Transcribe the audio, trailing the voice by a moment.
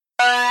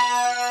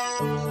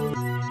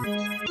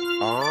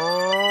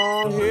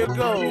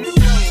What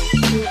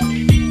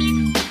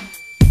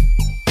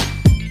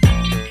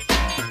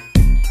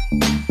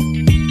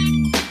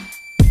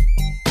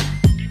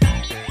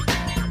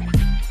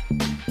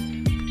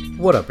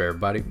up,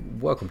 everybody?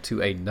 Welcome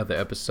to another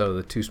episode of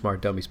the Two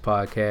Smart Dummies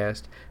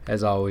podcast.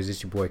 As always,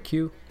 it's your boy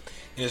Q.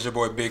 And it's your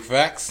boy Big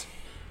Facts.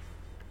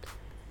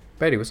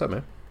 Beatty, what's up,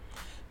 man?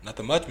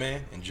 Nothing much,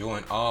 man.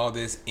 Enjoying all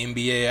this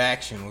NBA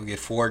action. We get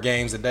 4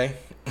 games a day.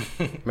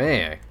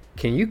 Man,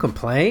 can you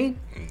complain?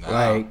 Nah.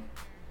 Like,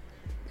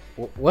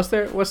 what's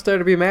there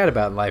to be mad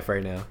about in life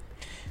right now?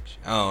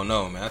 I don't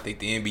know, man. I think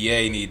the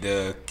NBA need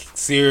to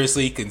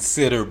seriously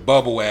consider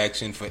bubble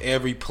action for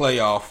every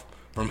playoff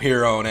from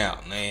here on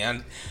out,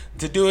 man.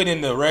 To do it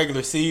in the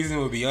regular season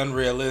would be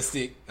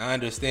unrealistic. I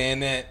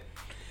understand that.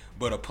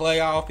 But a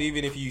playoff,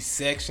 even if you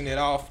section it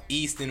off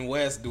East and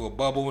West, do a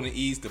bubble in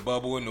the East, a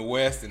bubble in the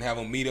West, and have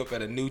them meet up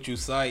at a neutral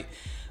site,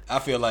 I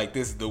feel like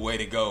this is the way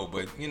to go.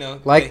 But, you know.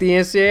 Like the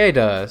NCAA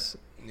does.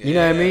 Yeah. You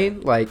know what I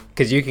mean? Like,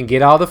 because you can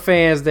get all the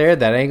fans there.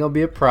 That ain't going to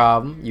be a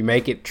problem. You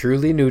make it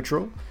truly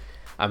neutral.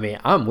 I mean,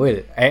 I'm with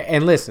it.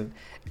 And listen,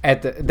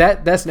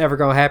 that's never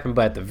going to happen.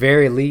 But at the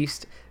very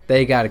least,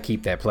 they got to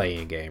keep that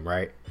play-in game,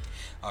 right?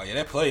 Oh, yeah,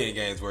 that play-in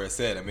game is where it's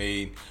at. I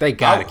mean. They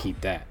got to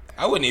keep that.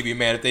 I wouldn't even be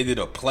mad if they did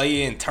a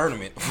play-in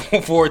tournament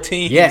for 4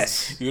 teams.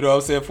 Yes. You know what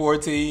I'm saying? 4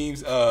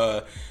 teams.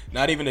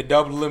 Not even a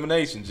double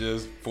elimination.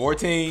 Just 4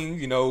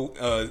 teams, you know,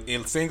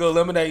 in single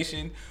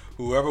elimination.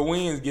 Whoever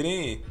wins, get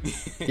in.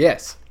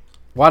 Yes.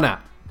 Why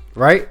not?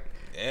 Right?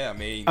 Yeah,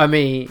 I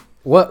mean,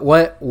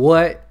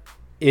 what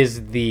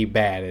is the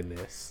bad in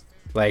this?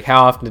 Like,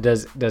 how often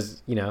does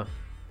you know,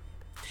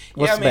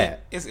 what's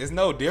bad? It's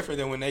no different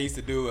than when they used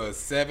to do a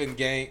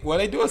 7-game. Well,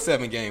 they do a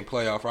 7-game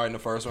playoff right in the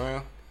first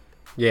round.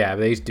 Yeah,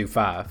 they used to do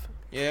 5.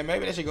 Yeah,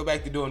 maybe they should go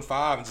back to doing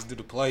 5 and just do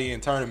the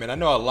play-in tournament. I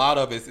know a lot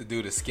of it's to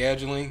do the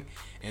scheduling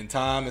and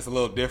time. It's a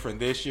little different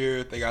this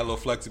year. They got a little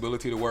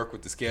flexibility to work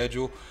with the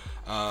schedule.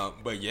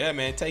 But, yeah,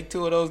 man, take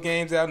 2 of those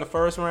games out in the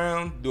first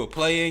round, do a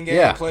play-in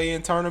game,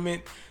 play-in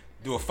tournament,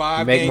 do a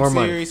 5-game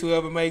series,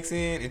 whoever makes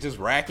in, and just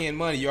rack in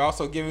money. You're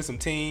also giving some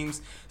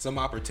teams some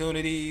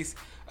opportunities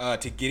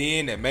to get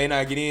in that may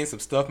not get in. Some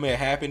stuff may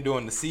happen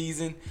during the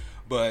season.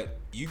 But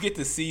you get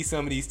to see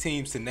some of these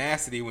teams'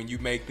 tenacity when you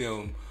make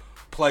them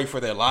play for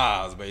their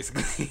lives,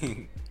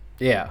 basically.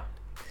 Yeah.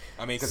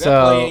 I mean, because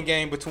that play-in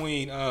game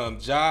between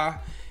Ja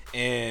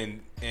and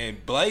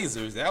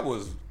Blazers, that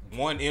was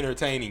one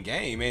entertaining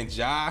game. And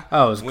Ja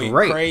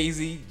went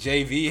crazy.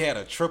 JV had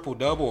a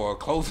triple-double or a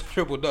close to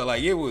triple-double.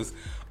 Like, it was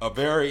a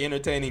very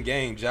entertaining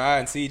game. Ja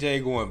and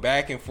CJ going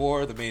back and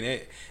forth. I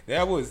mean,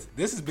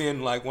 this has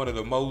been like one of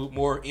the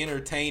more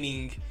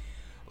entertaining.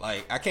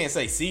 Like, I can't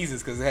say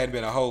seasons because it hadn't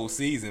been a whole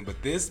season,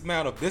 but this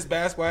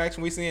basketball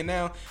action we're seeing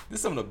now, this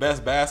is some of the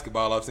best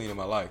basketball I've seen in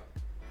my life.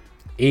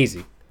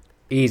 Easy.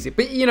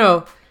 But, you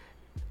know,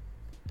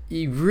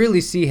 you really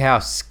see how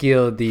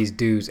skilled these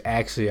dudes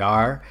actually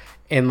are.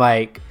 And,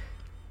 like,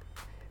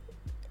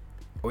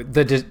 I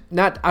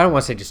don't want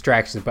to say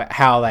distractions, but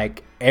how,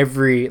 like,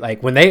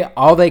 when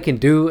all they can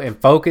do and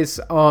focus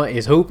on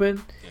is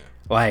hooping.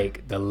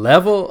 Like, the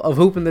level of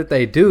hooping that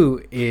they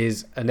do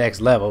is a next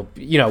level.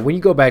 You know, when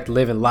you go back to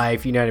living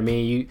life, you know what I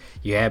mean?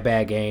 You have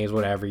bad games,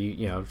 whatever.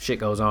 You know, shit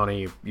goes on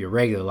in your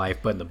regular life.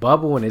 But in the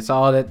bubble, when it's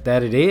all that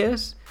it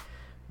is,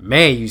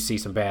 man, you see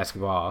some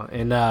basketball.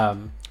 And I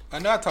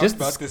know I talked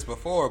about this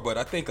before, but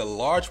I think a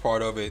large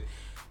part of it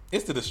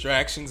is the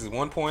distractions is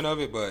one point of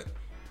it, but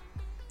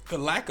the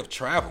lack of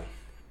travel.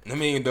 I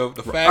mean, the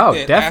fact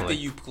that definitely. After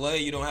you play,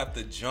 you don't have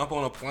to jump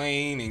on a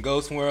plane and go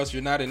somewhere else.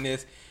 You're not in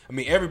this. I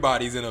mean,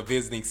 everybody's in a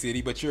visiting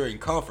city, but you're in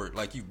comfort.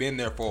 Like, you've been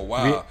there for a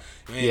while.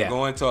 You ain't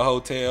going to a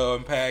hotel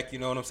and pack, you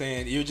know what I'm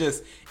saying? You're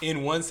just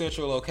in one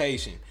central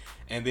location.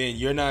 And then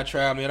you're not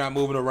traveling. You're not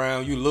moving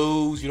around. You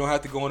lose. You don't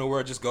have to go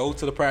anywhere. Just go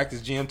to the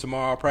practice gym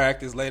tomorrow,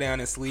 practice, lay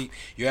down and sleep.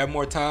 You have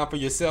more time for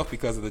yourself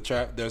because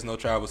of there's no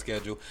travel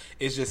schedule.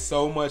 It's just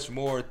so much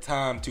more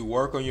time to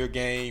work on your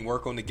game,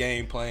 work on the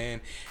game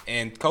plan.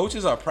 And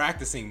coaches are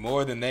practicing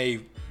more than they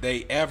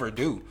ever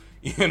do.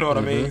 You know what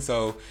I mean?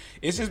 So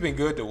it's just been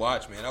good to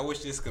watch, man. I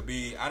wish this could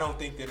be. I don't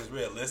think that it's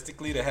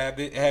realistically to have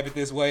it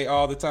this way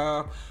all the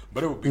time,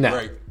 but it would be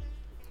great.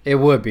 It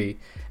would be.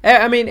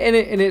 I mean, and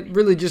it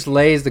really just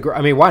lays the.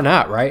 I mean, why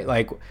not, right?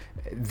 Like,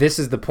 this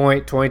is the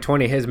point.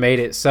 2020 has made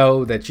it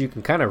so that you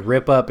can kind of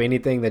rip up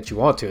anything that you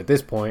want to at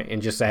this point,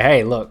 and just say,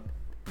 "Hey, look,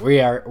 we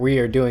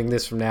are doing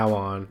this from now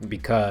on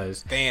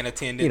because fan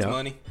attendance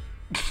money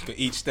for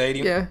each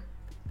stadium."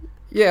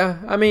 Yeah.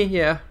 I mean,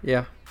 yeah.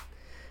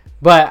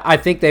 But I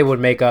think they would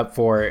make up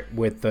for it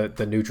with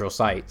the neutral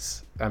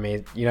sites. I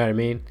mean, you know what I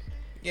mean?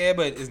 Yeah,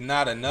 but it's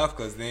not enough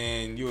because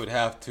then you would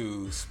have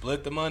to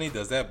split the money.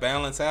 Does that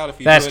balance out? If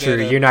you That's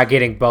true. You're not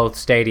getting both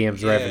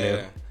stadiums'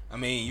 revenue. I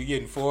mean, you're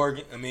getting 4.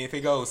 I mean, if it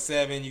goes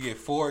 7, you get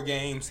 4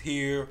 games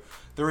here,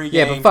 3 games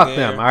there. Yeah, but fuck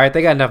there. them. All right,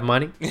 they got enough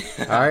money.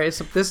 All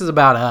right, this is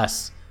about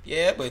us.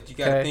 Yeah, but you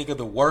got to think of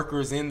the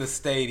workers in the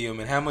stadium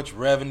and how much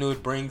revenue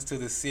it brings to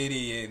the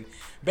city and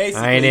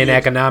basically, I ain't in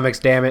economics,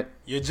 damn it.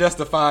 You're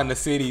justifying the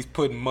cities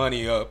putting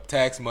money up,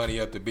 tax money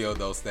up to build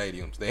those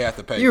stadiums. They have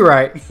to pay. You're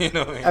right. You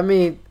know what I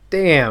mean,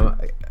 damn,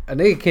 a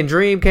nigga can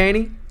dream, can't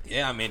he?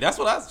 Yeah, I mean, that's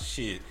what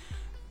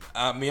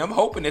I mean, I'm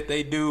hoping that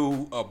they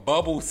do a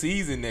bubble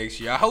season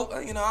next year. I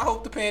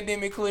hope the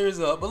pandemic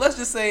clears up. But let's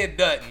just say it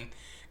doesn't,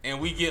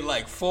 and we get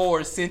like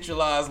 4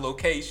 centralized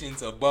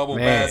locations of bubble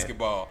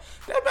basketball.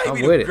 That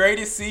may be the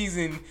greatest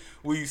season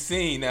we've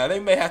seen. Now they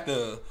may have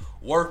to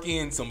work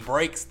in some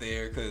breaks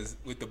there because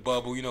with the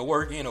bubble,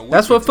 work in a.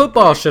 That's what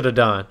football should have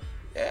done.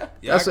 Yeah,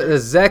 that's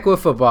exactly what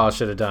football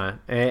should have done,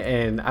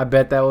 and I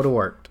bet that would have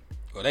worked.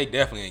 Well, they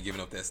definitely ain't giving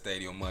up that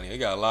stadium money. They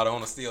got a lot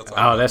on the steel.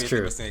 Oh, that's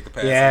true.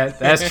 Capacity. Yeah,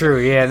 that's true.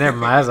 Yeah, never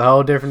mind. That's a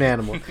whole different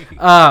animal.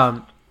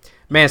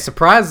 Man,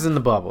 surprises in the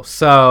bubble.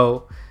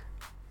 So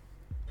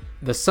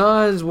the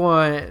Suns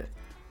won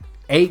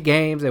 8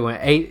 games. They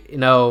went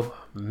 8-0,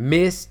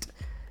 missed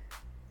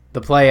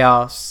the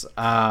playoffs,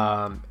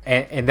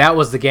 and that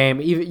was the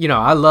game. Even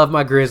I love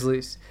my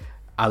Grizzlies.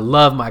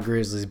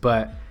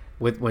 But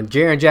when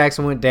Jaren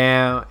Jackson went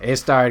down, it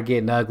started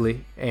getting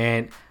ugly,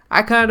 and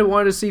I kind of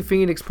wanted to see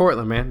Phoenix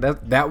Portland, man.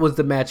 That was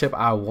the matchup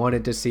I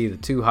wanted to see, the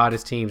 2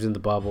 hottest teams in the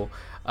bubble.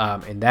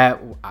 And that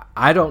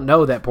I don't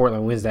know that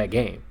Portland wins that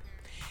game.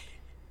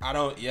 I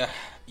don't. Yeah.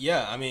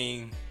 I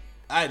mean,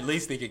 I at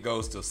least think it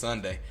goes till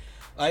Sunday.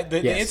 Like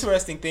the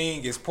interesting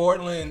thing is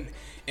Portland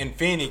and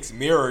Phoenix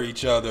mirror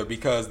each other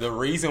because the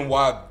reason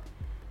why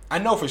I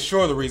know for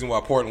sure the reason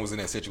why Portland was in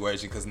that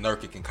situation because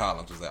Nurkic and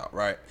Collins was out,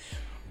 right?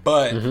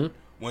 But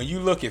when you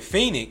look at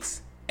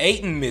Phoenix,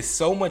 Ayton missed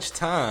so much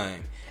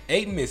time.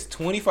 Ayton missed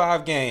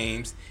 25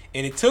 games,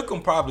 and it took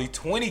him probably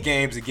 20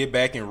 games to get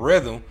back in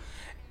rhythm.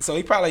 So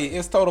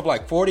it's total of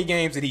like 40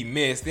 games that he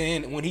missed.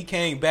 Then when he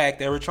came back,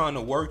 they were trying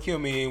to work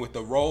him in with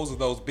the roles of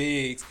those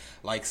bigs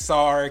like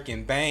Sark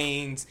and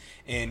Baines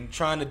and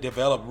trying to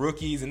develop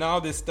rookies and all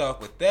this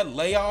stuff. With that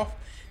layoff,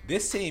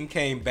 this team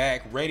came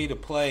back ready to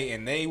play,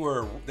 and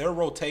their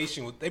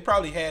rotation, they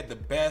probably had the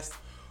best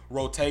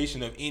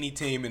rotation of any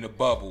team in the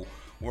bubble.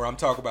 Where I'm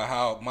talking about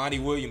how Monty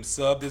Williams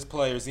subbed his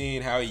players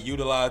in, how he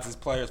utilizes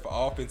players for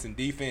offense and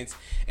defense.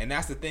 And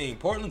that's the thing.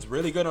 Portland's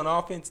really good on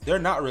offense. They're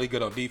not really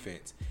good on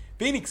defense.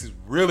 Phoenix is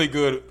really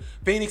good.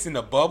 Phoenix in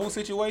the bubble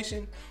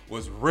situation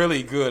was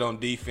really good on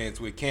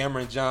defense with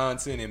Cameron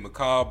Johnson and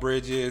Mikal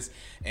Bridges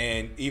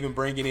and even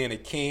bringing in a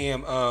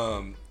Cam,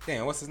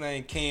 what's his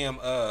name? Cam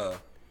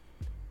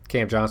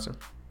Johnson.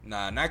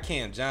 Nah, not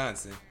Cam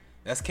Johnson.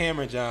 That's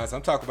Cameron Johnson.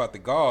 I'm talking about the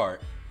guard.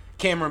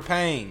 Cameron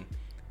Payne.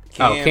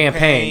 Cam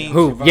Payne,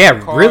 who,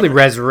 really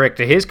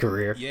resurrected his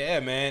career. Yeah,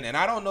 man. And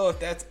I don't know if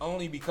that's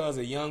only because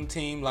a young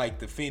team like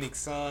the Phoenix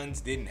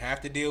Suns didn't have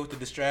to deal with the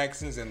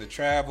distractions and the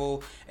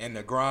travel and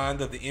the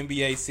grind of the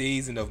NBA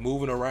season of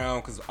moving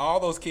around because all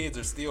those kids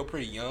are still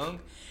pretty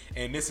young.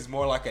 And this is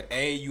more like an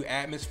AAU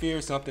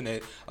atmosphere, something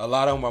that a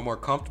lot of them are more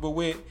comfortable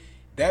with.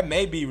 That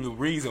may be the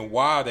reason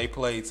why they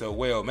played so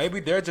well.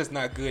 Maybe they're just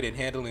not good at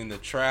handling the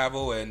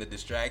travel and the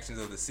distractions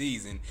of the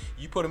season.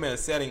 You put them in a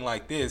setting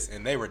like this,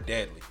 and they were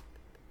deadly.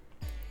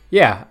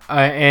 Yeah,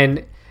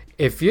 and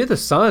if you're the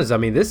Suns, I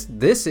mean, this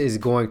is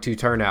going to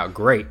turn out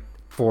great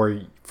for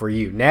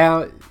you.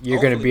 Now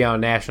you're going to be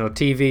on national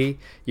TV.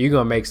 You're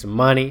going to make some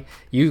money.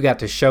 You got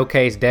to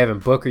showcase Devin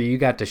Booker. You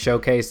got to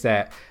showcase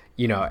that,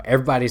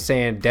 everybody's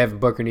saying Devin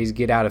Booker needs to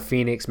get out of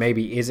Phoenix.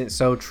 Maybe isn't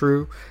so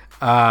true,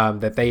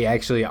 that they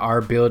actually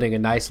are building a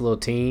nice little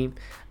team.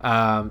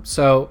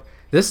 So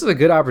this is a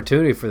good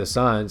opportunity for the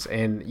Suns.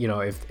 And,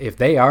 if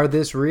they are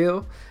this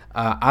real,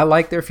 I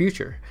like their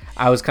future.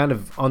 I was kind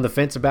of on the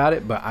fence about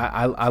it, but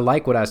I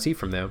like what I see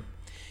from them.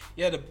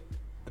 Yeah, the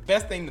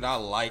best thing that I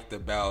liked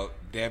about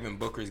Devin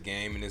Booker's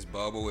game in this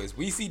bubble is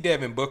we see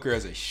Devin Booker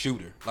as a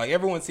shooter. Like,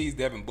 everyone sees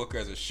Devin Booker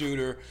as a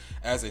shooter,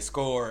 as a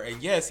scorer.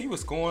 And, yes, he was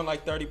scoring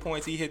like 30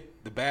 points. He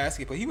hit the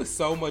basket, but he was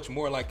so much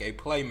more like a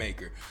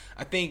playmaker.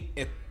 I think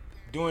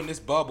during this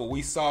bubble,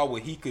 we saw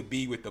what he could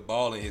be with the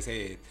ball in his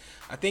head.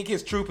 I think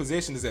his true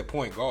position is at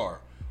point guard.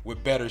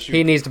 With better shooting.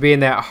 He needs to be in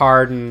that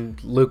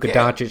hardened Luka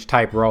Doncic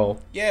type role.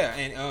 Yeah,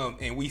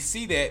 and we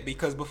see that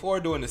because before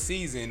during the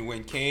season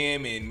when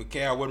Cam and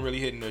Mikal wasn't really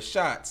hitting their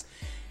shots,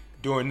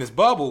 during this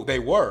bubble they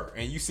were.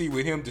 And you see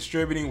with him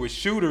distributing with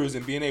shooters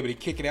and being able to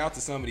kick it out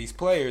to some of these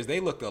players, they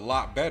looked a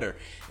lot better.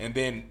 And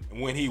then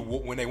when they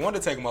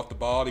wanted to take him off the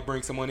ball, they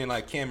bring someone in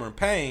like Cameron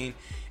Payne,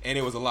 and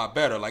it was a lot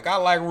better. Like, I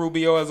like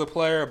Rubio as a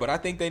player, but I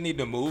think they need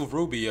to move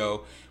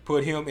Rubio,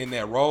 put him in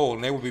that role,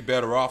 and they would be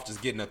better off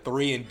just getting a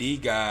 3-and-D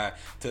guy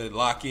to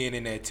lock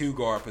in that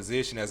 2-guard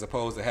position as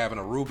opposed to having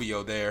a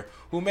Rubio there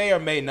who may or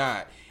may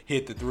not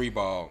hit the 3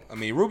 ball. I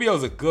mean,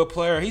 Rubio's a good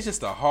player. He's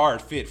just a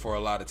hard fit for a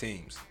lot of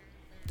teams.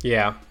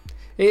 Yeah.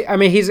 I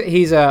mean, he's in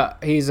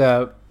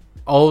the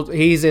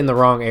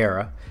wrong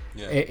era.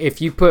 Yeah. If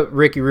you put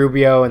Ricky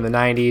Rubio in the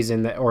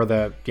 90s or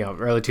the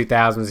early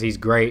 2000s, he's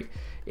great.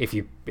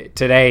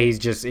 Today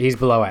he's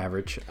below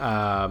average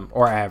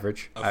or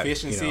average.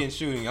 Efficiency and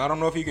shooting. I don't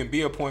know if you can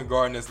be a point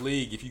guard in this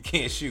league if you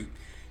can't shoot.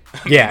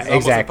 Yeah,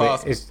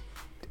 exactly.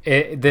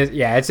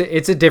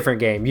 It's a different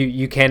game.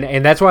 You can,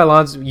 and that's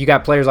why you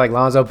got players like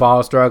Lonzo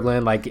Ball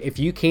struggling. Like if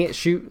you can't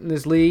shoot in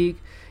this league,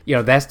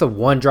 that's the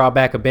one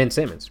drawback of Ben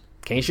Simmons.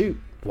 Can't shoot,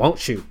 won't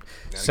shoot.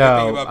 Now, so the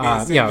thing about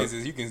Ben Simmons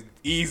is you can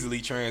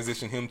easily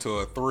transition him to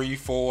a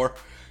 3-4.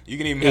 You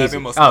can even have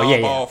him a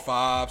small ball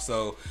 5.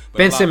 So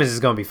Ben Simmons is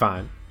going to be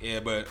fine. Yeah,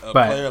 but a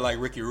player like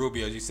Ricky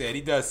Rubio, as you said,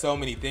 he does so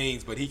many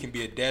things, but he can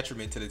be a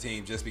detriment to the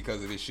team just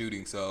because of his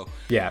shooting. So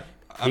yeah,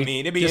 it'd be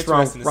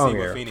interesting to see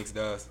what Phoenix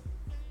does.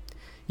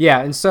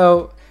 Yeah, and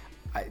so,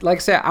 like I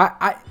said,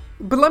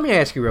 but let me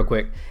ask you real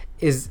quick: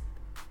 is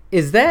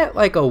that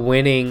like a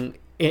winning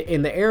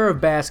in the era of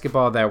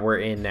basketball that we're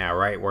in now,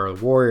 right? Where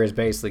the Warriors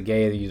basically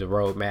gave you the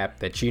roadmap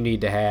that you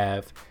need to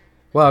have.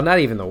 Well, not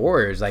even the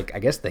Warriors. Like I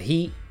guess the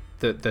Heat,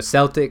 the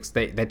Celtics,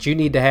 that you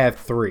need to have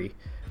 3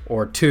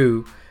 or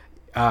 2.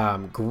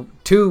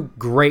 2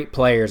 great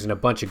players and a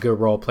bunch of good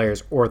role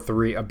players, or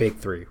a big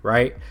 3,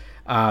 right?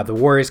 The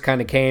Warriors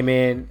kind of came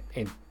in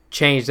and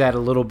changed that a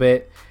little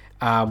bit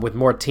with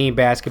more team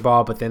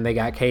basketball, but then they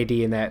got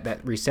KD and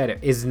that reset it.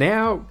 Is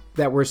now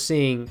that we're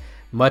seeing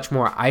much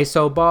more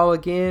ISO ball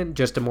again,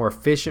 just a more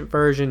efficient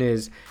version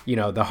is,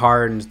 the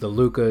Hardens, the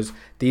Lukas,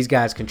 these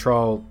guys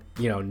control,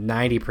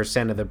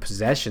 90% of the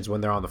possessions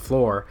when they're on the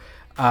floor.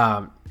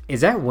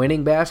 Is that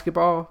winning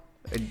basketball?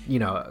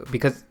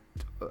 Because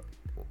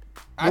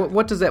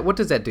what does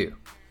that do?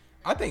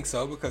 I think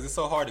so, because it's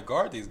so hard to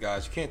guard these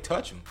guys. You can't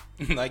touch them.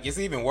 Like, it's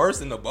even worse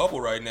in the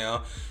bubble right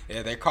now.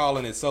 Yeah, they're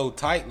calling it so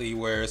tightly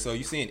so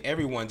you're seeing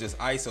everyone just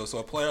ISO. So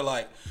a player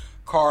like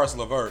Caris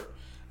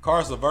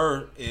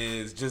LeVert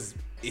is just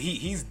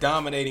he's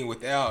dominating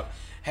without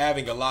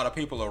having a lot of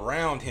people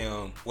around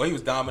him. Well, he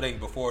was dominating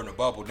before in the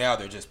bubble. Now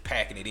they're just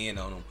packing it in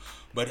on him.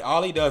 But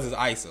all he does is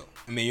ISO.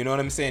 I mean, you know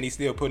what I'm saying? He's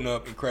still putting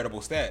up incredible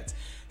stats.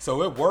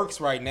 So it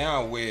works right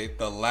now with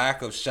the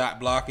lack of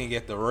shot blocking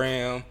at the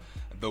rim,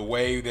 the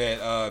way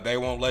that they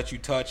won't let you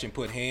touch and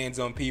put hands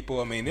on people.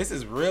 I mean, this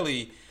is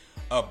really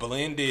a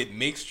blended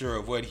mixture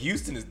of what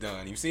Houston has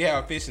done. You see how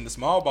efficient the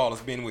small ball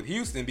has been with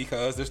Houston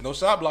because there's no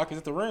shot blockers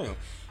at the rim.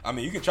 I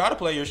mean, you can try to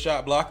play your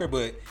shot blocker,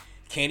 but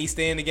can he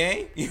stay in the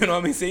game? You know what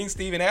I mean? Seeing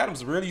Steven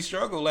Adams really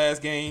struggle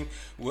last game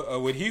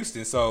with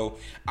Houston. So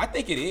I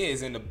think it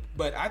is.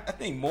 But I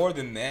think more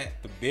than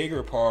that, the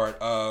bigger part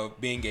of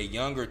being a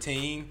younger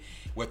team,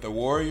 what the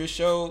Warriors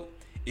showed,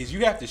 is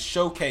you have to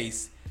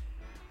showcase.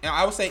 Now,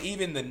 I would say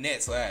even the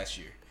Nets last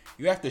year,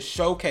 you have to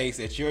showcase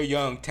that your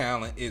young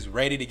talent is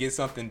ready to get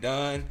something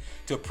done,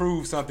 to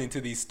prove something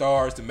to these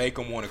stars, to make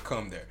them want to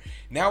come there.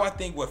 Now I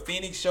think what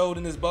Phoenix showed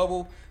in this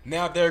bubble,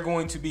 now they're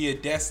going to be a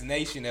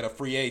destination that a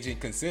free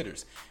agent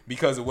considers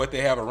because of what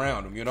they have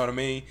around them. You know what I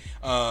mean?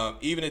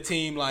 Even a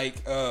team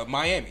like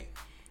Miami.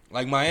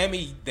 Like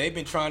Miami, they've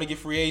been trying to get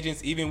free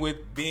agents. Even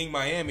with being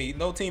Miami,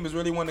 no team has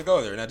really wanted to go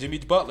there. Now Jimmy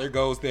Butler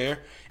goes there,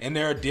 and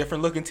they're a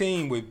different looking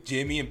team with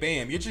Jimmy and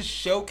Bam. You're just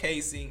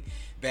showcasing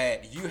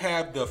that you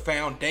have the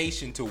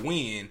foundation to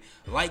win,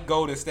 like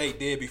Golden State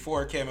did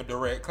before Kevin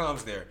Durant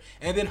comes there.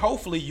 And then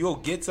hopefully you'll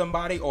get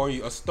somebody or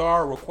a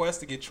star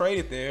request to get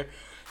traded there,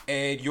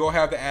 and you'll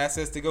have the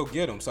assets to go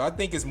get them. So I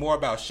think it's more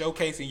about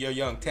showcasing your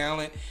young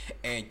talent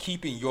and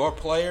keeping your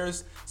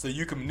players so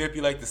you can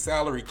manipulate the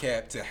salary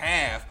cap to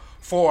have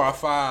 4 or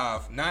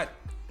 5, not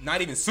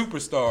even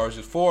superstars,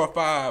 just 4 or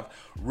 5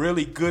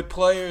 really good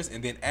players,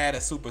 and then add a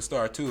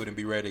superstar to it and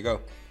be ready to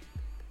go.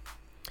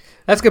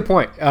 That's a good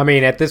point. I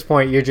mean, at this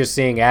point, you're just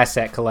seeing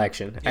asset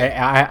collection.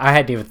 Yeah. I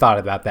hadn't even thought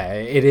about that.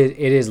 It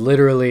is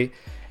literally,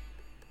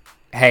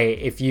 hey,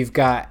 if you've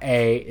got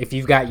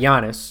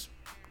Giannis,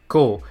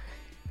 cool.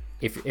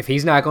 If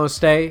he's not going to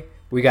stay,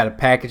 we got a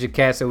package of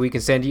cats that we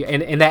can send you.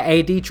 And that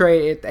AD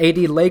trade, AD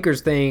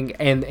Lakers thing,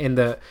 and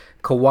the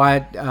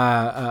Kawhi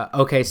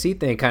OKC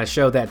thing kind of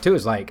showed that too.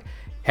 It's like,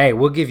 hey,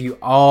 we'll give you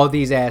all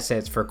these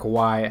assets for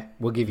Kawhi.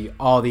 We'll give you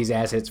all these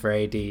assets for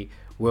AD.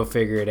 We'll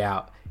figure it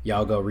out.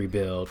 Y'all go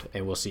rebuild,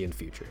 and we'll see in the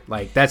future.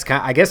 Like, that's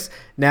kind of, I guess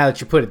now that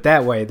you put it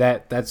that way,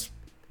 that's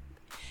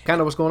kind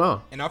of what's going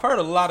on. And I've heard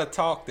a lot of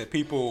talk that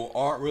people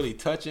aren't really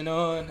touching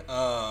on,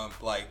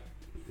 like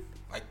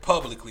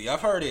publicly.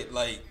 I've heard it,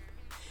 like,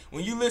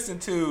 when you listen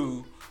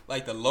to,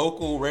 like, the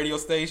local radio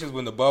stations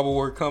when the bubble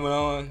were coming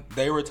on,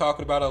 they were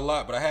talking about it a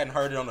lot, but I hadn't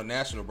heard it on the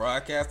national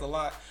broadcast a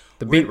lot.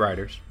 The beat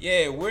writers.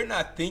 Yeah, we're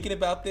not thinking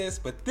about this,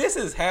 but this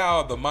is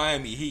how the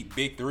Miami Heat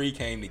Big Three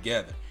came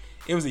together.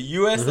 It was a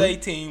USA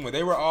team where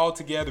they were all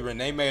together and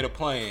they made a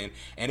plan,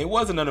 and it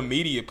wasn't an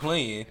immediate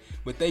plan,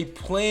 but they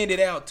planned it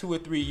out 2 or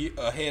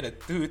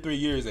 3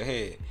 years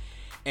ahead.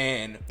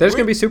 And there's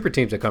going to be super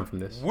teams that come from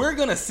this. We're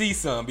going to see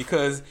some,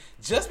 because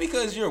just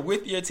because you're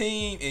with your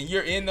team and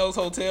you're in those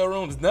hotel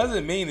rooms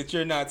doesn't mean that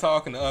you're not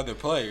talking to other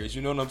players.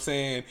 You know what I'm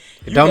saying?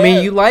 It don't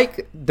mean you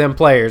like them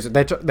players.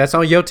 That's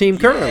on your team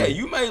currently. Yeah,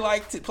 you may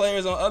like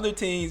players on other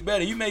teams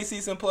better. You may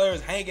see some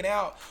players hanging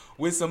out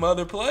with some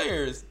other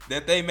players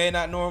that they may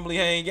not normally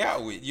hang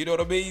out with. You know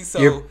what I mean?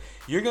 So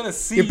you're going to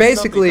see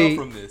something come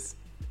from this.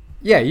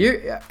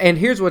 Yeah, and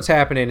here's what's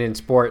happening in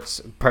sports,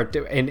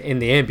 in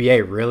the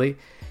NBA really,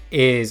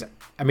 is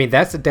I mean,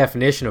 that's the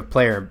definition of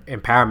player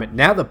empowerment.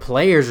 Now the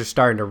players are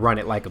starting to run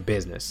it like a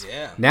business.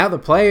 Yeah. Now the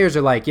players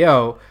are like,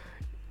 yo,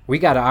 we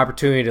got an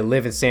opportunity to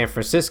live in San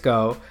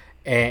Francisco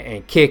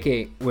and kick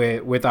it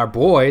with our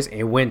boys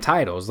and win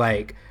titles.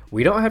 Like,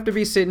 we don't have to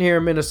be sitting here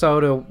in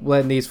Minnesota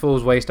letting these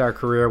fools waste our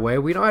career away.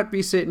 We don't have to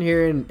be sitting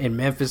here in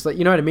Memphis. Like,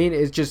 you know what I mean?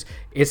 It's just,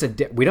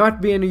 we don't have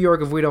to be in New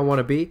York if we don't want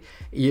to be.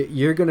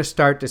 You're going to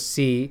start to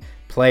see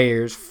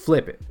players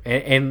flip it.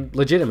 And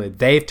legitimately,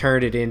 they've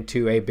turned it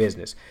into a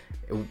business.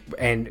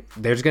 And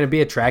there's going to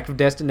be attractive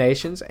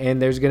destinations,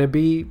 and there's going to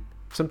be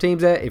some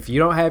teams that if you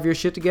don't have your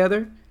shit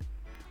together,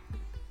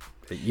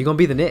 you're going to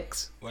be the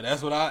Knicks. Well,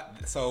 that's what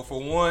so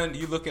for one,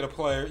 you look at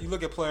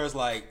players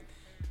like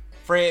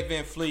Fred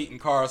VanVleet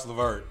and Karis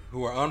LeVert,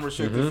 who are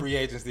unrestricted free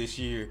agents this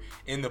year,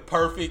 in the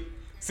perfect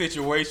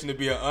situation to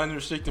be an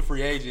unrestricted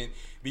free agent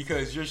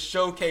because you're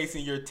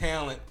showcasing your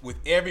talent with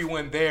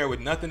everyone there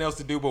with nothing else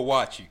to do but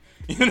watch you.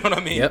 You know what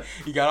I mean? Yep.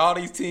 You got all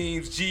these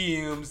teams,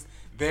 GMs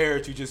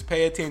there to just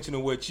pay attention to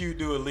what you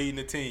do and leading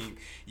the team.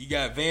 You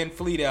got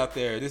VanVleet out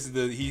there.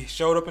 He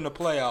showed up in the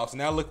playoffs.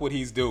 Now look what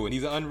he's doing.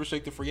 He's an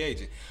unrestricted free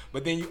agent.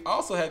 But then you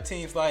also have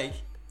teams like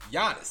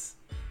Giannis.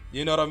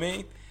 You know what I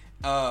mean?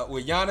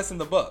 With Giannis and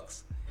the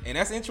Bucks. And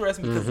that's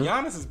interesting because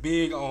Giannis is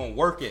big on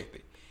work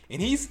ethic. And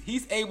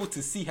he's able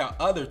to see how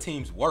other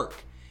teams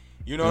work.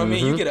 You know what I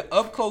mean? You get an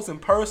up close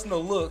and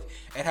personal look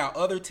at how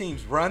other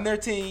teams run their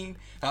team,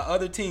 how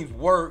other teams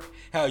work,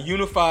 how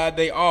unified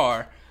they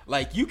are.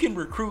 Like, you can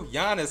recruit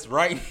Giannis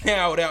right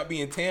now without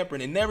being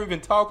tampered and never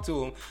even talk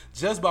to him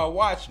just by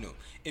watching him.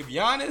 If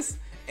Giannis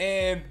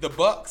and the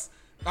Bucks,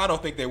 I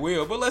don't think they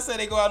will, but let's say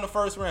they go out in the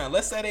first round.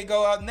 Let's say they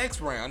go out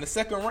next round, the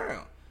second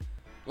round.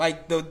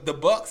 Like, the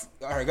Bucks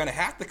are going to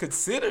have to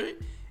consider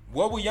it.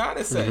 What will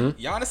Giannis say?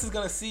 Giannis is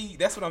going to see.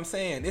 That's what I'm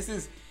saying.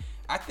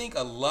 I think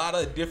a lot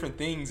of different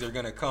things are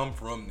going to come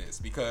from this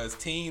because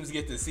teams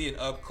get to see an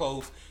up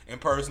close and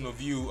personal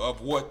view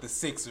of what the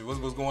Sixers,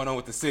 what's going on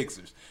with the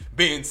Sixers.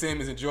 Ben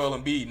Simmons and Joel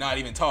Embiid not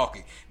even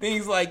talking.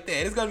 Things like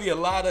that. It's going to be a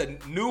lot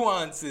of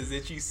nuances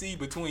that you see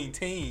between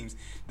teams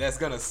that's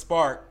going to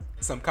spark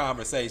some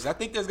conversation. I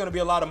think there's going to be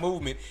a lot of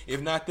movement, if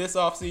not this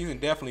offseason,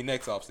 definitely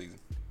next offseason.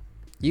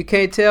 You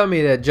can't tell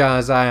me that John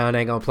and Zion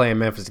ain't going to play in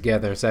Memphis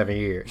together in 7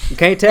 years. You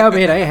can't tell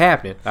me it ain't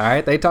happening. All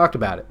right? They talked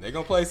about it. They're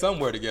going to play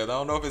somewhere together. I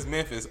don't know if it's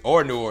Memphis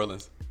or New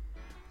Orleans.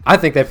 I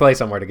think they play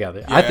somewhere together.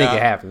 Yeah, I think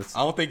it happens.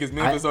 I don't think it's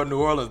Memphis or New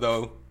Orleans,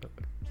 though.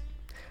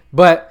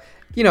 But,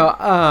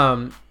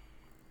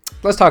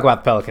 let's talk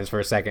about the Pelicans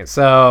for a second.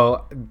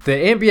 So, the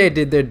NBA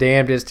did their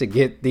damnedest to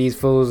get these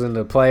fools in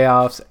the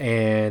playoffs,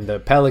 and the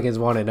Pelicans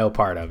wanted no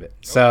part of it.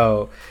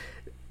 So,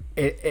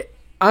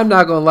 I'm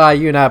not going to lie,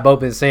 you and I have both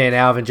been saying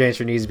Alvin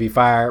Gentry needs to be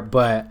fired,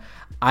 but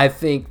I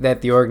think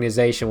that the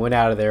organization went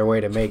out of their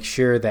way to make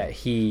sure that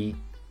he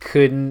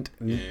couldn't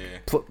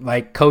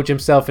coach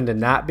himself into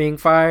not being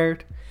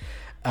fired.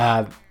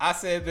 I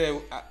said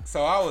that,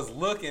 so I was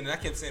looking and I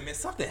kept saying, man,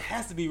 something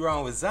has to be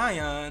wrong with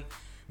Zion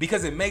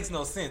because it makes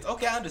no sense.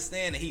 Okay, I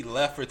understand that he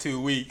left for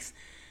 2 weeks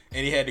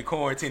and he had to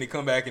quarantine to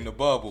come back in the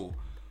bubble.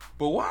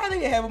 But why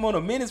did they have him on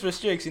a minutes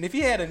restriction? If he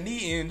had a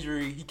knee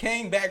injury, he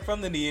came back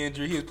from the knee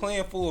injury, he was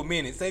playing full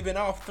minutes. They've been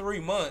off 3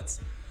 months.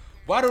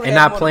 Why do they and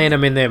not playing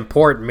him in the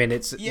important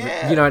minutes?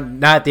 Yeah,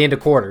 not at the end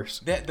of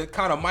quarters. The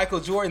kind of Michael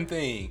Jordan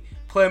thing.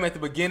 Play him at the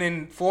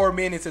beginning, 4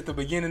 minutes at the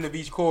beginning of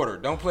each quarter.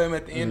 Don't play him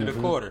at the end of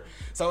the quarter.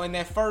 So in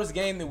that first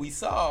game that we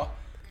saw,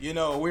 we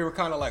were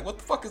kind of like, what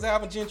the fuck is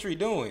Alvin Gentry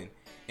doing?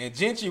 And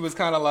Gentry was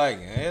kind of like,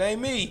 it ain't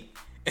me.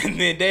 And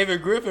then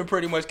David Griffin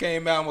pretty much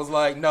came out and was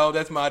like, no,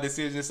 that's my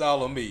decision. It's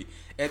all on me.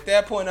 At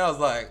that point, I was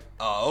like,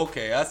 oh,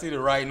 okay. I see the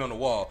writing on the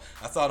wall.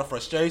 I saw the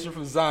frustration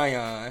from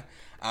Zion.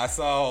 I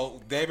saw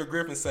David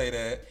Griffin say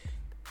that.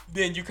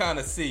 Then you kind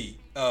of see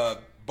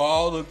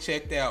Ball looked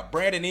checked out.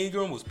 Brandon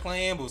Ingram was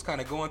playing but was kind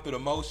of going through the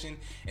motion.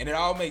 And it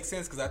all makes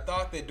sense because I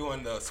thought that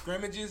during the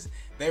scrimmages,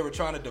 they were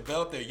trying to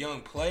develop their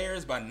young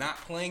players by not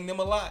playing them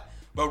a lot.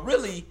 But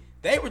really,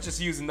 they were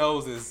just using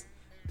those as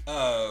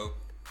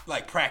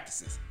like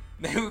practices.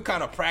 They would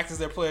kind of practice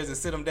their players and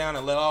sit them down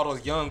and let all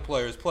those young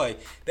players play.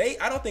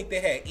 I don't think they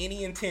had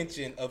any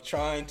intention of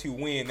trying to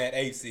win that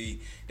 8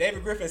 seed.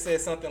 David Griffin said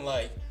something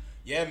like,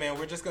 yeah, man,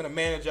 we're just going to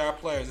manage our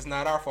players. It's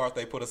not our fault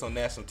they put us on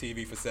national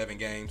TV for 7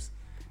 games.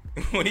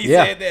 When he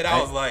said that,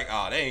 I was like,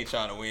 oh, they ain't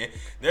trying to win.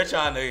 They're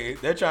trying to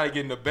get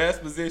in the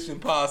best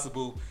position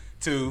possible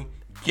to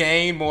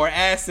gain more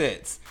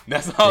assets.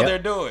 That's all they're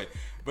doing.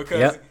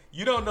 Because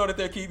you don't know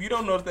that you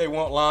don't know that they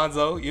want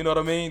Lonzo. You know what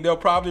I mean? They'll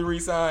probably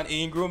re-sign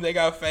Ingram. They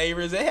got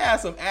favors. They have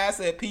some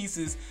asset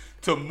pieces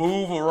to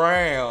move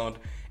around,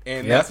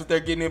 and that's what they're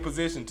getting in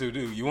position to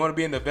do. You want to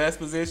be in the best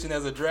position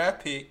as a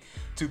draft pick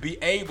to be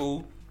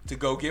able to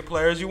go get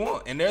players you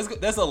want. And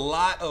there's a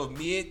lot of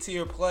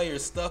mid-tier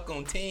players stuck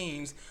on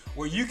teams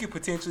where you could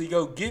potentially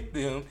go get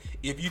them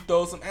if you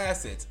throw some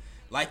assets.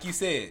 Like you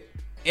said,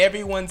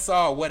 everyone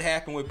saw what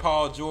happened with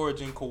Paul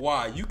George and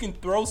Kawhi. You can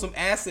throw some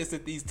assets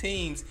at these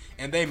teams,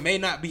 and they may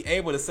not be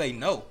able to say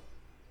no.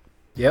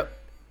 Yep.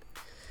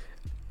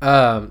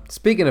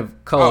 Speaking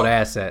of cold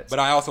assets, but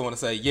I also want to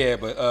say,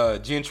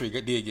 but Gentry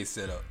did get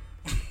set up.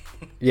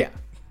 yeah.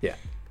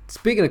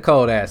 Speaking of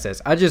cold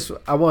assets, I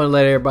want to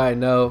let everybody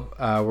know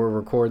we're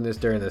recording this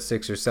during the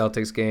Sixers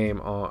Celtics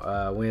game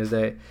on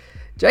Wednesday.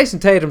 Jason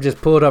Tatum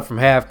just pulled up from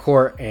half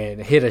court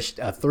and hit a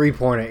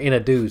 3-pointer in a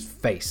dude's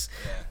face,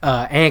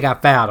 and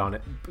got fouled on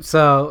it.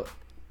 So,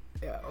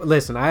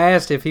 listen, I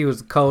asked if he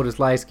was the coldest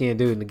light-skinned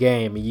dude in the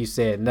game, and you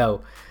said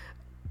no.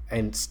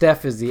 And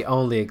Steph is the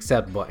only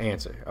acceptable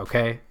answer,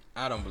 okay?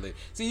 I don't believe.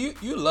 See,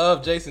 you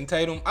love Jason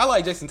Tatum. I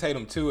like Jason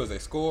Tatum too as a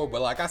scorer,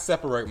 but like I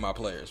separate my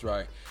players,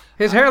 right?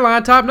 His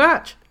hairline top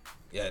notch.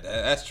 Yeah,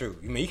 that's true.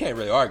 I mean, you can't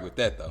really argue with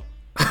that though.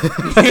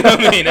 You know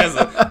what I mean?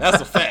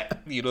 That's a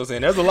fact. You know what I'm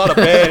saying? There's a lot of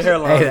bad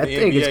hairlines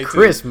in the NBA it's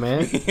crisp,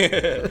 man.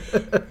 Yeah.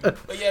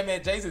 But yeah,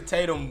 man, Jason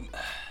Tatum.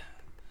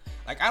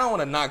 Like, I don't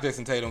want to knock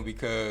Jason Tatum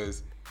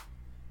because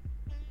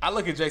I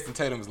look at Jason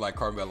Tatum as like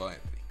Carmelo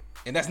Anthony.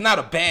 And that's not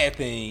a bad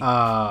thing.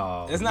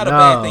 Oh, it's not a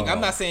bad thing.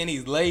 I'm not saying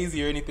he's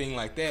lazy or anything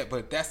like that,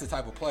 but that's the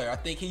type of player. I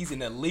think he's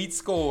an elite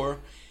scorer.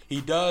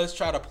 He does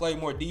try to play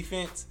more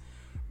defense,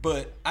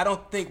 but I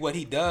don't think what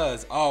he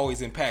does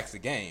always impacts the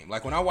game.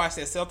 Like when I watch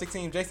that Celtics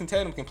team, Jason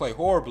Tatum can play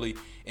horribly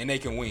and they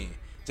can win.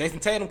 Jason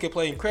Tatum can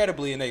play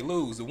incredibly and they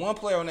lose. The one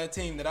player on that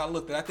team that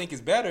I think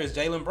is better is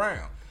Jaylen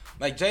Brown.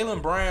 Like,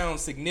 Jaylen Brown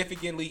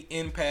significantly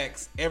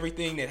impacts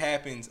everything that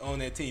happens on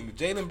that team. If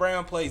Jaylen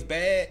Brown plays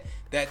bad,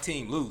 that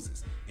team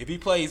loses. If he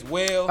plays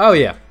well, oh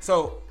yeah.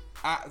 So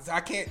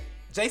I can't.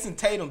 Jason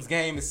Tatum's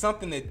game is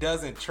something that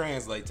doesn't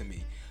translate to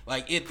me.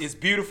 Like, it's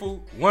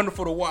beautiful,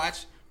 wonderful to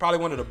watch. Probably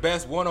one of the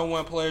best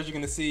one-on-one players you're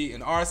gonna see,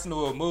 an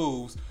arsenal of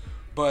moves.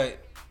 But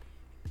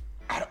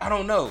I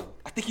don't know.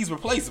 I think he's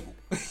replaceable.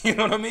 You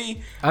know what I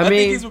mean? I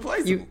think he's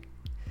replaceable.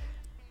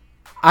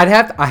 I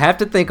have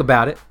to think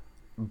about it.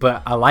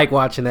 But I like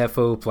watching that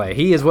fool play.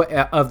 He is what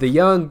of the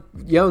young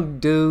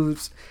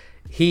dudes.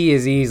 He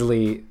is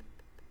easily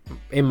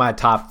in my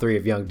top 3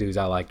 of young dudes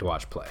I like to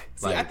watch play.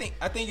 See, I think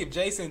if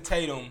Jason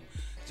Tatum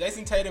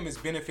is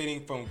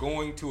benefiting from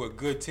going to a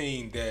good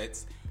team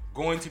that's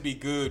going to be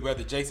good,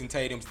 whether Jason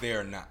Tatum's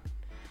there or not.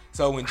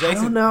 So when Jason,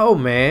 I don't know,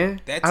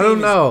 man.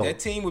 That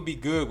team would be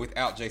good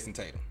without Jason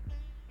Tatum.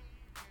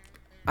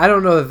 I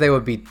don't know that they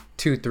would be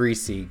 2-3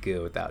 seed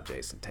good without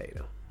Jason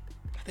Tatum.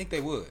 I think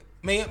they would.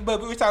 Man,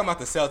 but we were talking about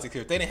the Celtics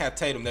here. If they didn't have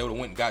Tatum, they would have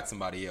went and got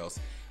somebody else.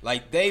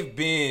 Like, they've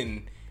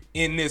been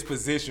in this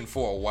position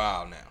for a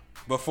while now,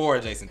 before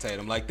Jason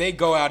Tatum. Like, they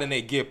go out and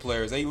they get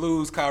players. They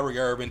lose Kyrie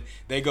Irving.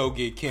 They go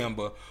get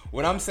Kemba.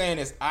 What I'm saying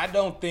is I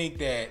don't think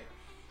that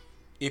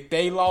if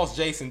they lost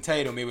Jason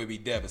Tatum, it would be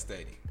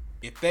devastating.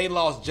 If they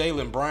lost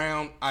Jaylen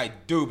Brown, I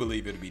do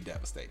believe it would be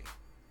devastating.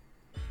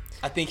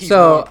 I think he's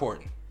more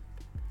important.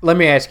 Let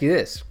me ask you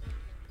this.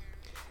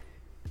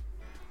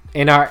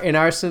 In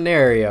our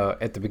scenario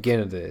at the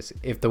beginning of this,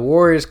 if the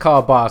Warriors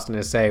call Boston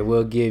and say,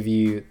 we'll give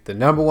you the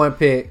number 1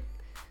 pick,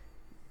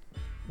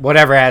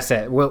 whatever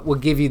asset, we'll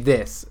give you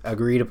this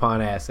agreed upon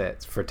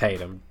assets for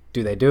Tatum,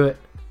 do they do it?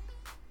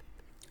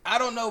 I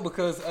don't know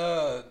because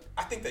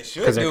I think they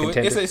should do it.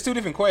 It's 2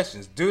 different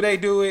questions. Do they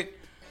do it?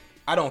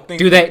 I don't think.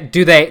 Do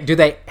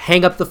they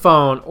hang up the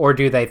phone or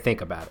do they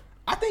think about it?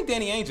 I think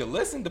Danny Ainge will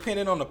listen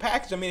depending on the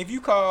package. I mean, if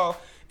you call.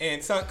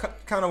 And some,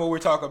 kind of what we're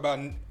talking about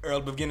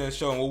early beginning of the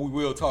show and what we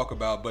will talk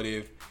about. But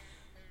if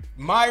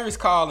Myers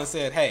called and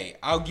said, hey,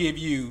 I'll give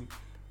you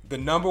the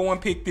number 1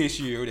 pick this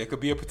year. That could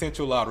be a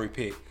potential lottery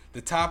pick.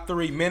 The top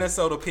 3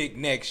 Minnesota pick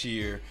next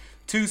year.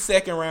 2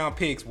 second-round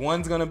picks.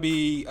 One's going to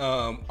be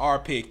our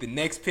pick. The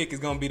next pick is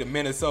going to be the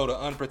Minnesota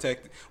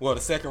unprotected. Well, the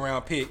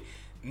second-round pick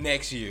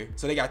next year.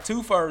 So they got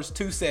 2 firsts,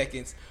 2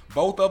 seconds.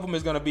 Both of them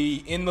is going to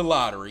be in the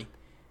lottery.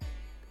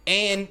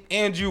 And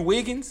Andrew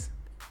Wiggins.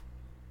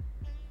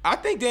 I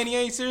think Danny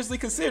Ainge seriously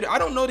considered. I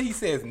don't know that he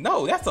says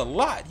no. That's a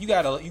lot. You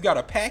got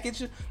a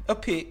package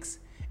of picks,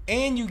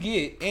 and you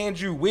get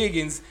Andrew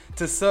Wiggins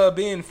to sub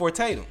in for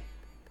Tatum.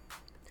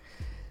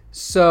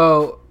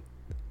 So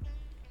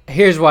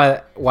here's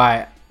why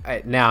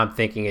now I'm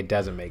thinking it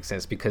doesn't make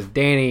sense because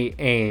Danny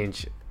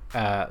Ainge,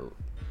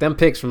 them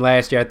picks from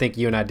last year, I think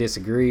you and I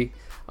disagree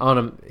on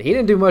him. He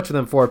didn't do much with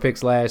them 4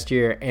 picks last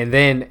year, and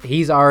then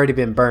he's already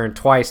been burned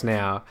twice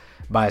now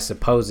by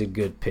supposed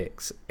good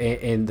picks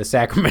in the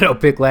Sacramento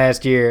pick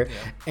last year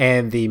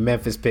and the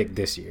Memphis pick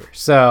this year.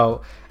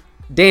 So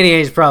Danny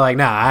Ainge is probably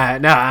like, I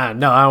don't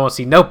want to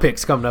see no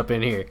picks coming up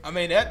in here. I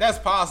mean, that's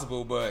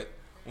possible, but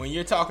when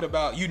you're talking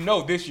about,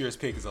 this year's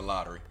pick is a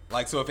lottery.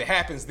 Like, so if it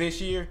happens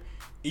this year,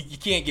 you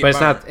can't get.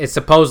 But it's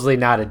supposedly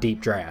not a deep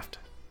draft.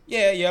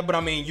 Yeah, but I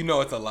mean,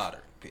 it's a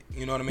lottery pick.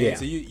 You know what I mean? Yeah.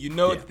 So you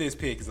that this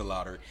pick is a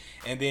lottery,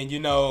 and then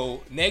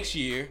next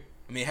year.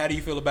 I mean, how do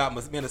you feel about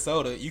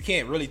Minnesota? You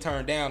can't really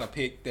turn down a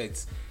pick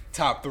that's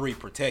top 3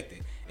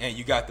 protected, and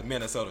you got the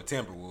Minnesota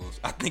Timberwolves.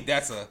 I think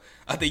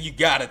you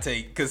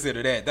gotta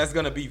consider that. That's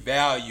gonna be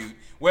valued,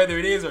 whether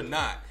it is or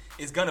not.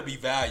 It's gonna be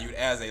valued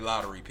as a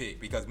lottery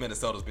pick because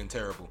Minnesota's been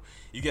terrible.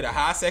 You get a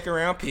high 2nd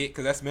round pick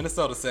because that's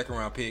Minnesota's 2nd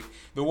round pick.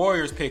 The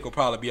Warriors pick will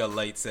probably be a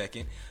late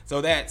 2nd.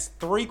 So that's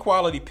 3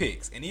 quality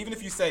picks. And even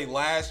if you say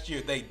last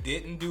year they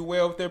didn't do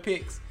well with their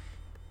picks,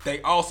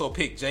 they also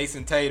picked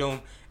Jason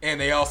Tatum and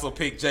they also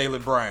picked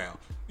Jaylen Brown.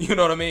 You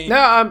know what I mean? No,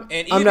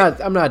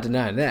 I'm not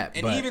denying that.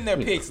 And but, even their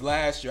picks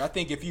last year, I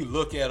think if you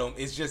look at them,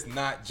 it's just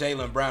not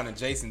Jaylen Brown and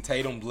Jason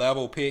Tatum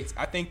level picks.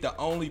 I think the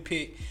only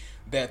pick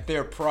that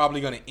they're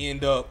probably going to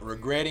end up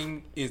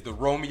regretting is the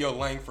Romeo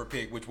Langford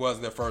pick, which was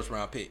their first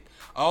round pick.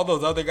 All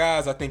those other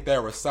guys, I think they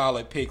were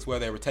solid picks where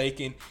they were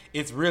taken.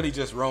 It's really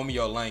just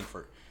Romeo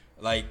Langford.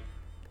 Like,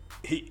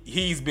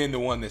 he's been the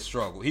one that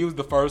struggled. He was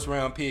the first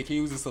round pick.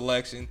 He was a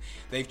selection.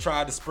 They've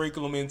tried to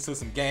sprinkle him into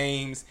some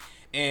games.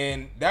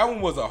 And that one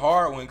was a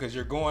hard one because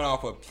you're going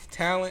off of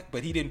talent,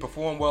 but he didn't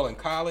perform well in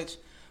college.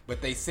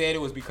 But they said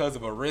it was because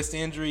of a wrist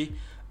injury.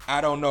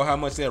 I don't know how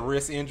much that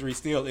wrist injury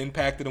still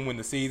impacted him when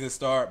the season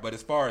started. But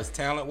as far as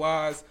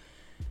talent-wise,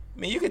 I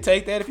mean, you could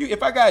take that.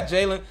 If I got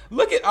Jaylen,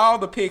 look at all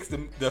the picks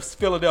the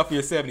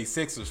Philadelphia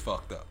 76ers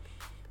fucked up.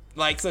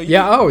 Like, so you,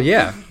 yeah,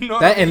 yeah. You know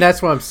and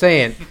that's what I'm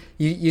saying.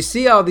 You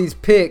see all these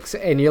picks,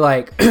 and you're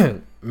like,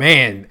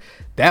 man,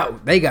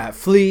 that they got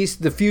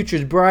fleeced. The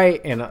future's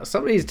bright, and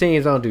some of these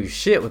teams don't do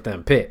shit with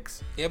them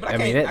picks. Yeah, but I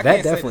can't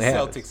definitely say the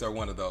happens. Celtics are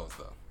one of those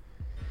though.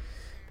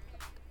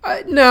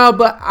 No,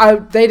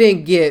 but they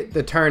didn't get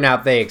the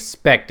turnout they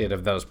expected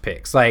of those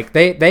picks. Like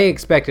they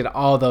expected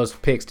all those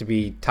picks to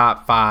be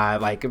top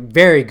 5, like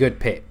very good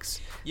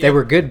picks. Yeah. They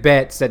were good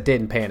bets that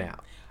didn't pan out.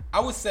 I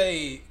would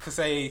say,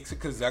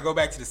 because I go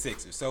back to the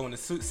Sixers. So when the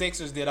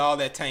Sixers did all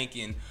that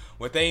tanking,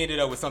 what they ended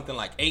up with something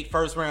like 8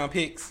 first-round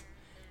picks,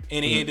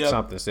 and it ended up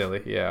something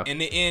silly, yeah.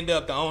 And they end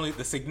up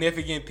the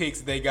significant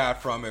picks they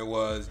got from it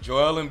was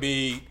Joel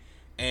Embiid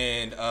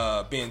and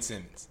Ben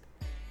Simmons.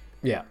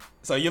 Yeah.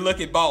 So you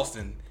look at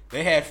Boston,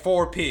 they had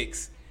 4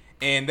 picks,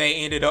 and they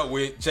ended up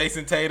with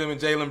Jason Tatum and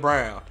Jaylen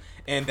Brown.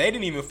 And they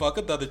didn't even fuck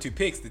up the other 2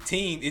 picks. The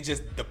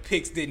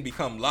picks didn't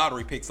become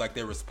lottery picks like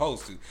they were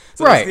supposed to.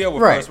 So they still were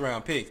first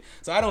round picks.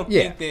 So I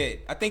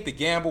think the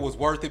gamble was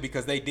worth it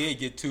because they did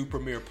get 2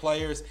 premier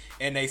players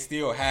and they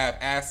still have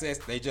assets.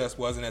 They just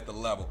wasn't at the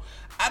level.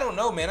 I don't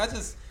know, man.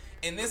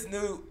 In this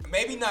new,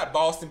 maybe not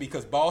Boston,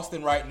 because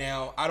Boston right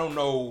now, I don't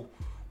know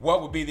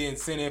what would be the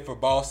incentive for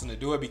Boston to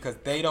do it because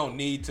they don't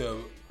need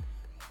to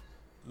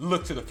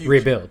look to the future.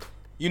 Rebuild.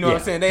 You know what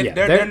I'm saying? They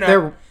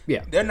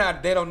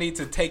don't need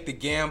to take the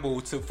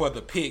gamble for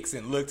the picks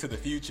and look to the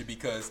future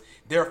because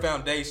their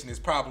foundation is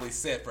probably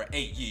set for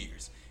 8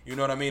 years. You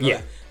know what I mean?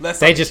 Yeah.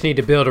 They just need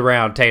to build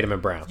around Tatum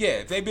and Brown. Yeah,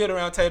 if they build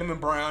around Tatum and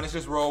Brown, it's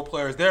just role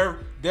players. Their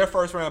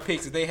first round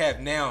picks that they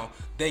have now,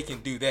 they can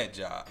do that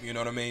job. You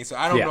know what I mean? So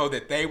I don't know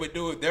that they would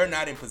do it. They're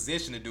not in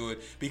position to do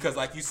it because,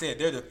 like you said,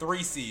 they're the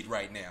 3 seed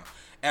right now,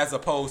 as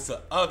opposed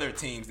to other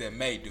teams that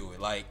may do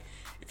it. Like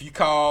if you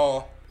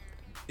call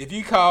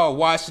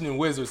Washington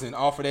Wizards and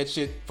offer that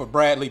shit for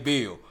Bradley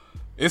Beal,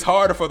 it's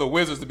harder for the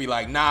Wizards to be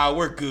like, nah,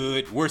 we're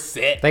good, we're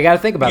set. They got to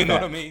think about that. You know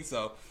what I mean?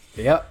 So,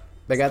 yep,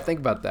 they got to think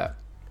about that.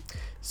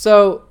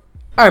 So,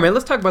 all right, man,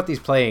 let's talk about these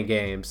playing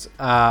games,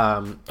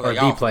 or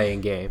the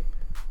playing game.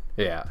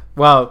 Yeah.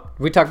 Well,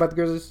 we talked about the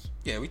Grizzlies?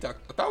 Yeah, we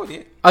talked. I thought we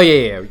did. Oh,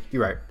 yeah,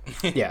 you're right.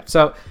 Yeah.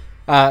 So,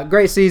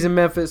 great season,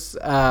 Memphis.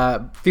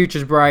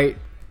 Future's bright.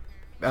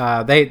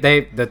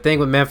 The thing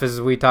with Memphis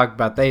is we talked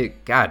about,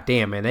 god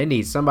damn, man, they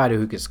need somebody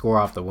who can score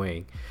off the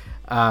wing.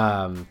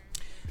 But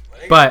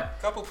a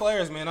couple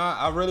players, man,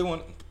 I really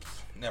want.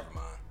 Never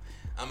mind.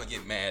 I'm gonna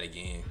get mad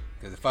again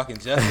because the fucking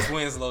Justice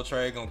Winslow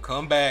trade gonna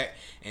come back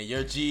and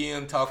your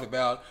GM talking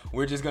about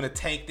we're just gonna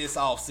tank this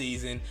off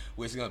season,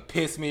 which is gonna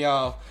piss me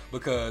off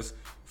because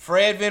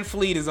Fred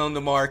VanVleet is on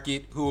the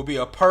market, who will be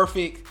a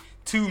perfect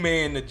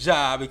 2-man the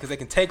job because they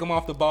can take him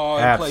off the ball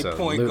and play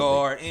point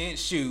guard and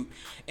shoot.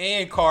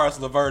 And Karis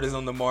LeVert is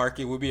on the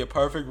market, would be a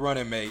perfect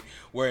running mate.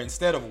 Where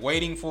instead of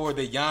waiting for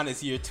the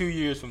Giannis year 2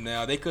 years from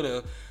now, they could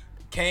have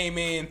came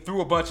in,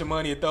 threw a bunch of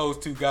money at those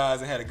 2 guys,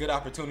 and had a good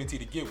opportunity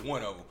to get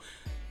one of them.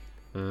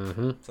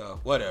 Mm-hmm. So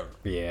whatever.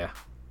 Yeah.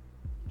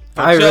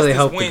 I really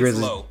hope the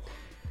Grizzlies.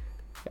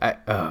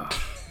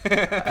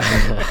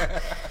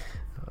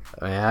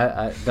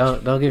 Man,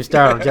 don't get me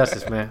started on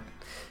Justice, man.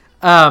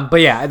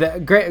 But yeah, the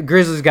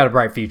Grizzlies got a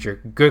bright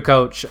future. Good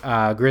coach.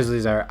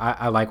 Grizzlies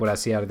I like what I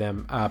see out of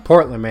them.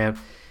 Portland, man.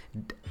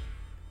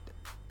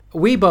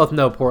 We both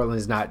know Portland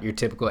is not your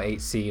typical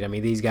 8 seed. I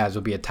mean, these guys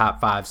will be a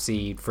top 5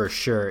 seed for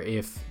sure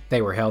if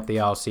they were healthy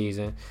all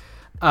season.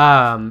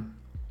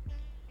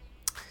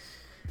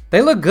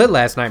 They looked good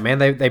last night, man.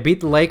 They beat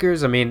the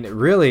Lakers. I mean,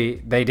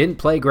 really, they didn't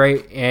play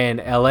great. And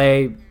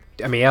LA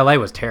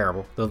was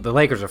terrible. The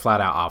Lakers are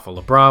flat out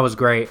awful. LeBron was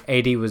great.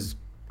 AD was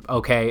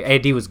okay.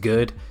 AD was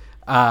good.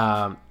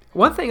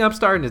 One thing I'm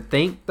starting to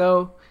think,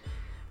 though,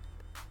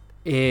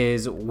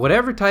 is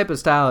whatever type of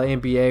style of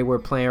NBA we're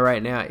playing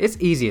right now, it's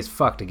easy as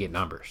fuck to get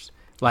numbers.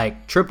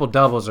 Like,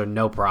 triple-doubles are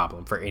no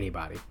problem for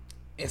anybody.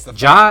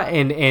 Ja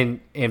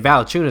and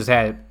Valanciunas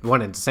had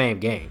one in the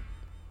same game.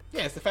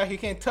 Yeah, it's the fact you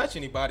can't touch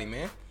anybody,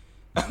 man.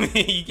 I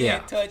mean, you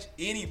can't touch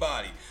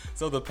anybody.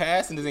 So the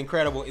passing is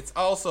incredible. It's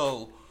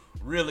also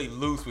really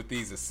loose with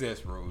these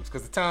assist rules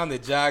because the time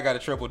that Ja got a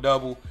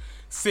triple-double,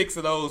 6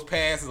 of those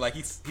passes, like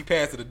he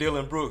passed it to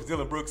Dylan Brooks.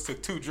 Dylan Brooks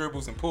took 2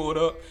 dribbles and pulled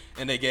up,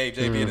 and they gave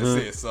JB an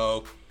assist.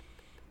 So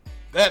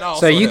That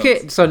also so you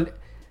helps. can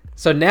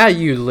so now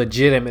you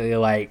legitimately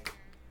like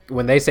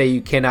when they say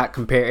you cannot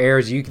compare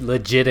eras, you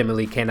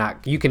legitimately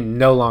cannot. You can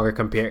no longer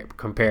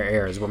compare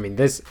eras. I mean,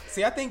 this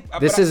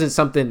isn't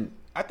something.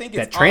 I think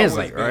that it's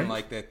translate always been right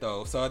like that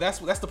though. So that's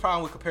the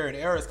problem with comparing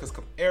eras because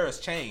eras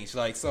change.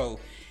 Like so,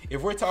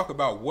 if we're talking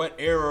about what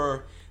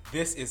era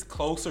this is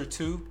closer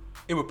to,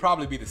 it would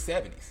probably be the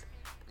 70s.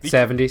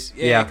 70s,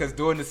 yeah. Because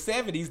during the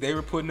 70s they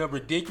were putting up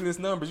ridiculous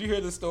numbers. You hear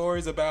the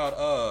stories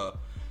about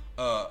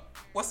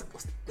what's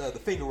the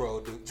finger roll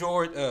dude?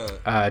 George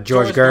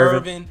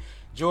Gervin.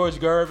 George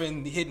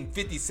Gervin hitting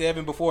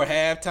 57 before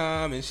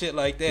halftime and shit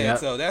like that. Yep.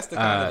 So that's the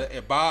kind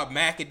of Bob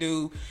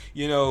McAdoo.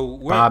 You know,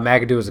 Bob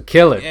McAdoo was a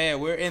killer. Yeah,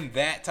 we're in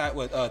that type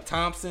with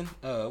Thompson.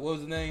 What was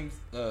his name?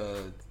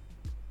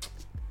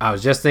 I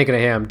was just thinking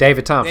of him,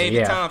 David Thompson.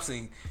 David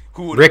Thompson.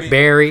 Rick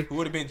Barry. Who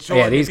would have been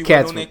Jordan these if he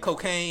cats on that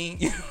cocaine.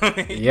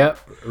 Yep.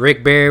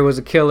 Rick Barry was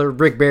a killer.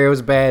 Rick Barry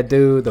was a bad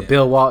dude.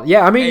 Bill Walton.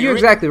 Yeah, I mean, you're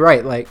exactly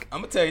right. Like, I'm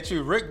going to tell you the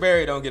truth. Rick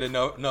Barry don't get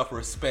enough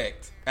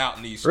respect out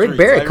in these streets. Rick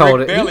Barry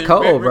cold,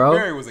 bro.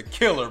 Rick Barry was a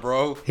killer,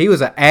 bro. He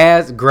was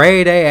an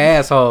grade A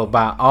asshole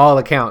by all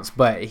accounts,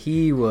 but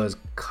he was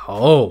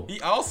cold. He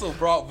also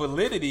brought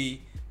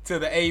validity to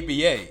the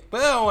ABA.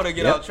 But I don't want to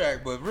get off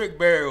track, but Rick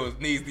Barry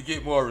needs to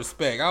get more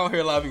respect. I don't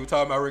hear a lot of people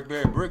talking about Rick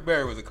Barry, but Rick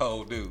Barry was a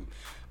cold dude.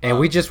 And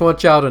we just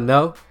want y'all to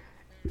know,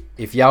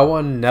 if y'all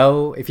want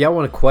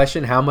to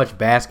question how much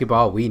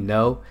basketball we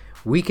know,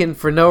 we can,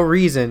 for no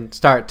reason,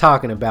 start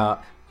talking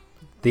about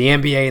the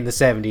NBA in the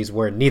 70s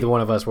where neither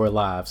one of us were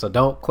alive. So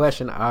don't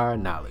question our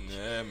knowledge.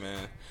 Yeah,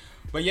 man.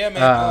 But yeah,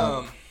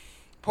 man,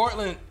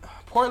 Portland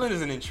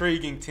is an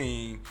intriguing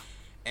team,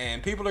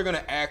 and people are going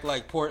to act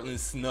like Portland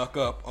snuck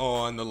up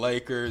on the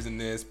Lakers in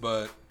this,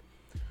 but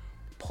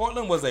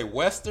Portland was a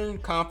Western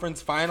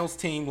Conference Finals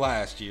team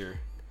last year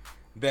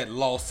that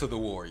lost to the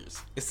Warriors.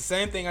 It's the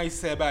same thing I used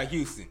to say about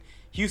Houston.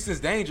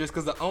 Houston's dangerous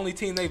because the only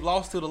team they've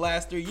lost to the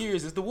last 3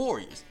 years is the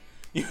Warriors.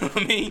 You know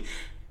what I mean?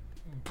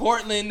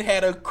 Portland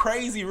had a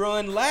crazy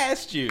run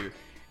last year,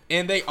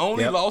 and they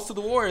only lost to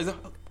the Warriors.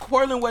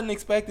 Portland wasn't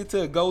expected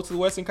to go to the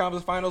Western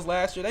Conference Finals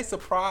last year. They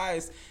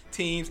surprised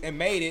teams and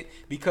made it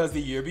because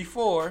the year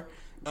before,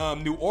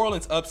 New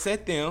Orleans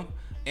upset them,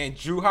 and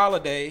Jrue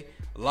Holiday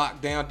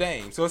locked down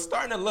Dame. So it's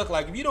starting to look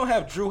like if you don't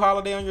have Jrue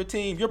Holiday on your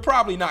team, you're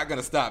probably not going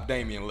to stop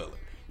Damian Lillard.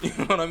 You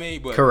know what I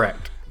mean?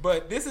 Correct.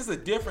 But this is a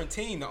different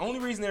team. The only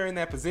reason they're in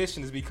that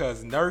position is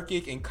because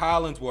Nurkic and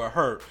Collins were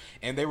hurt,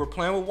 and they were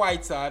playing with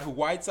Whiteside, who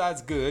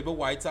Whiteside's good, but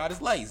Whiteside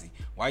is lazy.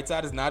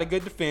 Whiteside is not a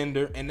good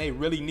defender, and they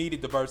really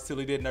needed the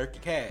versatility that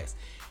Nurkic has.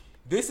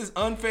 This is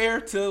unfair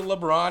to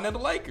LeBron and the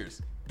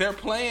Lakers. They're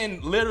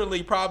playing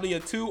literally probably a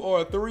 2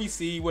 or a 3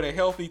 seed with a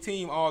healthy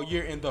team all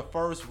year in the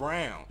first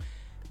round.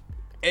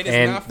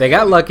 And they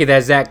got lucky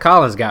that Zach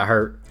Collins got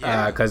hurt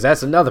because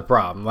that's another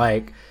problem.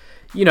 Like,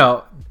 you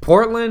know,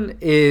 Portland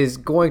is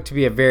going to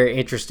be a very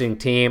interesting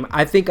team.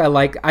 I think the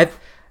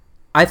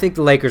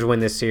Lakers win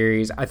this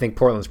series. I think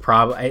Portland's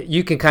probably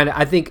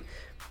I think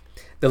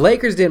the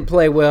Lakers didn't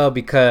play well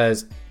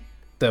because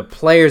the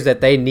players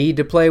that they need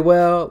to play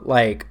well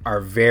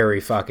are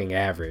very fucking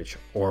average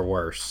or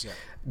worse. Yeah.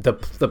 The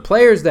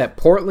players that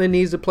Portland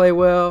needs to play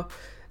well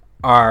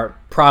are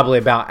probably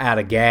about out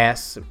of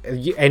gas,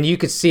 and you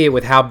could see it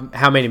with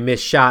how many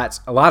missed shots.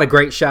 A lot of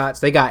great shots.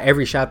 They got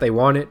every shot they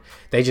wanted.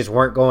 They just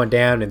weren't going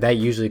down, and that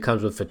usually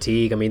comes with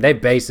fatigue. I mean, they've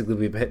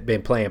basically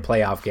been playing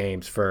playoff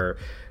games for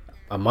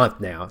a month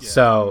now. Yeah.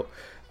 So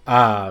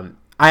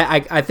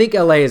I think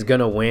LA is going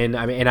to win.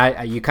 I mean,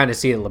 and you kind of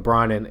see that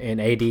LeBron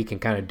and AD can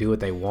kind of do what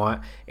they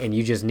want, and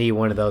you just need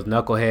one of those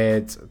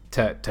knuckleheads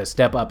to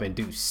step up and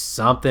do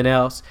something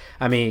else.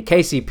 I mean,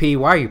 KCP,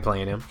 why are you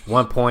playing him?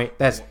 1 point.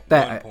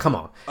 Come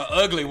on. An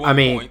ugly 1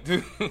 point.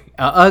 An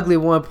ugly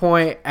 1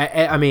 point.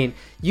 I mean,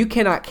 you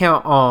cannot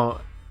count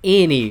on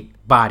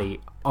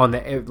anybody on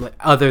the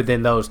other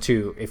than those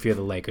two if you're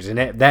the Lakers, and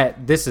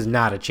that this is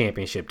not a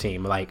championship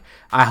team. Like,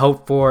 I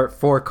hope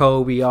for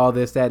Kobe, all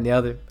this, that, and the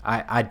other.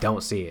 I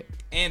don't see it.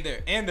 And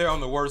they're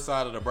on the worst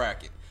side of the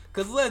bracket.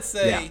 Because let's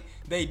say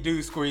they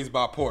do squeeze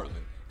by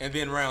Portland, and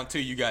then round 2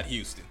 you got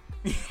Houston.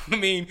 I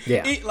mean,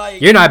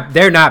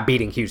 they're not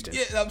beating Houston.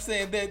 Yeah, I'm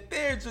saying that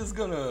they're just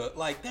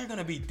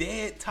gonna be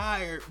dead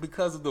tired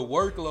because of the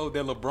workload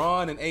that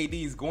LeBron and AD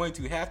is going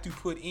to have to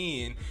put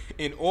in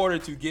order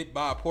to get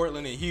by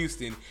Portland and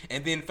Houston,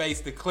 and then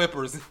face the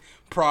Clippers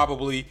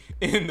probably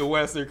in the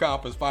Western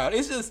Conference Final.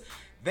 It's just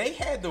they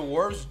had the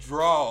worst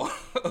draw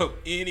of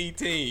any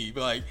team.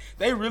 Like,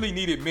 they really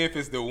needed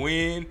Memphis to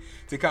win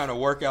to kind of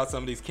work out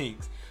some of these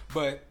kinks.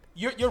 But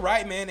you're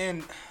right, man,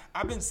 and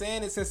I've been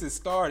saying it since it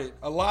started.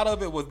 A lot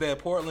of it was that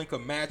Portland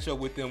could match up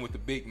with them with the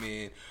big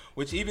men,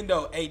 which even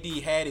though AD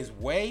had his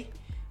way,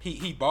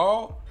 he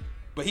balled,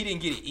 but he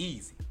didn't get it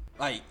easy.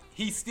 Like,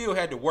 he still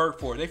had to work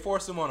for it. They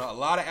forced him on a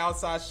lot of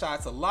outside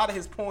shots. A lot of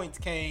his points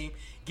came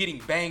getting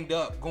banged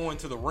up going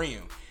to the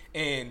rim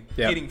and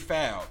getting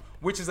fouled,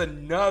 which is a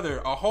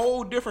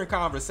whole different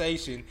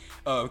conversation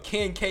of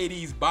can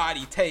KD's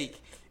body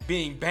take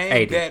being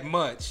banged that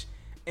much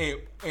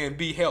and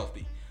be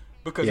healthy.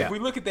 Because if we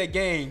look at that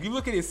game, you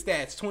look at his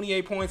stats: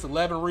 28 points,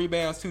 11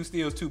 rebounds, 2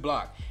 steals, 2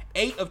 blocks.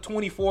 8 of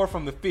 24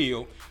 from the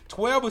field,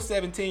 12 of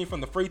 17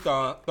 from the free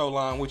throw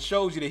line, which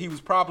shows you that he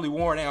was probably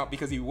worn out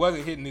because he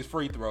wasn't hitting his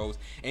free throws,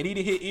 and he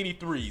didn't hit any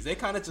threes. They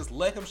kind of just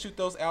let him shoot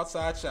those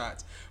outside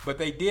shots, but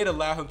they did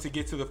allow him to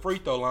get to the free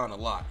throw line a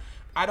lot.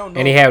 I don't know.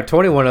 And he had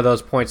 21 of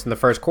those points in the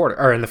first quarter,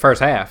 or in the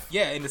first half.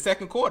 Yeah, in the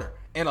second quarter.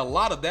 And a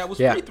lot of that was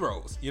free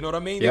throws. You know what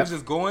I mean? He was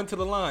just going to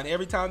the line.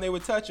 Every time they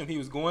would touch him, he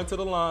was going to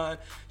the line,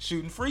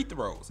 shooting free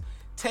throws.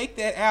 Take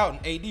that out,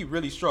 and AD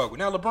really struggled.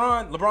 Now,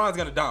 LeBron's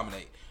going to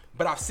dominate.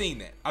 But I've seen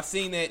that. I've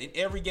seen that in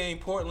every game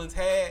Portland's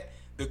had.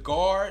 The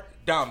guard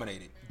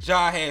dominated.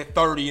 Ja had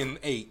 30 and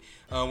 8.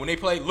 When they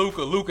played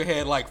Luka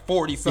had like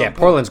 40-something. Yeah,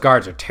 Portland's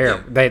guards are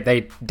terrible.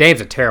 Yeah.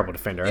 Dame's a terrible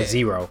defender. A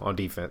 0 on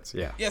defense.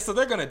 Yeah. Yeah, so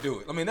they're going to do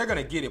it. I mean, they're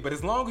going to get it. But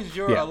as long as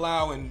you're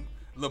allowing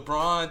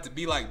LeBron to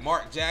be like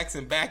Mark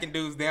Jackson, backing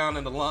dudes down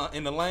in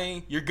the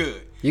lane, you're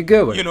good. You're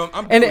good with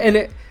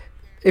it.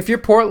 If you're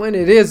Portland,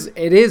 it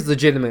is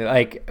legitimate.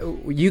 Like,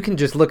 you can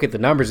just look at the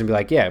numbers and be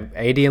like, yeah,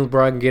 AD and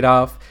LeBron can get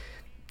off.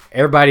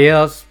 Everybody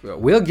else,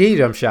 we'll give you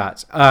them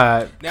shots.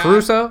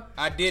 Caruso,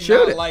 I did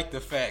not like the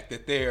fact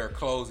that they're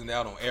closing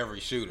out on every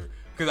shooter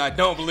because I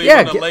don't believe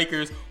in the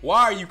Lakers.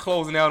 Why are you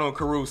closing out on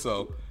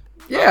Caruso?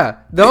 Yeah,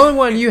 the only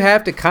one you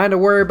have to kind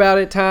of worry about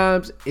at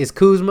times is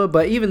Kuzma,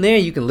 but even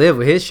then you can live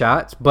with his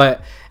shots.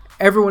 But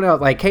everyone else,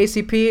 like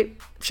KCP,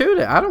 shoot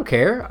it. I don't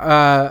care.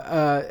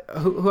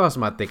 Who else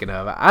am I thinking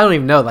of? I don't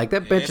even know. Like,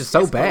 that bench is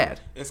so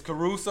bad. It's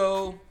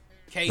Caruso,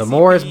 KCP. The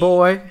Morris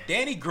boy.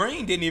 Danny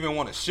Green didn't even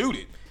want to shoot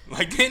it.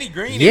 Like, Danny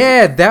Green.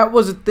 Yeah, that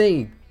was a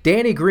thing.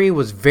 Danny Green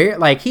was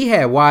he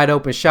had wide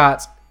open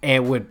shots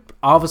and would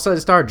all of a sudden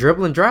start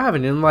dribbling,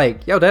 driving, and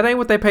like, yo, that ain't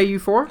what they pay you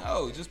for.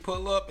 No, just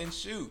pull up and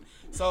shoot.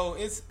 So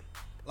it's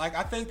like,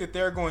 I think that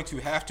they're going to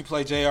have to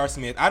play J.R.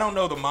 Smith. I don't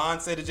know the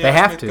mindset of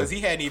J.R. Smith because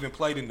he hadn't even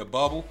played in the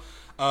bubble.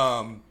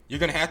 You're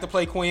going to have to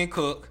play Quinn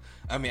Cook.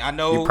 I mean, I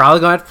know. You're probably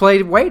going to have to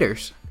play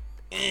Waiters.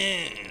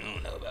 I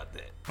don't know about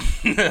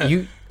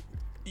that.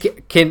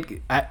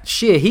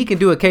 He can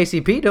do what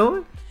KCP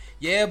doing.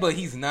 Yeah, but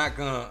he's not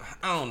gonna.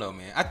 I don't know,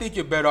 man. I think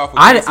you're better off with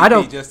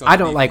KCP. I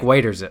don't like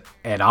Waiters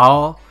at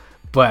all,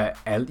 but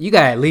you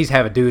gotta at least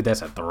have a dude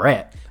that's a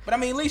threat. But I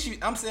mean, at least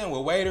I'm saying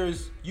with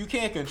Waiters, you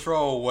can't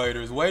control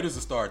Waiters. Waiters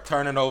will start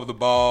turning over the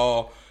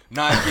ball,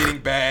 not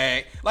getting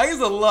back. Like,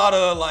 it's a lot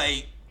of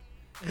like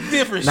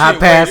different not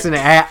shit. Not passing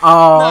at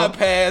all. Not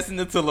passing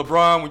it to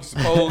LeBron when you're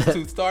supposed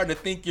to. Starting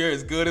to think you're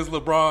as good as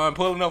LeBron.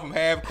 Pulling up from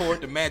half court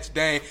to match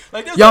Dame.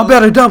 Like, y'all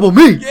better double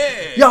me.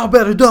 Yeah. Y'all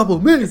better double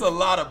me. There's a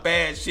lot of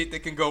bad shit that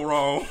can go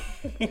wrong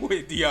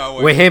with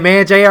D.R. With him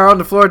and JR on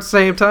the floor at the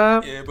same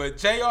time? Yeah, but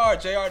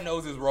JR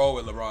knows his role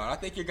with LeBron. I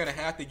think you're going to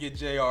have to get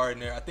JR in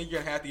there. I think you're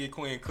going to have to get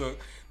Quinn Cook.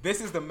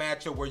 This is the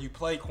matchup where you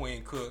play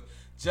Quinn Cook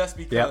just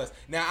because. Yep.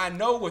 Now, I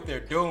know what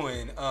they're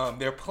doing.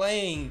 They're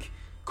playing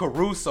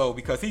Caruso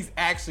because he's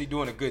actually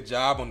doing a good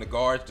job on the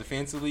guards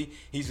defensively.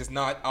 He's just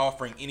not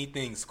offering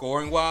anything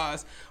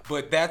scoring-wise.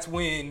 But that's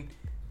when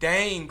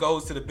Dame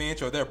goes to the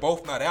bench or they're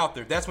both not out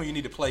there. That's when you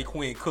need to play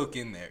Quinn Cook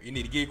in there. You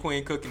need to get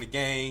Quinn Cook in the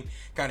game,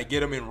 kind of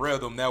get him in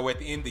rhythm. Now, at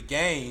the end of the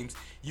games,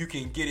 you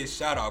can get his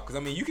shot off. Because, I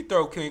mean, you can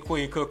throw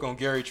Quinn Cook on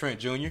Gary Trent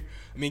Jr.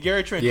 I mean,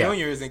 Gary Trent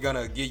Jr. isn't going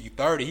to get you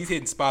 30. He's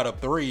hitting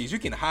spot-up threes. You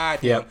can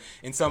hide him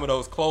in some of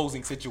those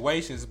closing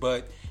situations,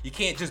 but you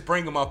can't just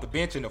bring him off the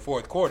bench in the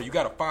fourth quarter. You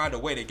got to find a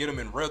way to get him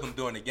in rhythm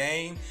during the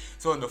game.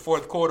 So in the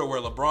fourth quarter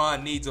where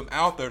LeBron needs him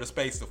out there to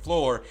space the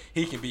floor,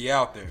 he can be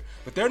out there.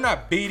 But they are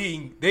not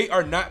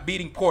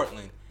beating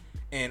Portland.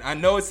 And I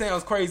know it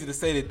sounds crazy to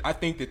say that I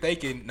think that they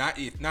can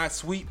if not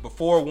sweep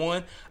before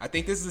one. I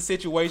think this is a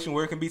situation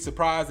where it can be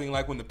surprising,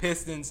 like when the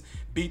Pistons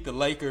beat the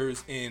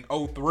Lakers in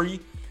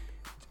 03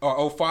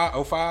 or 05.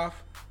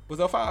 Was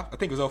 05? I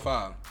think it was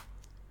 05.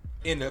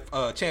 In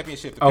the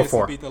championship, the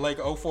Pistons beat the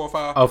Lakers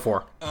 04-05.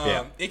 04.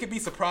 It could be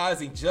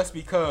surprising just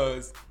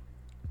because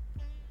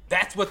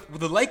that's what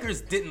the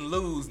Lakers didn't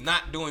lose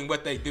not doing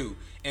what they do.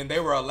 And they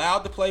were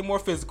allowed to play more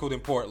physical than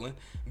Portland.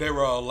 They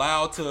were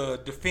allowed to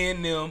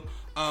defend them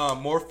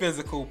more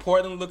physical.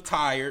 Portland looked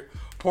tired.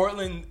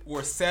 Portland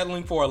were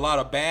settling for a lot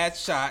of bad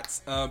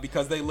shots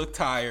because they looked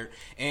tired.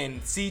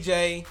 And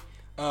CJ,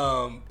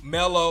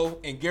 Melo,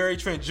 and Gary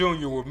Trent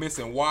Jr. were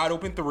missing wide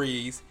open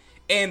threes.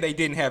 And they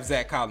didn't have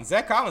Zach Collins.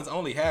 Zach Collins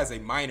only has a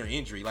minor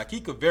injury. Like, he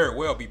could very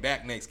well be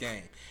back next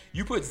game.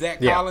 You put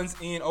Zach Collins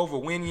in over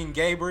Wenyen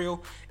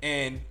Gabriel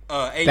and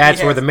AD.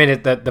 That's where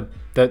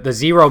the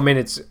 0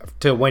 minutes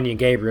to Wenyen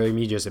Gabriel,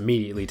 you just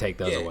immediately take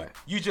those away.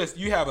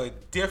 You have a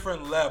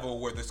different level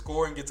where the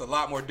scoring gets a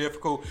lot more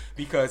difficult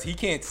because he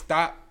can't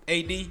stop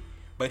AD,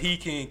 but he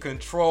can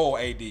control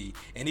AD,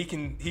 and he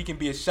can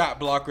be a shot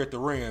blocker at the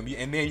rim.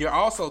 And then you're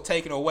also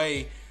taking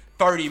away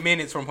 30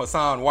 minutes from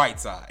Hassan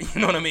Whiteside.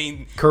 You know what I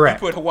mean? Correct.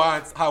 You put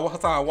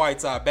Hassan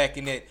Whiteside back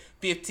in that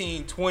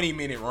 15,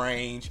 20-minute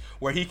range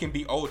where he can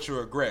be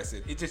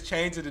ultra-aggressive. It just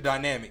changes the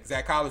dynamic.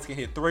 Zach Collins can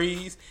hit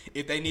threes.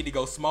 If they need to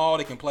go small,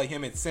 they can play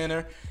him at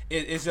center.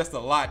 It's just a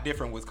lot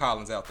different with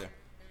Collins out there.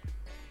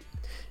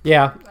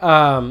 Yeah.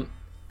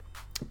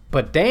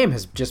 But Dame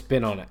has just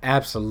been on an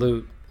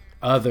absolute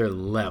other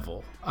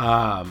level.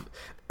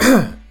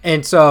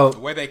 And so the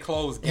way they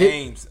close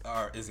games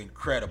is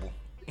incredible.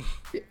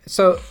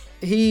 So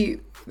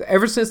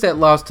ever since that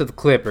loss to the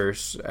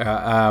Clippers,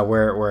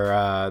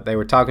 where they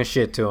were talking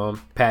shit to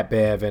him, Pat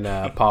Bev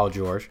and Paul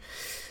George,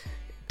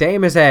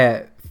 Dame has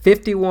had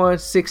 51,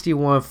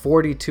 61,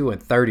 42,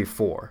 and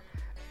 34.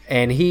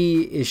 And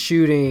he is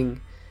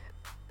shooting,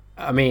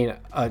 in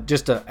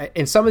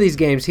some of these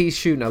games, he's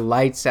shooting a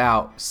lights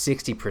out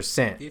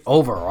 60%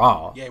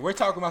 overall. Yeah, we're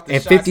talking about the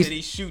shots that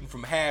he's shooting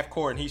from half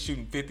court, and he's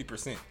shooting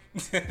 50%.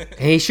 And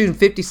he's shooting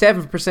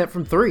 57%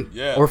 from three,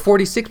 or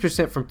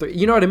 46% from three.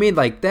 You know what I mean?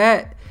 Like,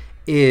 that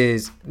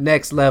is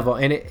next level.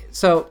 And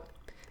so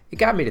it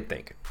got me to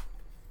thinking.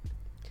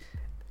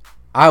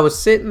 I was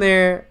sitting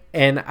there,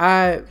 and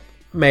I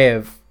may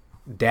have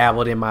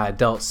dabbled in my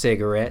adult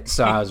cigarette,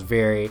 so I was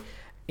very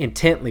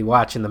intently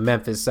watching the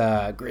Memphis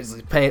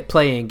Grizzlies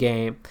playing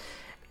game.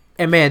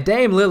 And, man,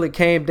 Dame Lillard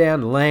came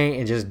down the lane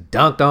and just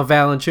dunked on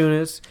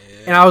Valanciunas. Yeah.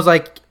 And I was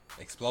like,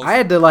 explosive. I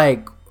had to,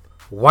 like,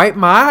 wipe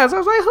my eyes. I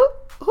was like,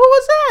 who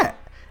was that?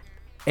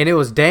 And it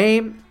was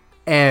Dame,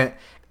 and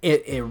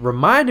it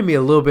reminded me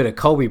a little bit of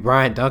Kobe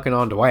Bryant dunking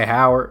on Dwight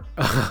Howard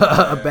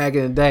back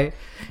in the day.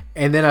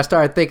 And then I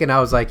started thinking,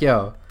 I was like,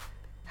 yo,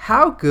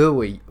 how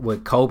good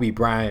would Kobe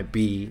Bryant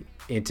be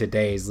in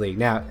today's league?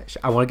 Now,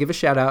 I want to give a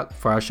shout out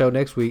for our show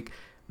next week,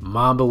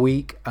 Mamba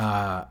Week.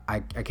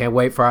 I can't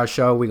wait for our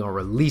show. We're going to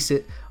release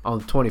it on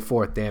the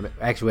 24th, damn it.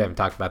 Actually, we haven't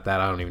talked about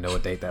that. I don't even know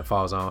what date that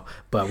falls on,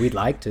 but we'd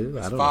like to.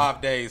 It's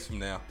 5 days from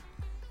now.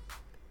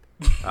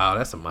 Oh,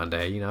 that's a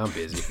Monday. You know, I'm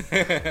busy.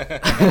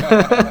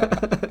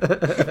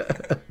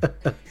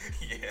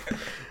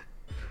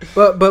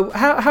 But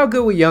how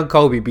good would young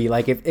Kobe be?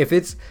 Like, if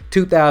it's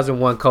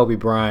 2001 Kobe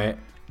Bryant,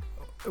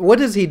 what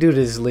does he do to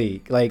this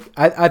league? Like,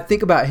 I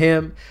think about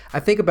him.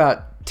 I think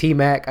about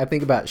T-Mac. I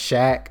think about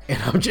Shaq.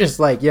 And I'm just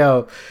like,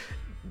 yo,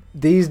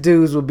 these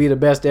dudes will be the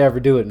best to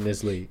ever do it in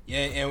this league. Yeah,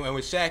 and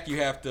with Shaq,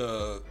 you have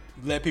to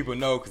let people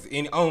know, because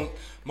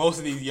most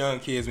of these young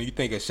kids, when you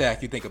think of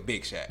Shaq, you think of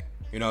Big Shaq.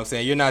 You know what I'm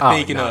saying? You're not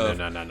thinking of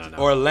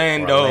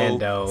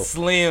Orlando,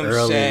 Slim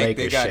Shaq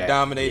that got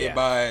dominated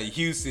by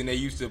Houston. They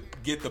used to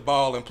get the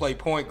ball and play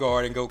point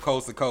guard and go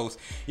coast to coast.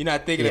 You're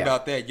not thinking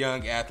about that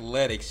young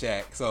athletic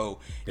Shaq. So,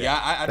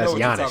 I know what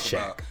you're talking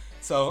about.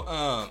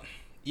 So,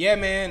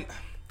 man,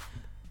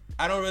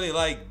 I don't really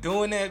like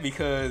doing that,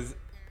 because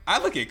I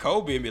look at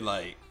Kobe and be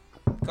like,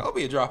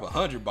 Kobe would drop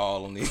 100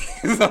 ball on these.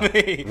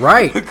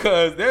 Right.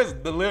 Because there's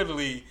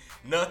literally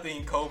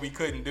nothing Kobe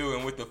couldn't do.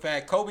 And with the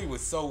fact Kobe was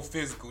so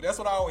physical, that's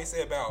what I always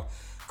say about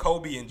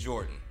Kobe and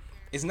Jordan.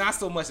 It's not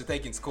so much that they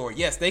can score.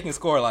 Yes, they can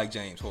score like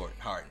James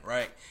Harden,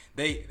 right?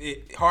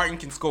 Harden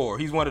can score.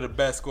 He's one of the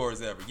best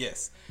scorers ever,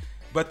 yes.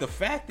 But the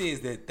fact is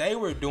that they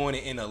were doing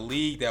it in a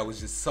league that was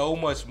just so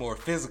much more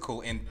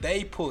physical, and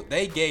they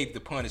gave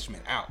the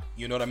punishment out.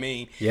 You know what I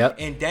mean? Yep.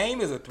 And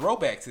Dame is a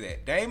throwback to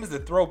that. Dame is a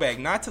throwback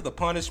not to the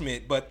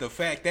punishment, but the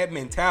fact, that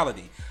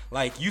mentality.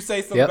 Like, you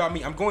say something about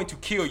me, I'm going to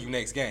kill you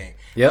next game.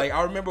 Yep. Like,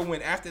 I remember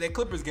when after that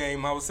Clippers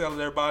game, I was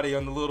telling everybody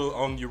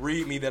on You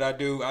Read Me that I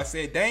do, I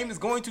said Dame is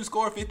going to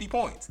score 50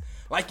 points.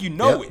 Like, you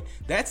know it.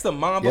 That's the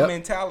Mamba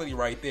mentality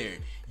right there.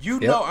 You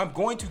know I'm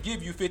going to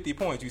give you 50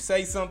 points. You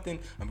say something,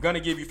 I'm going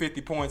to give you 50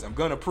 points. I'm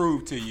going to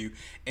prove to you.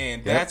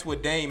 And that's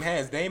what Dame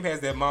has. Dame has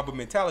that Mamba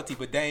mentality,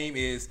 but Dame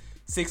is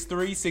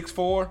 6'3",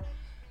 6'4".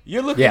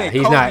 You're looking at Kobe.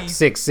 Yeah, he's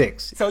not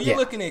 6'6". So you're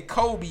looking at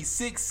Kobe,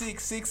 6'6",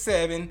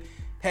 6'7",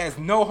 has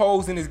no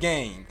holes in his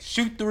game.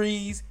 Shoot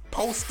threes,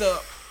 post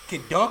up,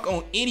 can dunk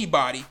on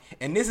anybody.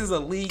 And this is a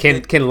league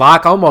can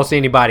lock almost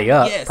anybody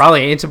up. Yes.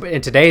 Probably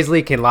in today's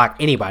league can lock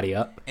anybody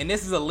up. And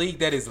this is a league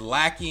that is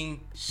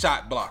lacking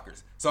shot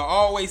blockers. So I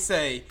always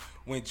say,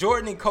 when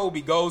Jordan and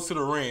Kobe goes to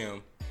the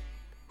rim,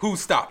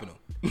 who's stopping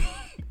them?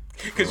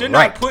 Because you're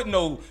not putting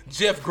no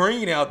Jeff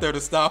Green out there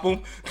to stop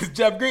him. Because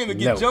Jeff Green will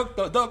get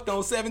dunked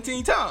on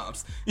 17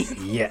 times.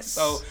 Yes.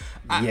 So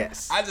I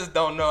just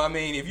don't know. I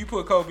mean, if you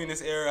put Kobe in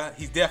this era,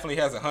 he definitely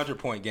has a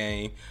 100-point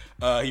game.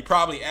 He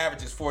probably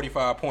averages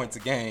 45 points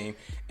a game,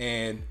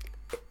 and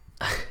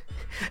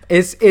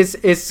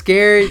It's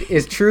scary.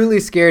 It's truly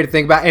scary to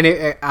think about, and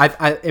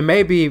it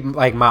may be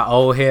like my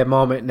old head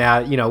moment. Now,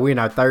 you know, we're in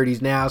our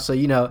 30s now, so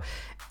you know,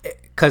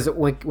 because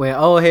when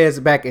old heads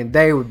back in the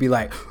day would be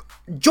like,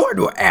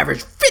 Jordan will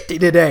average 50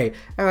 today.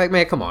 I'm like,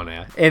 man, come on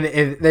now, and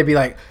they'd be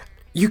like,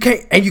 you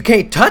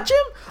can't touch him.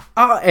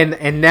 Oh,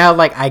 and now,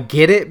 like, I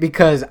get it,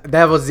 because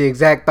that was the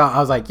exact thought. I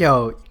was like,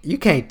 yo, you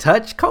can't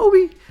touch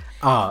Kobe.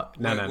 No.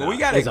 Well, we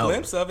got a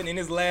glimpse of it in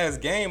his last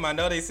game. I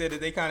know they said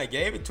that they kind of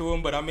gave it to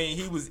him, but I mean,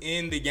 he was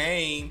in the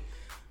game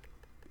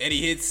and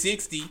he hit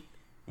 60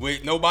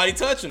 with nobody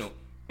touching him.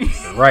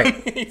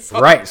 Right,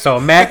 right. So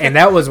Matt, and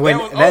that was when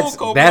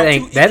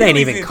that ain't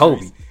even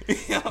Kobe.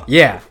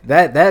 Yeah,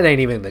 that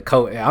ain't even the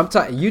Kobe.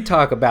 You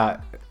talk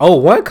about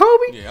 01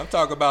 Kobe? Yeah, I'm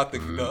talking about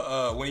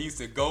the when he used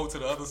to go to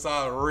the other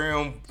side of the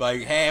rim,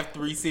 like half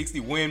 360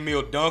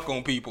 windmill dunk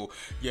on people.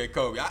 Yeah,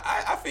 Kobe.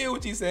 I feel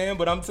what you're saying,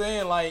 but I'm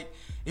saying, like,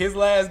 His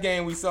last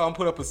game, we saw him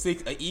put up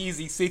a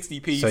easy 60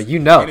 piece. So you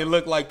know, and it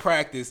looked like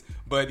practice.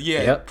 But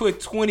yeah, put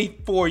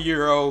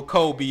 24-year-old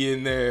Kobe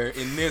in there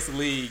in this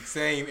league,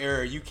 same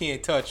era. You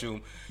can't touch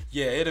him.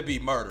 Yeah, it'll be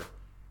murder.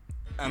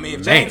 I mean,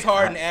 if James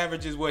Harden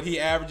averages what he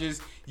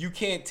averages, you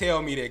can't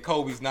tell me that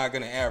Kobe's not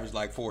gonna average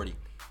like 40.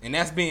 And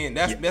that's me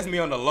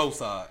on the low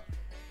side.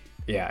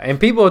 Yeah, and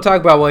people will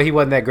talk about, well, he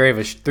wasn't that great of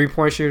a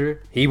 3-point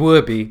shooter. He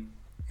would be.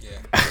 Yeah,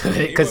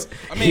 because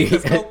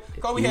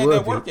Kobe had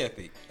that work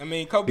ethic. I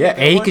mean, Kobe. Yeah,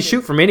 and he could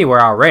shoot from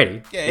anywhere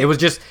already. Yeah, it was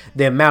just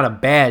the amount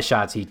of bad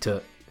shots he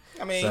took.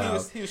 I mean,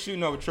 he was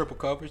shooting over triple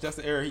coverage. That's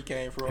the era he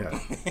came from. Yeah.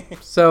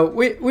 So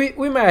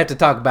we might have to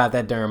talk about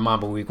that during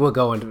Mamba Week. We'll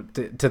go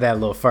into that a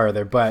little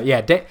further. But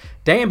yeah,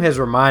 Dame has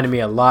reminded me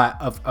a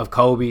lot of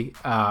Kobe.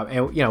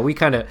 And we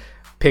kind of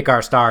pick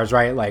our stars,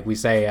 right? Like we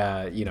say,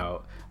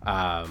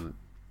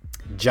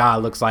 Ja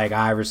looks like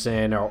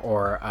Iverson,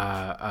 or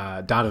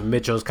Donovan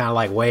Mitchell's kind of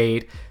like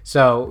Wade.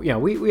 So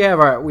we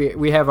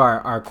have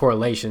our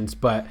correlations,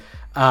 but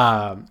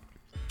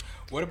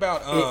what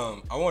about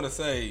I want to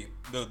say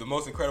the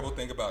most incredible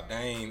thing about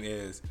Dame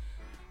is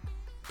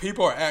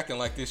people are acting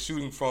like this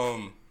shooting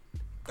from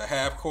the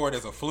half court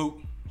as a fluke.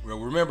 Well,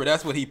 remember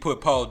that's what he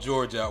put Paul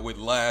George out with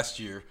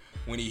last year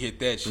when he hit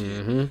that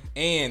shit. Mm-hmm.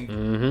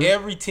 And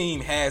every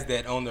team has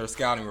that on their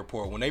scouting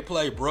report. When they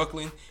play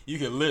Brooklyn,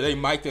 they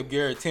mic'd up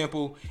Garrett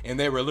Temple, and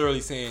they were literally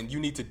saying, you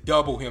need to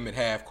double him at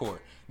half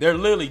court. They're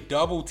literally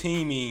double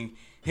teaming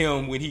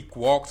him when he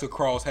walks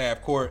across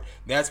half court.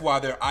 That's why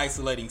they're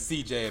isolating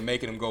CJ and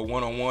making him go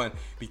one-on-one,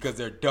 because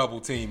they're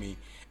double teaming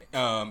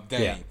Dame.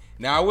 Yeah.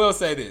 Now, I will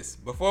say this.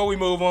 Before we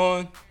move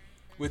on,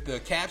 with the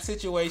cap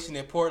situation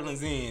that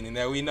Portland's in, and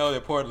that we know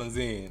that Portland's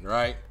in,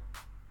 right?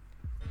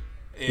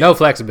 No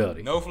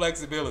flexibility. No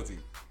flexibility.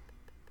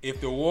 If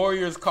the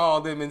Warriors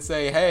call them and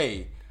say,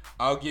 hey,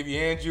 I'll give you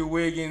Andrew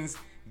Wiggins,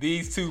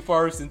 these 2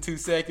 firsts and 2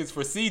 seconds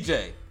for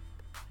CJ,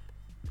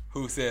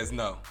 who says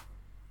no?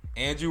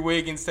 Andrew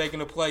Wiggins taking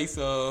the place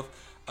of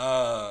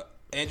CJ,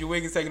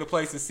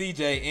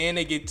 and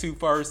they get 2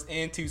 firsts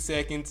and 2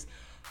 seconds.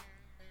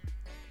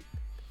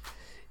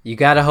 You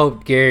gotta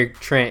hope Gary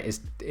Trent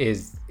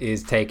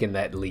is taking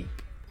that leap.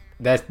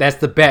 That's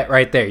the bet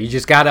right there. You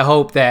just gotta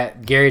hope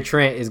that Gary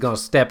Trent is gonna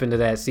step into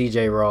that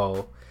CJ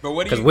role. But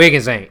what do because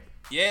Wiggins ain't.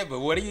 Yeah, but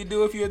what do you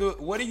do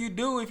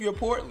if you're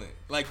Portland?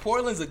 Like,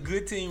 Portland's a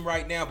good team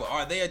right now, but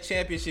are they a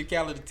championship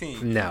caliber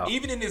team? No.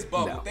 Even in this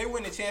bubble, if they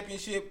win the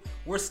championship,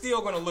 we're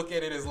still gonna look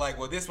at it as like,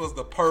 well, this was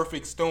the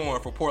perfect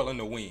storm for Portland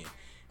to win.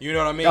 You know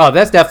what I mean? Oh,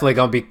 that's definitely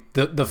gonna be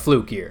the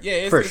fluke year. Yeah,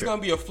 it's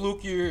gonna be a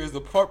fluke year. It's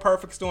the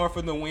perfect storm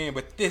for them to win.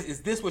 But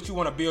is this what you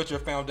want to build your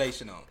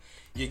foundation on?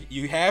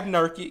 You have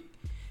Nurkic.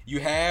 You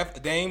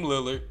have Dame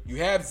Lillard. You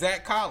have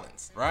Zach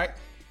Collins, right?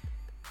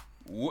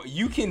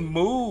 You can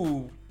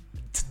move.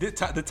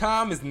 The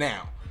time is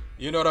now.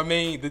 You know what I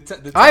mean? The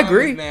time I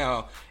agree. Is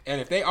now.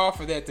 And if they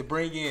offer that to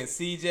bring in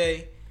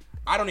CJ,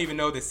 I don't even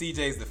know that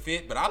CJ's the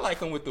fit, but I like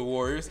him with the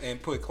Warriors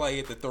and put Clay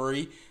at the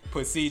 3,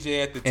 put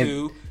CJ at the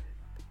 2.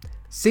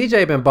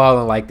 CJ been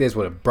balling like this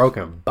with a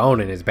broken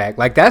bone in his back.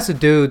 Like, that's a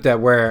dude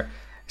that where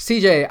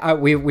CJ,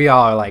 we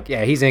all are like,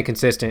 yeah, he's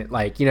inconsistent.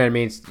 Like, you know what I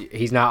mean?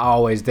 He's not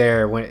always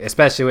there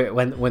especially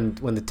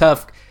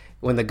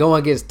when the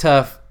going gets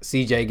tough,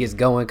 CJ gets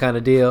going kind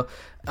of deal.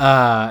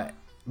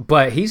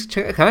 But he's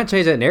kind of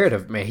changed that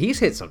narrative, man. He's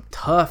hit some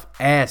tough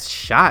ass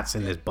shots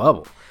in this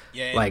bubble.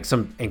 Yeah, like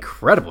some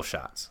incredible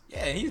shots.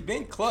 Yeah, and he's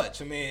been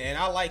clutch. I mean, and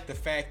I like the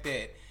fact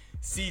that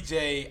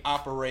CJ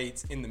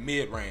operates in the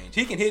mid range.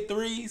 He can hit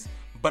threes,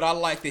 but I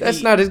like that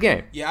that's not his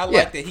game. Yeah, I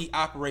like that he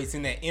operates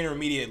in that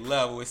intermediate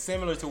level. It's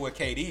similar to what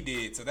KD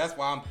did, so that's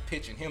why I'm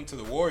pitching him to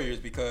the Warriors,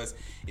 because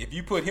if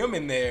you put him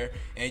in there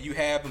and you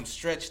have him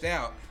stretched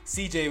out,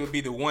 CJ would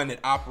be the one that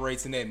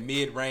operates in that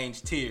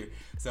mid-range tier.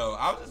 So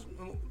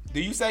do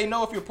you say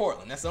no if you're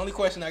Portland? That's the only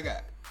question I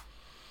got.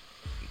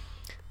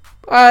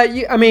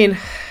 I mean,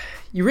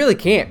 you really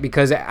can't,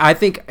 because I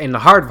think in the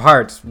heart of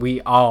hearts,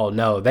 we all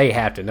know, they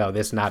have to know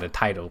this is not a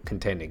title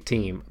contending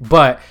team.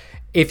 But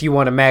if you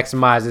want to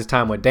maximize this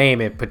time with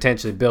Dame and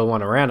potentially build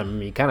one around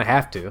him, you kind of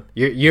have to.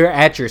 You're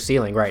at your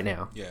ceiling right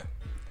now. Yeah.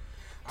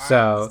 All so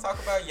right, let's talk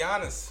about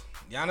Giannis.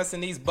 Giannis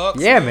and these Bucks.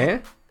 Yeah,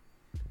 man.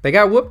 They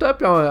got whooped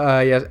up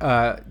on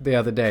the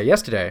other day.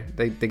 Yesterday,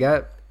 they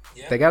got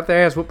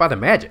their ass whooped by the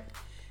Magic.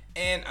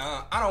 And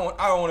I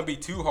don't want to be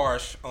too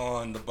harsh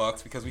on the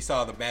Bucks, because we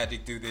saw the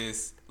Magic do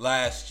this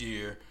last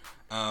year.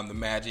 The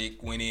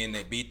Magic went in,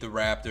 they beat the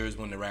Raptors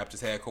when the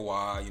Raptors had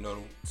Kawhi. You know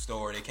the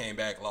story. They came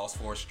back, lost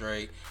 4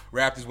 straight.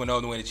 Raptors went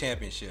on to win the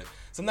championship.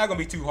 So I'm not going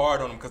to be too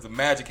hard on them, because the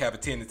Magic have a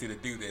tendency to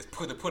do this,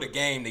 put a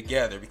game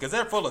together, because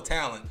they're full of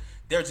talent.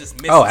 They're just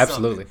missing something. Oh,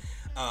 absolutely.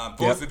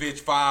 Vucevic,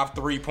 5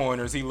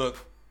 3-pointers. He looked,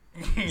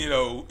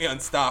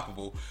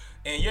 unstoppable.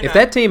 And if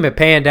that team had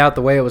panned out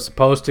the way it was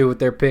supposed to with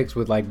their picks,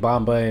 with like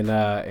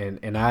Bamba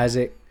and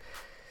Isaac,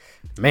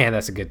 man,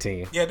 that's a good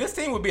team. Yeah, this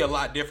team would be a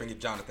lot different if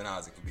Jonathan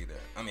Isaac would be there.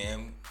 I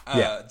mean,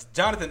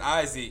 Jonathan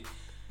Isaac,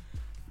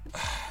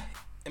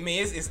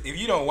 mean, it's if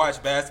you don't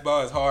watch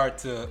basketball, it's hard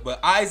to. But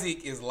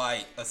Isaac is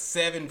like a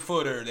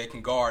 7-footer that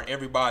can guard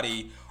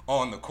everybody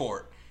on the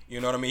court.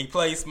 You know what I mean? He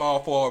plays small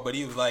forward, but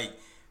he was like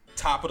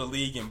top of the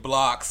league in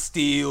blocks,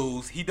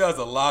 steals. He does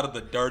a lot of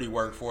the dirty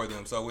work for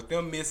them. So with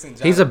them missing,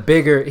 he's a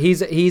bigger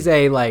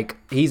defensive like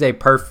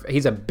Draymond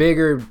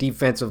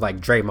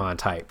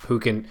type who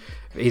can.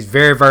 He's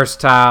very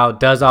versatile,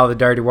 does all the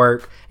dirty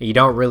work, and you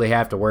don't really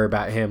have to worry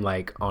about him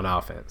like on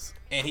offense.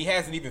 And he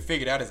hasn't even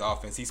figured out his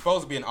offense. He's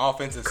supposed to be an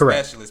offensive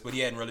Correct. Specialist, but he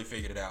hadn't really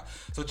figured it out.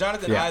 So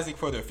Jonathan Isaac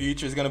for their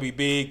future is going to be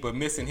big, but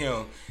missing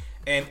him.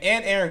 And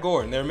Aaron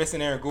Gordon. They're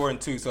missing Aaron Gordon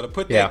too. So to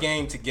put that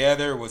game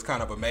together was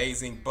kind of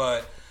amazing.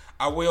 But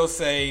I will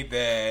say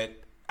that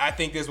I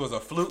think this was a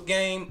fluke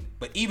game.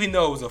 But even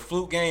though it was a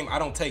fluke game, I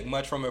don't take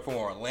much from it from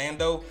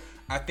Orlando.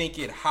 I think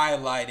it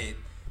highlighted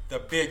the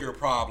bigger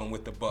problem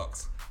with the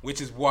Bucks,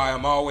 which is why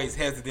I'm always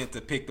hesitant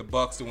to pick the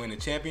Bucks to win the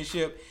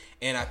championship.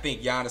 And I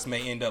think Giannis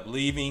may end up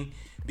leaving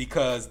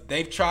because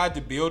they've tried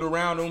to build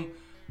around him,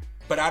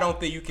 but I don't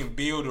think you can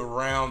build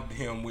around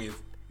him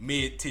with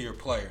mid-tier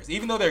players.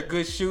 Even though they're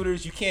good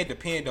shooters, you can't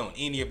depend on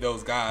any of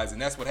those guys,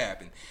 and that's what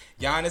happened.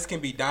 Giannis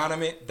can be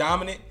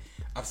dominant.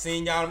 I've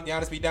seen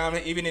Giannis be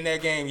dominant. Even in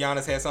that game,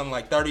 Giannis had something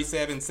like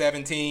 37,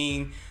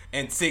 17,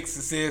 and 6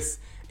 assists,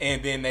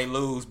 and then they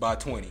lose by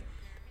 20.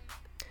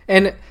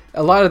 And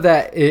a lot of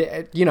that,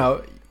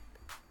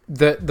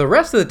 the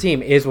rest of the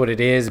team is what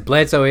it is.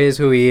 Bledsoe is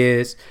who he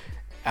is.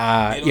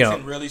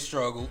 Middleton really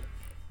struggled.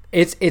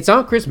 It's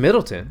on Chris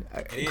Middleton.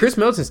 Chris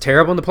Middleton's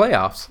terrible in the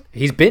playoffs.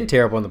 He's been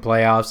terrible in the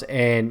playoffs,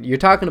 and you're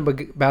talking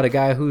about a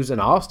guy who's an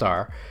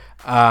all-star.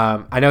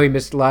 I know he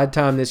missed a lot of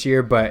time this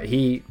year, but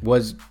he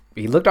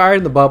looked all right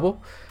in the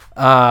bubble.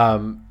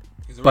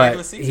 He's a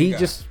regular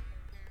season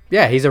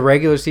guy. He's a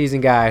regular season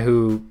guy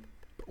who,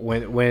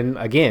 when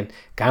again,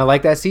 kind of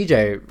like that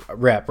CJ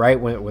rep, right?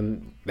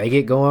 When they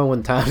get going,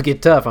 when times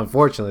get tough,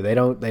 unfortunately, they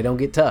don't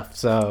get tough.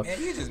 So man,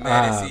 you just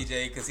mad at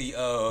CJ because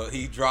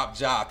he dropped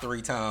Ja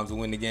 3 times to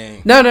win the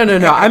game. No.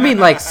 I mean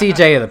like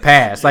CJ of the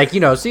past. Like,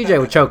 CJ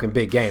was choking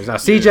big games. Now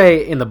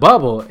CJ in the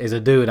bubble is a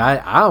dude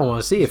I don't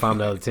want to see if I'm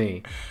the other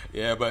team.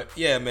 Yeah, but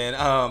yeah,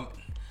 man.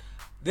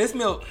 This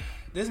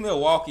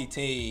Milwaukee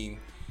team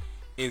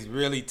is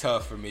really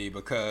tough for me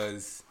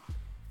because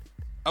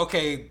I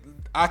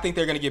think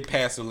they're gonna get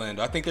past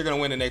Orlando. I think they're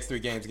gonna win the next 3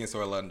 games against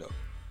Orlando.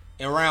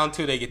 In round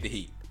 2, they get the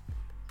Heat.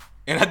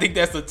 And I think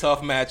that's a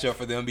tough matchup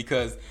for them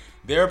because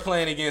they're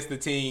playing against the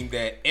team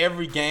that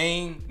every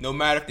game, no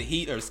matter if the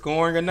Heat are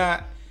scoring or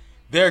not,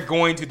 they're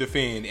going to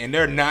defend, and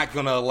they're not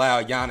going to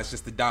allow Giannis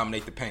just to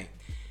dominate the paint.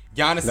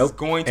 Giannis is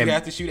going to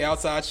have to shoot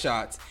outside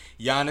shots.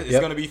 Giannis is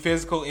going to be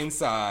physical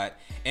inside,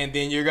 and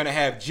then you're going to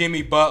have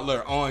Jimmy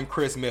Butler on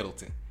Chris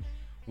Middleton.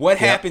 What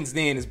happens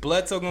then? Is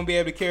Bledsoe going to be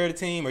able to carry the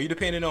team? Are you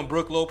depending on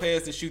Brook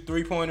Lopez to shoot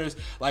 3-pointers?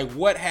 Like,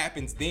 what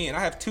happens then?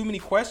 I have too many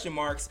question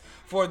marks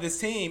for this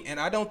team, and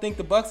I don't think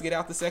the Bucks get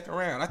out the second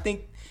round. I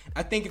think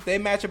if they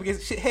match up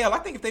against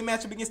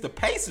the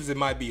Pacers, it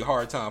might be a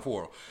hard time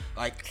for them.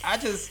 Like, I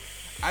just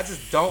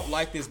don't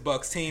like this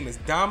Bucks team. As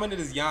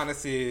dominant as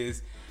Giannis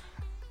is,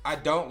 I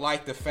don't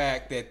like the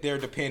fact that they're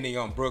depending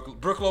on Brook.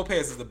 Brook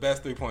Lopez is the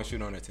best 3-point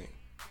shooter on their team.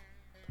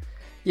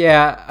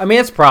 Yeah, I mean,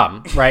 it's a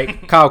problem,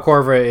 right? Kyle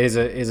Korver is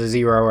a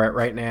zero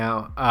right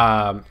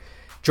now.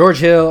 George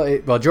Hill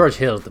is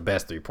the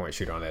best 3-point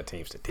shooter on that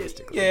team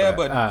statistically. Yeah,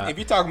 but if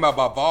you're talking about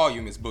by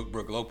volume, it's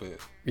Brook Lopez.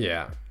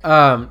 Yeah.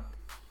 I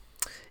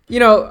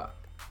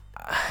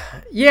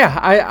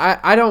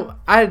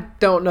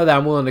don't know that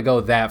I'm willing to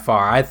go that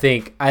far. I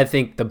think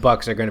the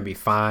Bucks are going to be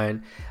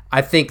fine.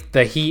 I think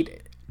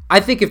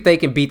if they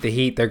can beat the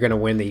Heat, they're going to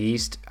win the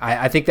East.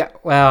 I think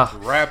that,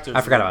 Raptors.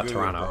 I forgot about good,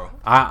 Toronto. Bro.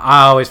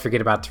 I always forget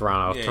about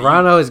Toronto. Yeah,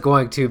 Toronto is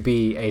going to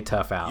be a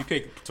tough out. You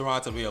pick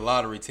Toronto to be a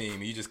lottery team,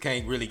 and you just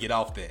can't really get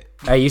off that.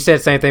 Hey, you said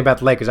the same thing about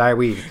the Lakers. All right,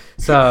 we.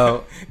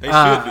 So they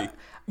should be.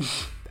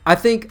 I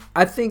think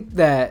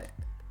that,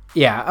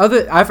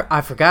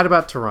 I forgot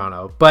about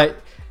Toronto, but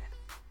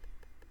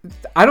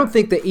I don't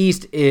think the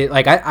East is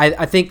like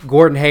I think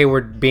Gordon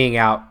Hayward being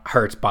out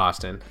hurts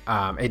Boston.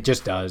 It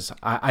just does.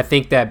 I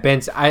think that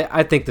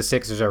I think the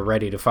Sixers are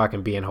ready to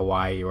fucking be in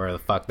Hawaii where the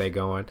fuck they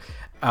going.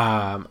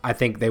 I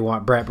think they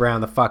want Brett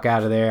Brown the fuck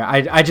out of there.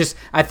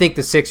 I think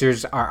the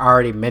Sixers are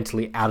already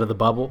mentally out of the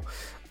bubble.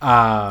 We're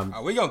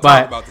gonna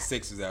talk about the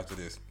Sixers after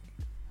this.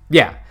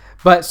 Yeah.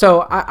 But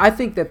so I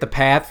think that the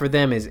path for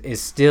them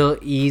is still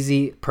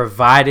easy,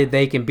 provided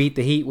they can beat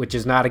the Heat, which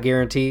is not a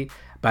guarantee.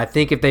 But I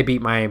think if they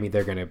beat Miami,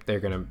 they're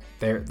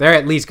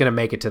at least gonna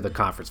make it to the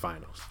conference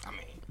finals. I mean,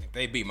 if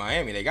they beat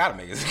Miami, they gotta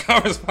make it to the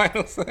conference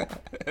finals.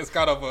 It's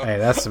kind of a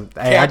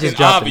I just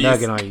dropped a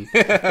nugget on you.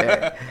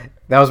 Yeah.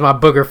 That was my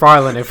Booger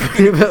Farland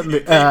impression.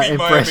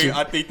 Miami,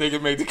 I think they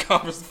can make the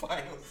conference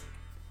finals.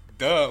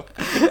 Duh.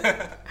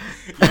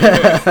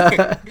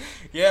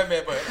 Yeah,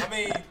 man. But I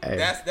mean,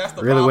 that's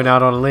the really problem. Went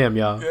out on a limb,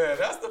 y'all. Yeah,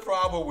 that's the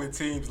problem with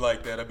teams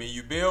like that. I mean,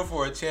 you build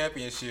for a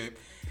championship.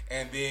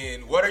 And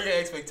then, what are your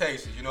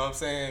expectations? You know what I'm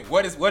saying?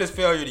 What is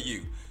failure to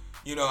you?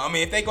 You know, I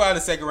mean, if they go out in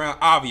the second round,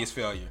 obvious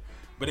failure.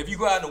 But if you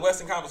go out in the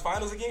Western Conference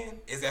Finals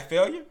again, is that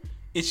failure?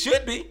 It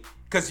should be,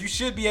 because you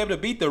should be able to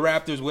beat the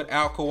Raptors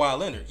without Kawhi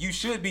Leonard. You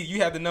should be.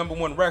 You have the number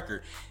 1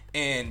 record.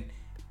 And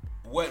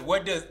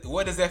what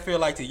does that feel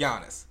like to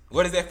Giannis?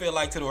 What does that feel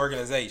like to the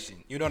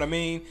organization? You know what I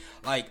mean?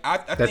 Like I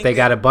think they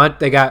got a bunch.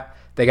 They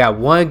got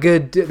one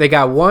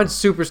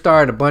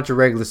superstar and a bunch of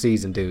regular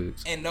season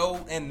dudes. And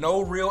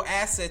no real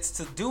assets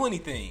to do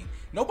anything.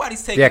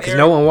 Nobody's taking. Yeah, because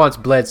no one wants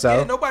Bledsoe.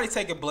 Yeah, nobody's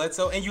taking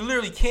Bledsoe, and you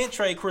literally can't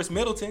trade Chris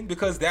Middleton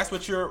because that's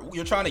what you're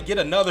trying to get,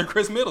 another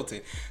Chris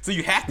Middleton. So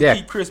you have to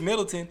keep Chris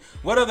Middleton.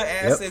 What other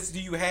assets do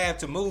you have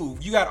to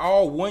move? You got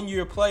all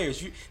 1-year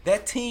players.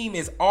 That team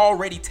is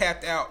already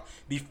tapped out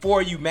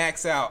before you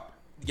max out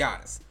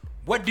Giannis.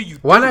 What do you?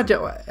 Why not?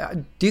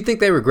 Do you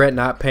think they regret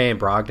not paying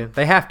Brogdon?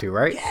 They have to,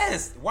 right?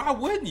 Yes. Why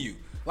wouldn't you?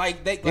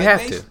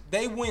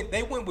 They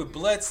went with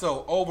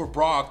Bledsoe over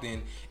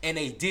Brogdon, and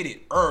they did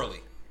it early.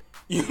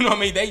 You know what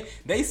I mean?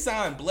 They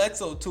signed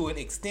Bledsoe to an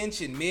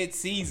extension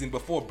mid-season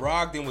before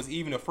Brogdon was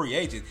even a free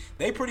agent.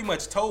 They pretty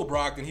much told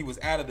Brogdon he was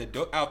out the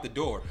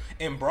door.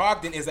 And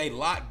Brogdon is a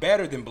lot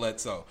better than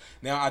Bledsoe.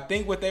 Now, I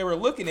think what they were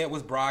looking at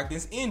was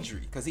Brogdon's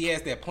injury, because he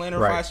has that plantar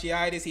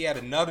fasciitis. He had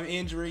another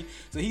injury.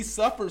 So he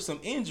suffered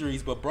some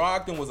injuries, but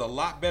Brogdon was a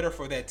lot better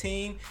for that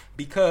team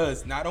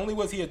because not only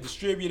was he a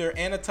distributor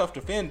and a tough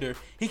defender,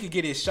 he could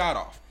get his shot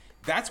off.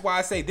 That's why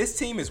I say this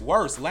team is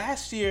worse.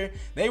 Last year,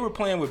 they were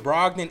playing with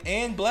Brogdon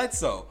and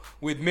Bledsoe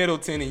with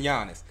Middleton and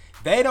Giannis.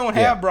 They don't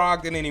have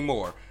Brogdon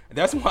anymore.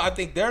 That's why I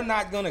think they're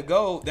not going to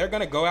go. They're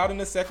going to go out in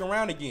the second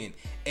round again.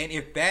 And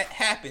if that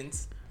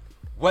happens,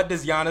 how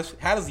does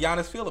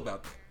Giannis feel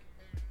about that?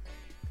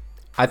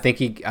 I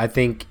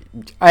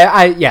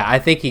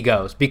think he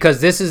goes,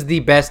 because this is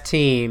the best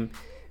team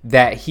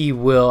that he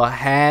will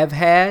have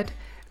had,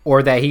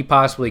 or that he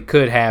possibly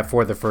could have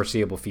for the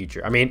foreseeable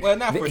future. I mean, well,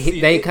 not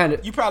foreseeable.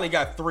 You probably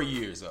got 3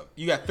 years up.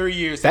 You got 3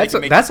 years.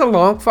 That's a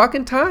long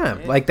fucking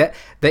time. Yeah. Like that,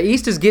 the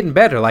East is getting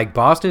better. Like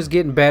Boston's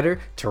getting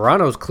better.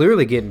 Toronto's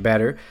clearly getting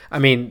better. I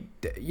mean,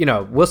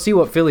 we'll see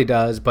what Philly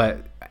does,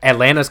 but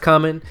Atlanta's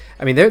coming.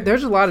 I mean,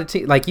 there's a lot of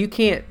teams. Like you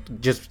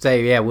can't just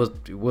say, yeah,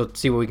 we'll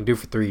see what we can do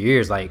for 3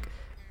 years. Like,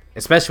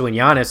 especially when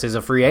Giannis is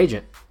a free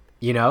agent,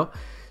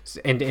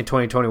 in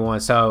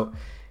 2021. So.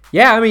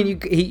 Yeah, I mean,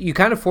 you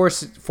kind of force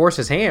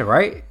his hand,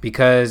 right?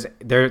 Because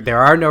there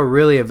are no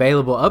really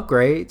available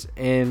upgrades,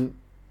 and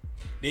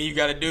then you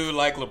got to do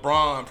like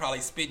LeBron,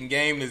 probably spitting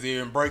game in his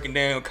ear and breaking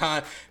down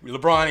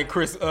LeBron and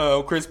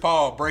Chris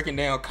Paul breaking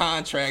down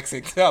contracts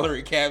and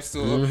salary caps to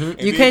him. Mm-hmm.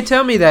 You can't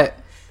tell me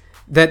that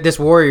this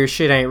Warriors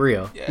shit ain't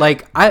real. Yeah.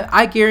 Like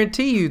I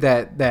guarantee you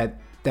that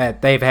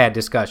they've had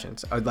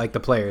discussions, like the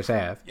players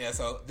have. Yeah,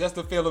 so just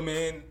to fill them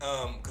in,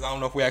 because I don't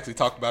know if we actually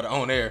talked about it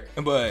on air,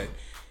 but.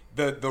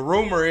 The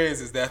rumor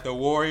is that the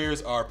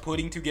Warriors are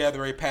putting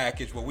together a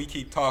package, what we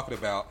keep talking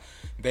about.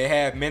 They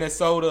have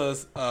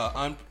Minnesota's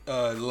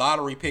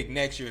lottery pick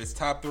next year. It's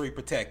top 3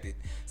 protected.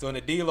 So in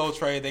the D'Lo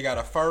trade, they got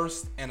a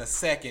first and a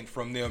second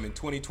from them in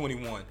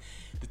 2021.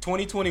 The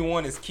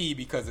 2021 is key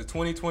because the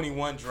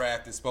 2021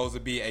 draft is supposed to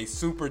be a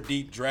super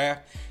deep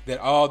draft that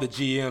all the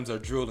GMs are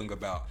drooling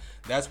about.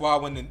 That's why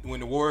when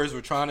the Warriors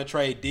were trying to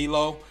trade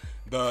D'Lo,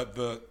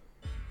 the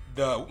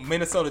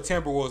Minnesota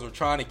Timberwolves were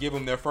trying to give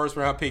them their first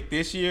round pick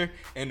this year,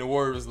 and the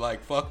Warriors was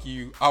like, fuck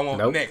you, I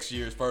want next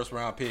year's first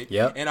round pick,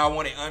 and I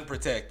want it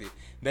unprotected.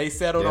 They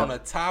settled on a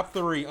top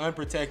 3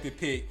 unprotected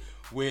pick,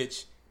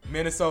 which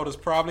Minnesota's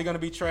probably going to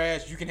be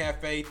trash. You can have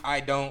faith,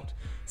 I don't.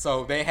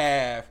 So they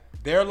have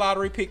their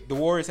lottery pick. The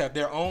Warriors have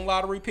their own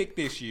lottery pick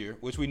this year,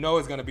 which we know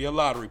is going to be a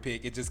lottery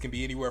pick. It just can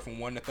be anywhere from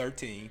 1 to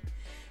 13.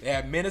 They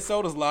have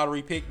Minnesota's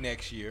lottery pick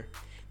next year.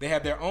 They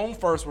have their own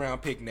first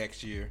round pick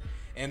next year.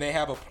 And they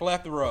have a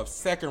plethora of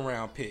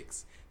second-round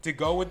picks to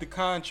go with the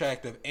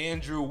contract of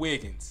Andrew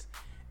Wiggins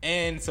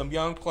and some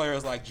young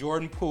players like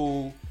Jordan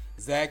Poole,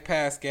 Zach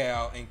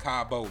Pascal, and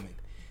Kyle Bowman.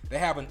 They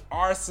have an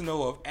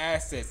arsenal of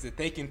assets that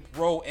they can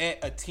throw at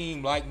a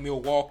team like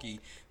Milwaukee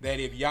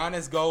that if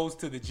Giannis goes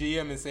to the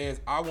GM and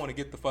says, I want to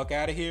get the fuck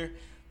out of here,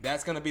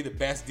 that's going to be the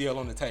best deal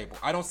on the table.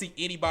 I don't see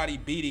anybody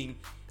beating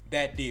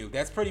that deal.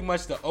 That's pretty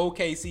much the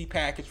OKC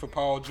package for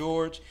Paul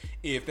George.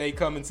 If they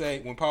come and say,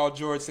 when Paul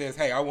George says,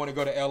 hey, I want to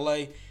go to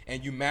LA,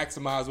 and you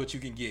maximize what you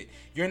can get,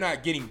 you're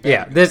not getting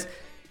better. Yeah,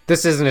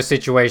 this isn't a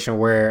situation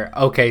where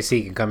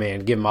OKC can come in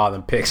and give him all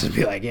them picks and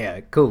be like,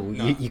 yeah, cool,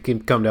 no. you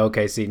can come to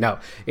OKC. No,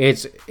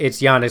 it's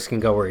Giannis can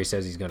go where he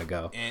says he's going to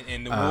go.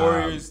 And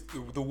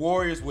the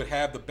Warriors would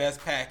have the best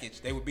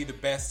package. They would be the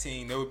best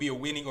team. They would be a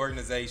winning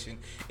organization.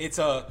 It's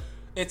a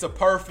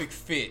perfect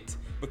fit.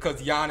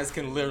 Because Giannis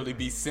can literally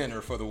be center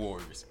for the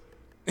Warriors.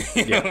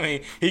 You know what I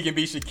mean? He can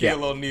be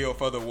Shaquille O'Neal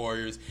for the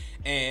Warriors.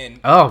 And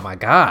oh my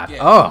God!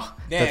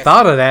 The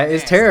thought of that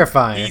is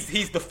terrifying.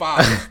 He's the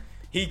 5.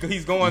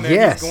 He's going there.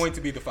 Yes. He's going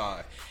to be the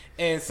 5.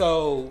 And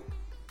so,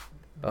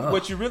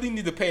 what you really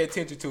need to pay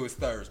attention to is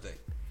Thursday.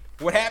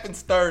 What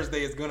happens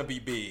Thursday is going to be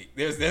big.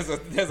 There's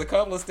a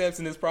couple of steps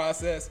in this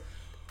process.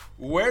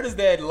 Where does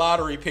that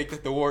lottery pick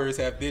that the Warriors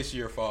have this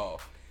year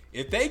fall?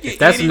 If they get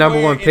that's the number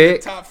 1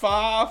 pick, the top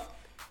 5.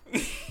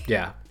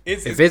 Yeah,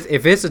 if it's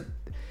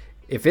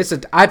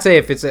I'd say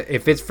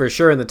if it's for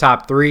sure in the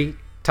top 3,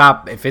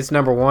 top. If it's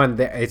number one,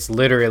 it's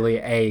literally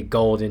a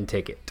golden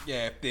ticket.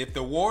 Yeah, if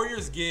the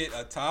Warriors get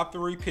a top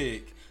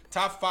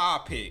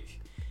 5 pick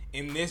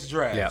in this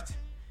draft,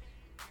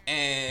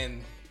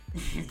 and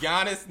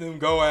Giannis and them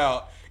go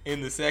out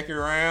in the second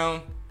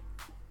round,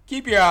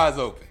 keep your eyes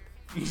open.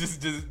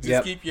 just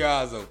keep your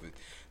eyes open.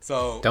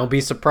 So don't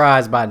be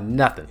surprised by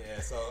nothing.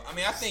 Yeah. So I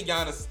mean, I think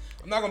Giannis.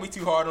 I'm not gonna be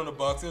too hard on the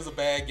Bucks. It was a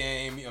bad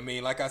game. I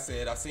mean, like I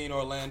said, I've seen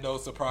Orlando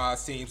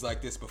surprise teams like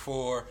this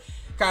before.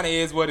 Kind of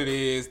is what it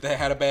is. They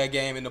had a bad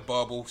game in the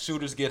bubble.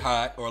 Shooters get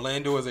hot.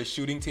 Orlando is a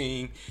shooting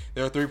team.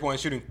 They're a 3-point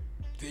shooting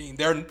team.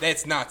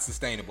 That's not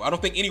sustainable. I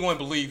don't think anyone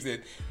believes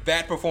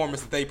that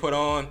performance that they put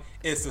on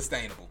is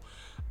sustainable.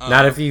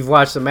 Not if you've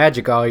watched the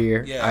Magic all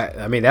year. Yeah.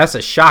 I mean, that's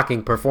a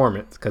shocking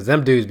performance because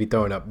them dudes be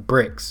throwing up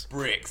bricks.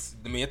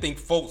 I mean, I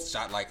think Fultz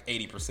shot like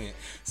 80%.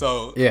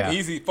 So yeah,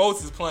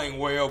 Fultz is playing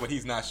well, but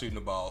he's not shooting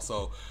the ball.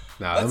 So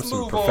let's move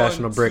some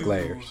professional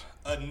bricklayers.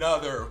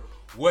 Another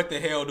what the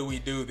hell do we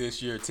do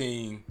this year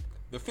team,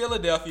 the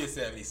Philadelphia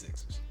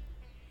 76ers.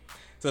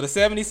 So the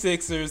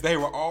 76ers, they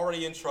were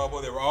already in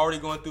trouble. They were already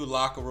going through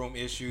locker room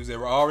issues. They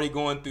were already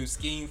going through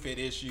scheme fit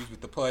issues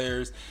with the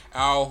players.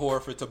 Al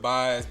Horford,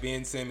 Tobias,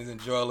 Ben Simmons,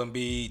 and Joel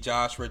Embiid,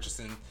 Josh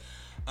Richardson.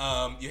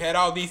 You had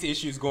all these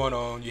issues going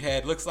on.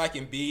 Looks like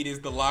Embiid is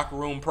the locker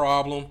room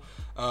problem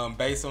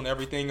based on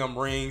everything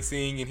I'm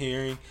seeing, and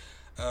hearing.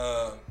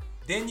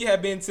 Then you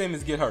have Ben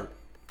Simmons get hurt.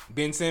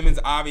 Ben Simmons,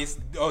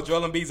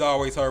 Joel Embiid's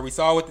always hurt. We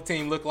saw what the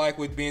team looked like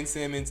with Ben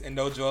Simmons and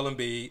no Joel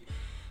Embiid.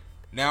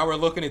 Now we're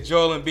looking at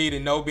Joel Embiid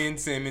and no Ben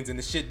Simmons, and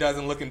the shit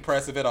doesn't look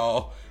impressive at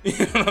all. You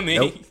know what I mean?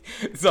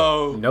 Nope.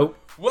 So nope.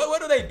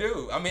 What do they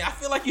do? I mean, I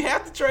feel like you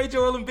have to trade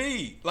Joel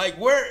Embiid. Like,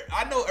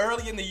 I know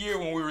early in the year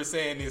when we were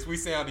saying this, we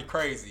sounded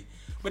crazy.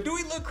 But do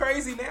we look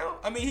crazy now?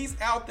 I mean, he's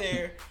out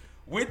there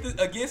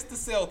against the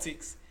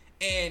Celtics,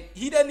 and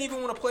he doesn't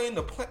even want to play in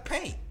the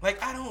paint.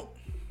 Like, I don't.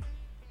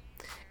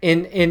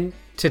 In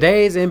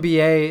today's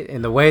NBA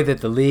and the way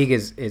that the league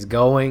is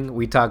going,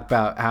 we talked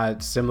about how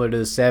it's similar to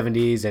the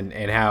 70s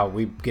and how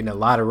we're getting a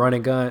lot of run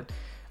and gun.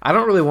 I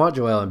don't really want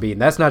Joel Embiid,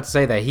 and that's not to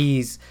say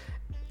that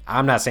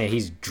I'm not saying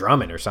he's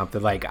drumming or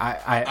something. Like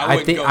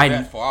I think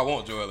that far. I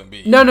want Joel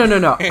Embiid.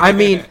 No. I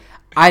mean,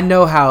 I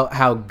know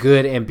how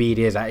good Embiid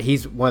is.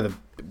 He's one of the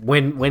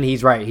when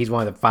he's right, he's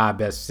one of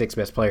the 6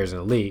 best players in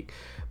the league.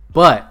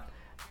 But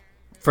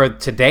for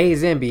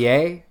today's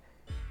NBA,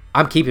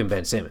 I'm keeping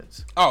Ben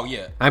Simmons. Oh,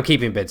 yeah. I'm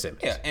keeping Ben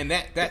Simmons. Yeah, and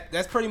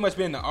that's pretty much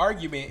been the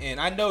argument.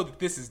 And I know that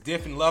this is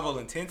different level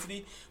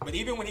intensity, but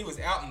even when he was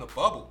out in the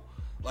bubble,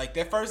 like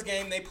that first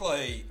game they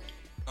played,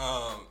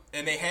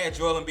 and they had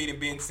Joel Embiid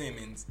and Ben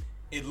Simmons,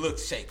 it looked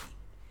shaky.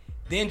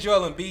 Then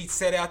Joel Embiid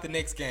set out the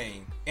next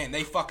game, and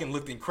they fucking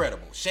looked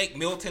incredible. Shake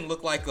Milton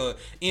looked like a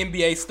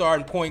NBA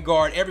starting point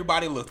guard.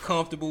 Everybody looked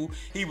comfortable.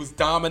 He was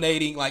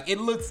dominating. Like,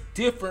 it looks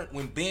different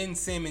when Ben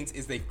Simmons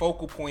is the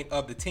focal point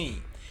of the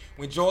team.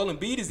 When Joel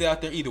Embiid is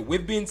out there, either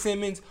with Ben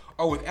Simmons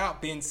or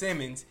without Ben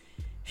Simmons,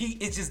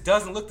 it just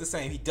doesn't look the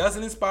same. He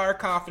doesn't inspire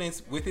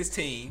confidence with his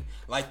team.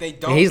 Like, they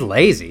don't. He's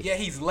lazy. Yeah,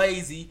 he's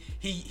lazy.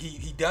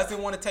 He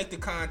doesn't want to take the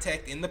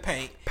contact in the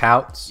paint.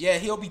 Pouts. Yeah,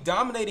 he'll be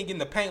dominating in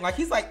the paint. Like,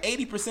 he's like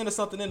 80% or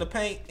something in the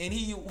paint, and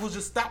he will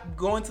just stop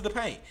going to the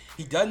paint.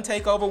 He doesn't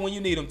take over when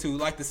you need him to.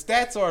 Like, the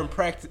stats are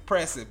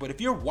impressive, but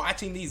if you're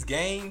watching these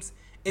games,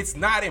 it's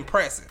not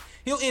impressive.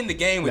 He'll end the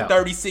game with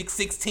 36,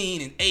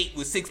 16, and 8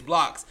 with 6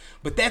 blocks.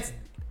 But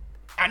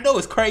I know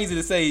it's crazy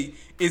to say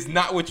it's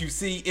not what you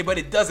see, but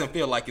it doesn't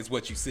feel like it's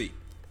what you see.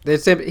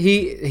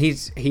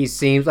 He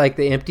seems like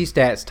the empty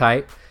stats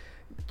type.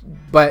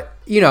 But,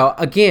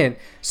 again,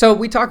 so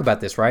we talk about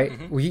this, right?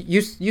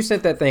 Mm-hmm. You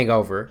sent that thing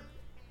over.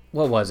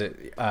 What was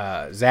it?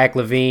 Zach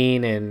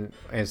LaVine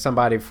and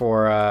somebody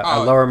for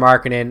a lower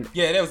marketing.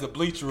 Yeah, that was a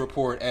Bleacher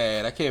Report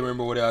ad. I can't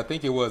remember what I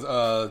think it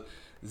was.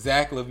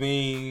 Zach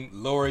LaVine,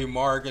 Lauri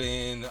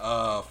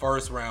Markkanen,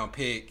 first round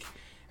pick,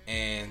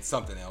 and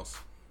something else.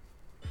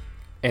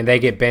 And they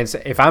get Ben.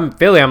 If I'm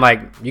Philly, I'm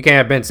like, you can't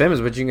have Ben Simmons,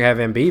 but you can have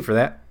Embiid for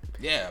that.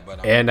 Yeah,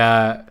 but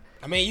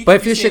I mean,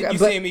 you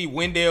see me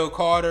Wendell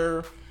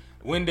Carter,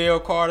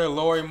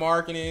 Lauri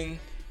Markkanen,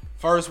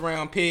 first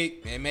round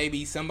pick, and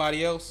maybe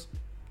somebody else.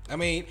 I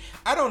mean,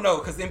 I don't know,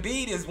 because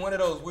Embiid is one of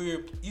those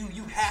weird.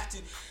 You have to.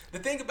 The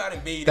thing about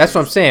Embiid. That's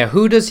what I'm saying.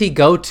 Who does he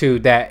go to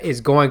that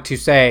is going to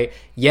say,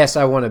 yes,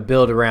 I want to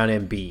build around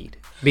Embiid?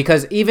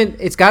 Because even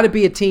it's got to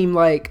be a team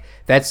like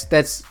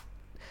that's.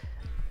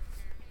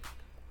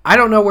 I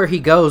don't know where he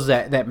goes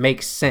that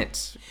makes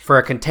sense for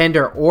a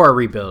contender or a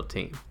rebuild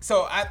team.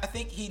 So I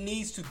think he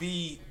needs to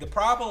be the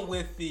problem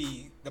with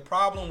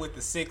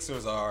the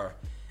Sixers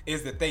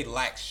is that they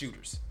lack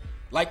shooters.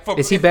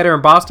 Is he better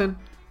in Boston?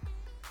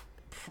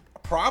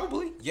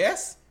 Probably,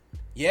 yes.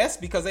 Yes,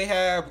 because they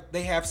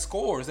have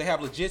scores. They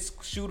have legit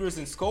shooters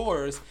and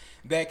scorers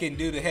that can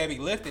do the heavy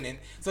lifting. And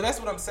so that's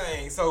what I'm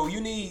saying. So you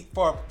need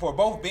for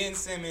both Ben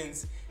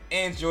Simmons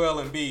and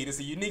Joel Embiid, it's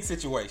a unique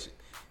situation.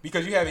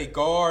 Because you have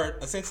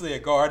essentially a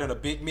guard and a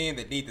big man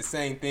that need the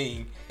same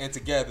thing, and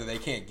together they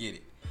can't get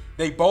it.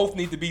 They both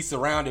need to be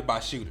surrounded by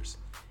shooters.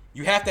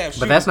 You have to have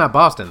shooters. But that's not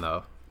Boston,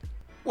 though.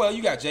 Well,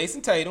 you got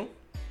Jason Tatum,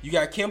 you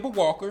got Kemba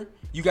Walker,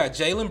 you got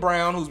Jaylen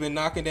Brown, who's been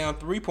knocking down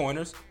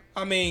 3-pointers.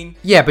 I mean,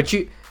 yeah, but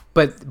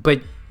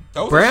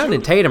Brown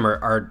and Tatum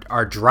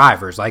are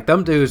drivers. Like,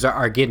 them dudes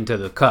are getting to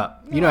the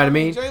cup. You know what I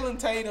mean? Jaylen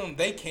Tatum,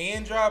 they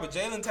can drive, but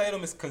Jaylen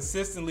Tatum is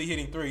consistently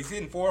hitting threes. He's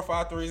hitting 4 or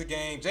 5 threes a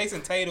game.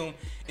 Jason Tatum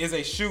is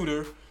a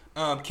shooter.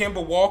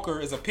 Kemba Walker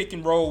is a pick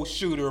and roll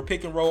shooter, a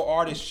pick and roll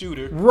artist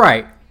shooter.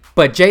 Right.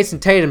 But Jason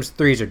Tatum's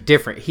threes are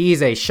different.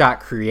 He's a shot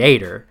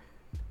creator.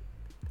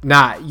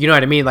 Not, you know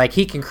what I mean? Like,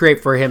 he can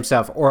create for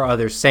himself or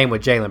others. Same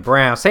with Jaylen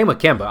Brown. Same with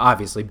Kemba,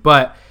 obviously.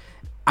 But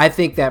I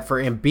think that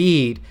for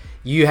Embiid,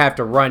 you have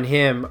to run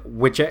him,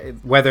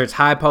 whether it's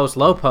high post,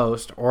 low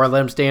post, or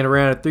let him stand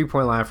around a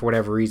 3-point line for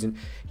whatever reason.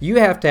 You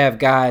have to have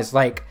guys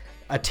like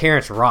a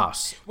Terrence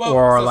Ross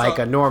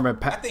a Norman.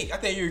 I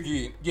think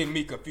you're getting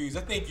me confused.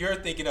 I think you're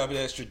thinking of it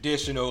as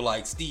traditional,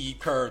 like Steve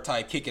Kerr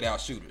type kick it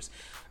out shooters.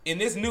 In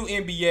this new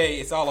NBA,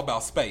 it's all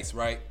about space,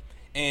 right?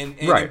 And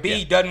right,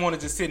 Embiid doesn't want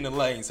to just sit in the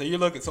lane. So you're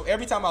looking. So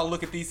every time I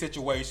look at these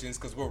situations,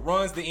 because what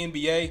runs the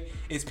NBA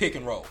is pick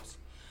and rolls.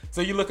 So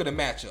you look at the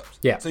matchups.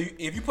 Yeah. So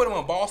if you put them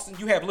on Boston,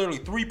 you have literally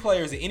 3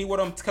 players that any one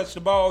of them touch the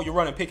ball, you're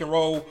running pick and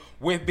roll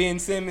with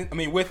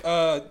with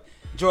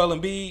Joel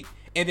Embiid,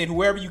 and then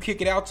whoever you kick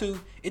it out to,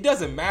 it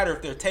doesn't matter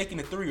if they're taking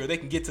the 3 or they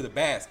can get to the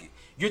basket.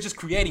 You're just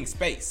creating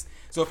space.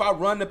 So if I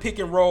run the pick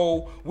and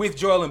roll with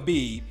Joel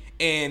Embiid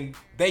and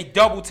they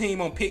double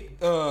team on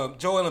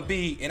Joel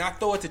Embiid and I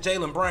throw it to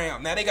Jaylen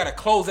Brown, now they got to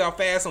close out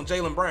fast on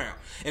Jaylen Brown.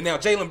 And now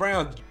Jaylen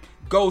Brown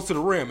goes to the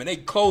rim and they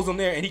close him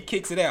there and he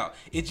kicks it out.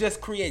 It just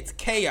creates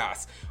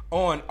chaos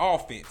on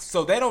offense.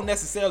 So they don't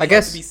necessarily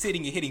have to be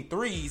sitting and hitting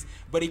threes,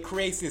 but it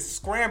creates this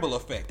scramble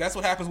effect. That's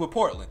what happens with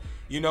Portland.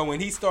 You know, when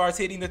he starts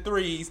hitting the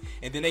threes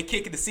and then they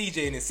kick it to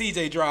CJ and then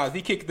CJ drives,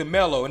 he kick it to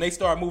Melo and they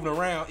start moving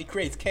around, it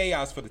creates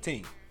chaos for the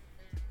team.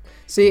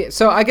 See,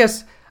 so I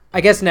guess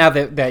now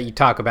that you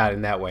talk about it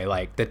in that way,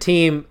 like the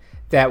team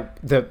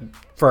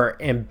for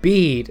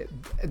Embiid,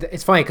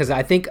 it's funny because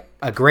I think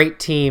a great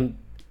team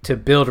to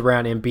build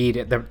around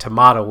Embiid, to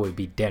model, would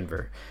be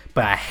Denver.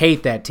 But I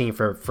hate that team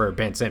for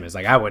Ben Simmons.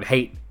 Like, I would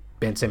hate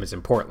Ben Simmons in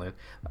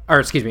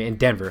in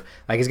Denver.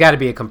 Like, it's got to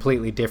be a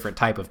completely different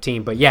type of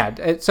team. But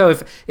yeah, so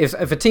if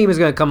a team is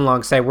going to come along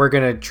and say, we're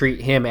going to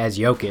treat him as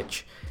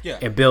Jokic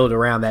and build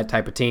around that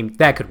type of team,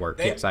 that could work.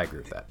 Yes, I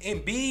agree with that.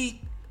 Embiid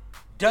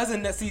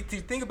doesn't, the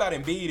thing about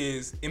Embiid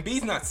is,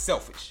 Embiid's not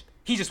selfish.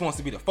 He just wants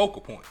to be the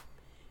focal point.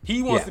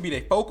 He wants to be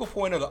the focal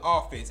point of the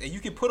offense, and you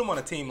can put him on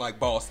a team like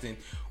Boston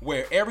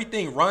where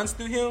everything runs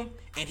through him,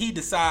 and he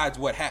decides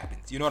what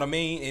happens. You know what I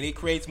mean? And it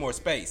creates more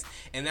space.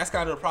 And that's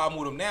kind of the problem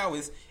with him now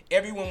is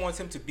everyone wants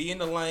him to be in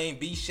the lane,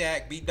 be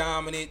Shaq, be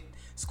dominant,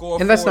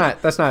 score. And that's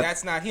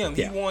not him.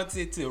 Yeah. He wants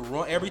it to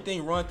run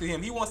run through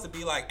him. He wants to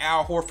be like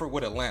Al Horford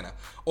with Atlanta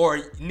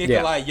or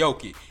Nikolai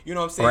Jokic. You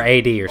know what I'm saying? Or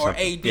AD or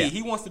something. Or AD. Yeah.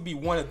 He wants to be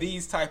one of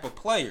these type of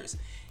players.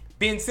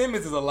 Ben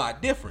Simmons is a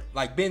lot different.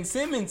 Like, Ben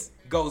Simmons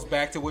goes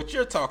back to what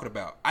you're talking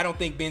about. I don't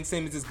think Ben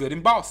Simmons is good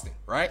in Boston,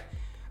 right?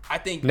 I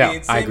think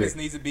Ben Simmons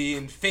needs to be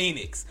in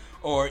Phoenix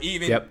or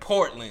even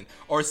Portland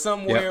or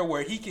somewhere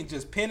where he can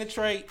just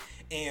penetrate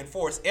and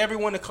force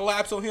everyone to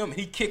collapse on him and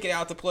he kick it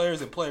out to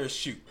players and players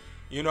shoot.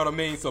 You know what I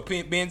mean? So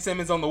Ben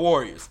Simmons on the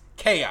Warriors,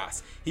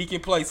 chaos. He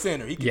can play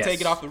center. He can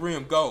take it off the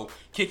rim, go,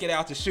 kick it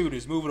out to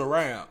shooters, move it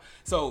around.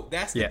 So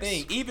that's the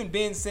thing. Even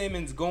Ben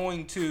Simmons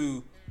going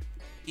to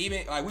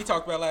like we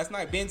talked about last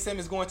night, Ben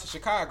Simmons going to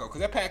Chicago,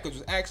 because that package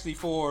was actually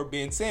for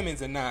Ben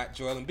Simmons and not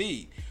Joel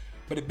Embiid.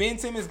 But if Ben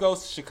Simmons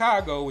goes to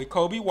Chicago with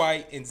Kobe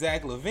White and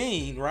Zach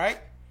LaVine, right?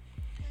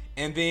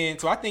 And then,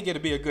 so I think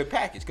it'll be a good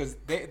package, because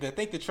I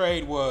think the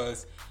trade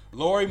was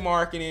Lauri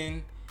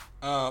Markkanen,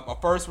 a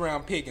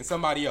first-round pick, and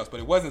somebody else, but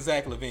it wasn't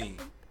Zach LaVine.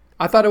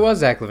 I thought it was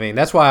Zach LaVine.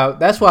 That's why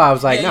I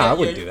was like, I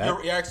wouldn't do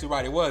that. You're actually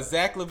right. It was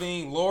Zach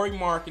LaVine, Lauri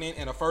Markkanen,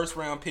 and a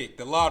first-round pick,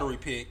 the lottery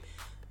pick,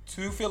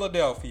 to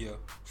Philadelphia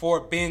for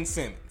Ben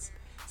Simmons.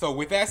 So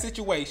with that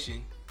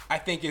situation, I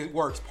think it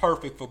works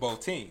perfect for both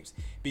teams,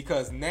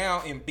 because now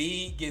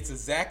Embiid gets a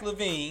Zach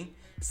LaVine,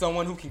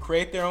 someone who can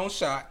create their own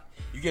shot.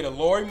 You get a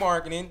Lauri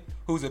Markkanen,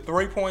 who's a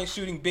three-point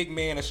shooting big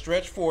man, a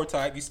stretch four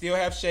type. You still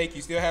have Shake.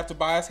 You still have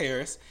Tobias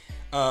Harris.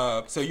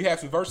 So you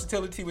have some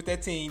versatility with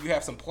that team. You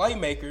have some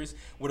playmakers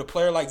with a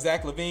player like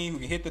Zach LaVine who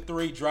can hit the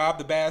three, drive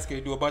the basket,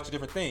 and do a bunch of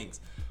different things.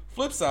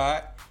 Flip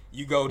side,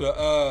 you go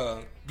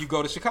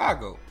to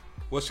Chicago.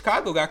 Well,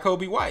 Chicago got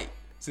Kobe White.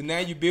 So now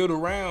you build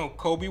around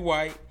Kobe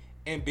White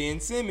and Ben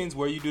Simmons,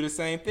 where you do the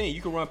same thing.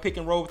 You can run pick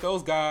and roll with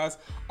those guys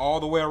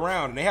all the way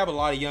around. And they have a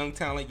lot of young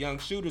talent, young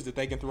shooters that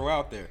they can throw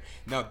out there.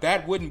 Now,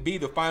 that wouldn't be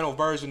the final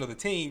version of the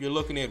team. You're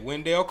looking at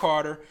Wendell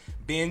Carter,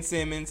 Ben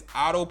Simmons,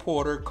 Otto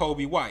Porter,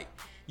 Kobe White.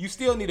 You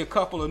still need a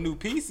couple of new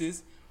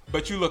pieces,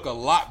 but you look a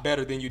lot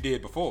better than you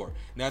did before.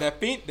 Now,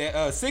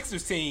 that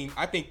Sixers team,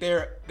 I think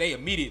they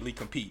immediately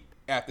compete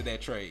after that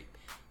trade.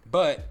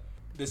 But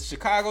the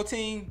Chicago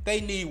team, they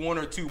need one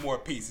or two more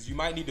pieces. You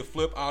might need to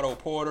flip Otto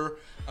Porter,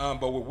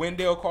 but with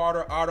Wendell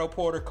Carter, Otto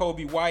Porter,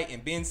 Kobe White,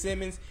 and Ben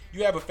Simmons,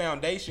 you have a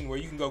foundation where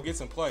you can go get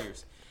some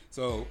players.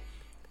 So,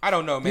 I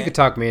don't know, man. You can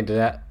talk me into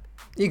that.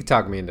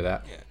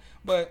 Yeah.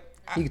 But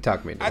you can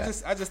talk me into I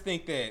that. I just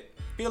think that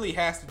Philly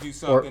has to do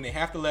something. They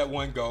have to let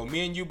one go.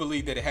 Me and you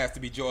believe that it has to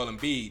be Joel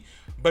Embiid,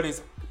 but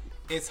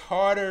it's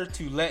harder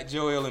to let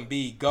Joel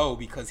Embiid go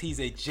because he's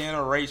a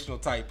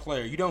generational type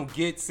player. You don't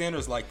get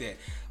centers like that.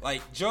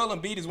 Like Joel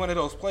Embiid is one of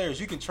those players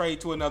you can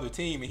trade to another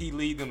team and he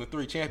lead them to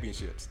 3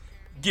 championships.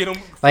 Get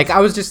him. Like I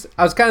was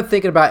kind of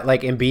thinking about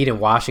like Embiid in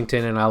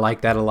Washington, and I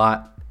like that a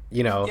lot.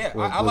 You know, yeah,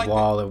 with like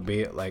Wall, it would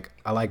be like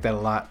I like that a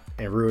lot,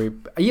 and Rui.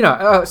 You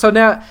know, so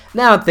now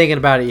I'm thinking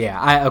about it.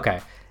 Yeah,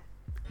 okay.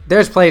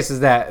 There's places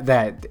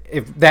that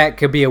if that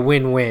could be a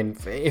win-win.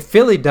 If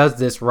Philly does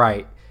this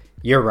right,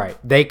 you're right.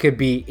 They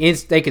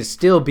could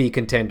still be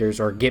contenders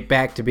or get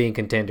back to being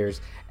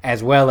contenders,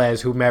 as well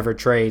as whomever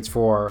trades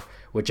for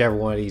whichever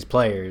one of these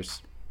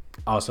players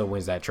also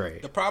wins that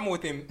trade. The problem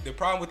with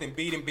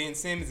Embiid and Ben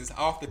Simmons is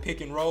off the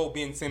pick and roll.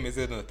 Ben Simmons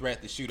isn't a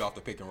threat to shoot off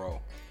the pick and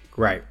roll.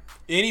 Right.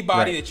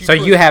 Anybody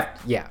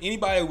that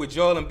anybody with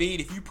Joel Embiid,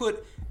 if you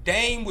put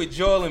Dame with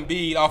Joel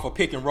Embiid off a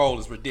pick and roll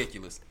is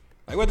ridiculous.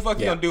 Like what the fuck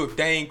you gonna do if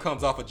Dame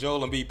comes off a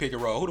Joel Embiid pick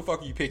and roll? Who the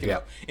fuck are you picking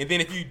up? And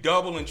then if you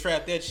double and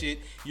trap that shit,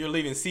 you're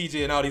leaving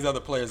CJ and all these other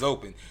players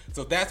open.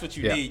 So that's what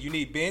you need. You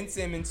need Ben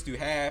Simmons to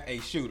have a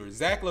shooter.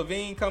 Zach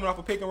LaVine coming off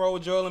a pick and roll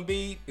with Joel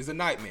Embiid is a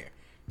nightmare.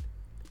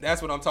 That's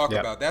what I'm talking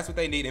about. That's what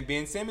they need. And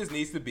Ben Simmons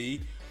needs to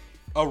be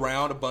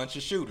around a bunch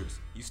of shooters.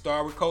 You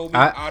start with Kobe,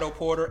 Otto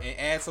Porter, and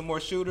add some more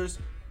shooters.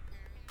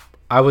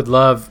 I would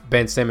love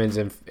Ben Simmons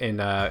in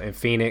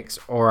Phoenix,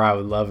 or I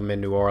would love him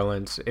in New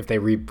Orleans if they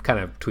kind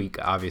of tweak,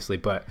 obviously.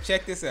 But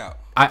check this out.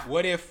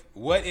 What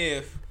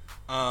if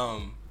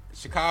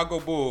Chicago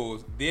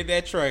Bulls did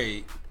that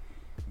trade,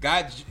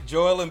 got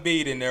Joel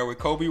Embiid in there with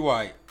Kobe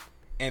White,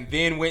 and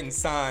then went and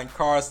signed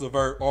Caris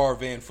LeVert or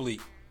Van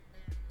Fleet?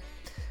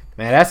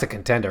 Man, that's a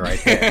contender right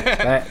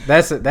there.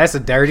 that's a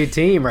dirty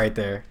team right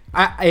there.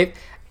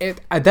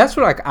 That's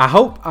what I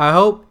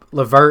hope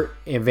LeVert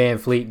and Van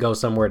Fleet go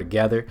somewhere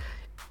together.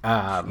 No,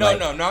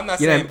 I'm not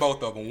saying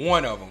both of them.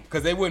 One of them,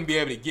 because they wouldn't be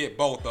able to get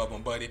both of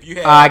them. But if you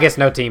had, I guess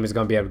no team is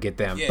going to be able to get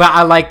them. Yeah. But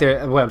I like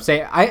what I'm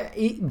saying.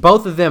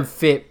 Both of them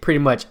fit pretty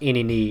much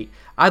any need.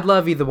 I'd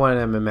love either one of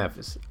them in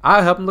Memphis.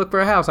 I'll help them look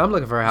for a house. I'm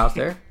looking for a house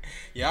there.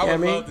 Yeah, I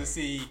would love to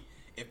see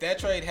if that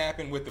trade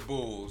happened with the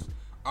Bulls.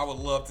 I would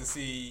love to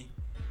see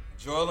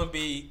Joel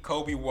Embiid,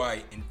 Kobe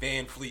White, and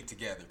Van Fleet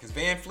together. Because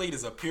Van Fleet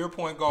is a pure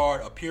point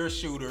guard, a pure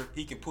shooter.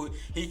 He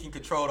can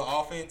control the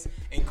offense.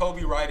 And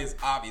Kobe White is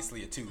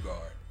obviously a 2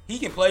 guard. He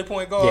can play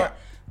point guard,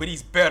 but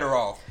he's better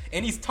off.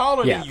 And he's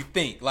taller than you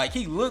think. Like,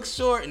 he looks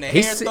short and the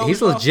hair throws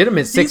he's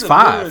legitimate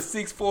 6'5". He's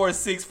a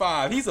 6'4",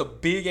 6'5". He's a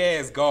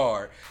big-ass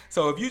guard.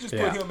 So if you just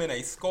put him in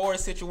a score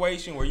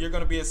situation where you're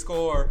going to be a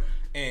scorer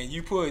and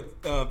you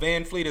put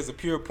Van Fleet as a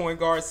pure point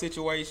guard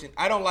situation,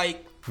 I don't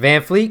like...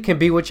 Van Fleet can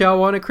be what y'all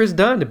wanted Chris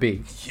Dunn to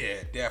be. Yeah,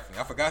 definitely.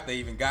 I forgot they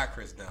even got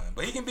Chris Dunn.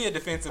 But he can be a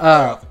defensive player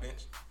off the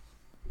bench.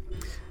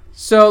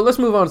 So let's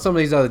move on to some of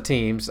these other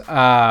teams.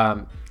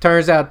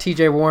 Turns out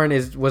T.J. Warren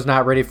was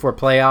not ready for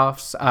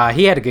playoffs.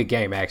 He had a good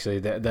game, actually.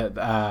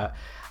 I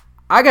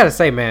got to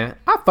say, man,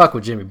 I fuck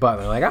with Jimmy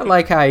Butler. Like, I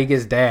like how he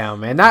gets down,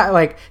 man. Not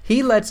like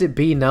he lets it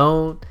be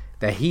known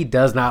that he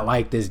does not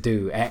like this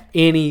dude. At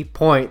any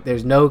point,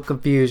 there's no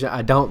confusion.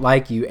 I don't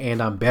like you,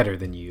 and I'm better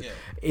than you. Yeah.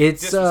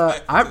 It's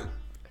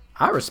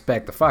I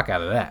respect the fuck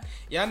out of that.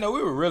 Yeah, I know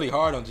we were really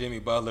hard on Jimmy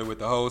Butler with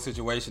the whole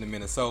situation in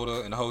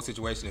Minnesota and the whole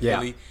situation in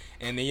Philly.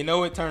 And then,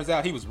 it turns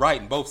out he was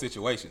right in both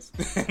situations.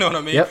 You know what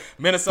I mean? Yep.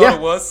 Minnesota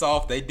was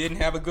soft. They didn't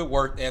have a good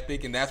work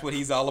ethic, and that's what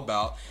he's all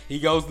about. He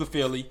goes to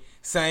Philly.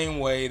 Same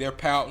way, they're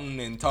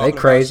pouting and talking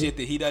about shit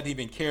that he doesn't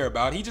even care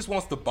about. He just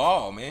wants the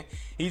ball, man.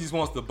 He just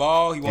wants the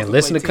ball. He wants to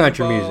listen play to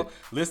country ball, music.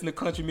 Listen to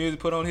country music.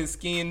 Put on his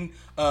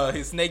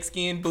snake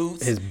skin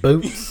boots. His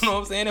boots. You know what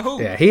I'm saying? And hoop.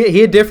 Yeah,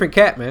 he a different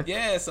cat, man.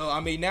 Yeah, so I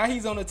mean, now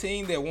he's on a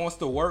team that wants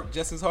to work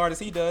just as hard as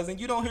he does, and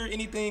you don't hear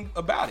anything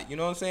about it. You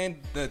know what I'm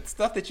saying? The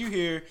stuff that you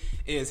hear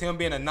is him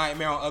being a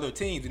nightmare on other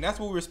teams, and that's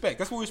what we respect.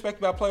 That's what we respect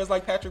about players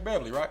like Patrick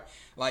Beverley, right?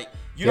 Like,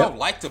 you don't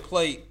like to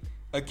play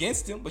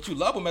against him, but you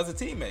love him as a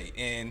teammate,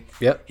 and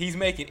he's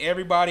making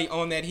everybody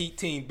on that Heat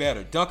team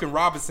better. Duncan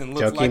Robinson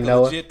looks like a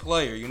legit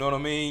player. You know what I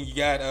mean? You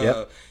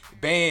got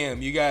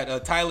Bam, you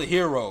got Tyler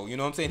Hero. You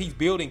know what I'm saying? He's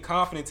building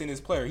confidence in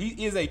his player.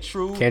 He is a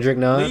true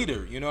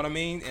leader. You know what I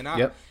mean? And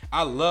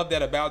I love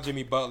that about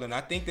Jimmy Butler, and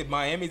I think that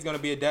Miami's going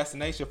to be a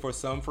destination for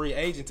some free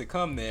agent to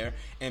come there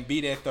and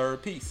be that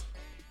third piece.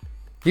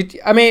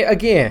 I mean,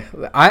 again,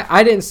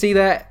 I didn't see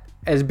that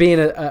as being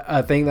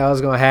a thing that was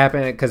going to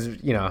happen because,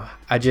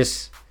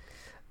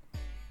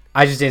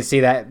 I just didn't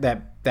see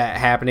that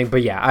happening.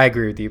 But yeah, I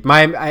agree with you.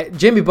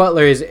 Jimmy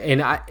Butler is,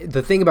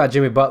 the thing about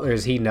Jimmy Butler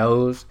is he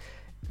knows,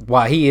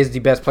 while he is the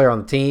best player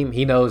on the team,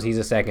 he knows he's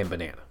a second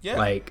banana.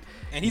 Yeah.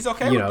 And he's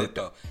okay with it,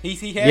 though.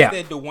 He has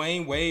that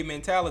Dwayne Wade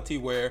mentality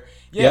where,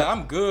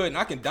 I'm good and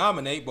I can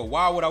dominate, but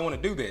why would I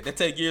want to do that? That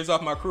take years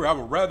off my career. I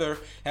would rather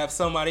have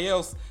somebody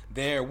else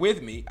there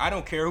with me. I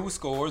don't care who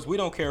scores. We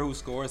don't care who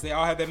scores. They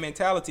all have that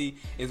mentality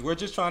is we're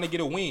just trying to get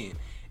a win.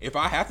 If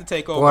I have to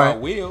take over, I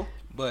will,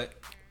 but...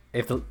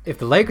 If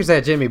the Lakers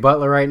had Jimmy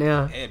Butler right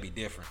now, it'd be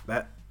different.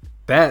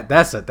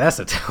 that's a that's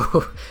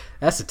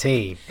a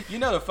team. You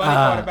know the funny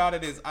part about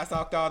it is I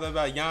talked all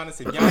about Giannis.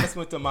 If Giannis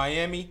went to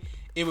Miami,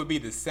 it would be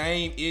the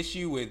same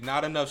issue with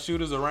not enough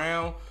shooters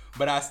around.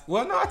 But I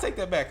take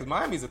that back because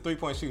Miami's a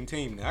 3-point shooting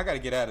team now. I got to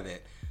get out of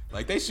that.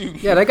 Like they shoot.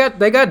 Yeah, they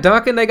got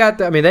Duncan. They got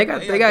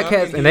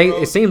cats, and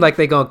it seems like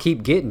they're gonna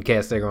keep getting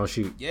cats. They're gonna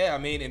shoot. Yeah,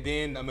 and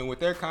then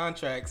with their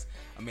contracts,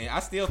 I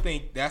still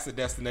think that's a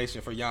destination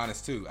for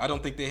Giannis too. I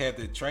don't think they have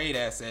the trade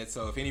assets.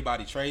 So if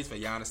anybody trades for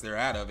Giannis, they're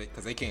out of it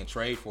because they can't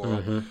trade for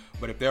him.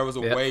 But if there was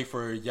a way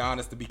for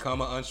Giannis to become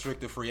an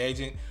unrestricted free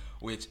agent,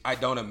 which I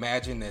don't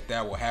imagine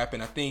that will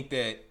happen, I think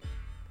that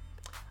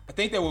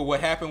with what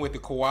happened with the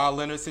Kawhi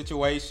Leonard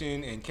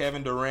situation and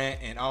Kevin Durant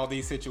and all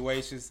these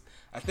situations,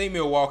 I think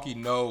Milwaukee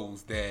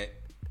knows that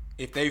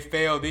if they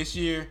fail this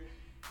year,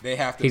 they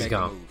have to make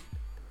a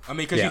move.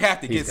 Because you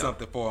have to get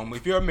something for him.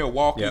 If you're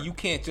Milwaukee, you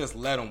can't just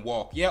let him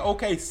walk. Yeah,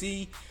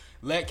 OKC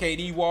let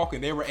KD walk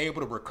and they were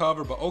able to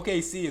recover, but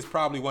OKC is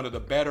probably one of the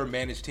better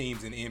managed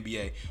teams in the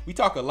NBA. We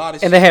talk a lot of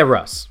shit. And they had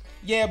Russ.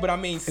 Yeah, but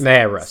and they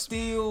had Russ.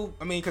 Still,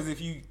 because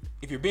if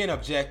you're being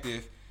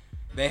objective,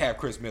 they have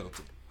Chris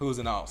Middleton, who's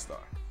an all-star.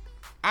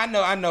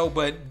 I know,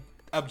 but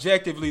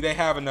objectively, they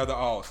have another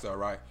all-star,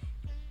 right?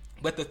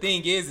 But the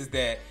thing is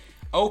that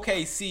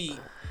OKC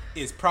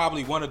is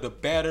probably one of the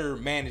better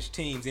managed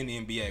teams in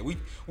the NBA. We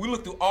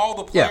look through all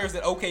the players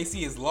that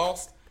OKC has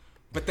lost,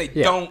 but they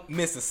don't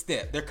miss a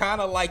step. They're kind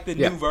of like the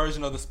new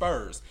version of the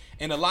Spurs.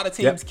 And a lot of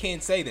teams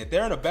can't say that.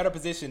 They're in a better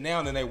position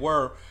now than they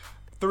were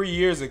 3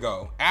 years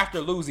ago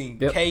after losing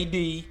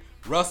KD,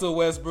 Russell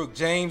Westbrook,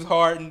 James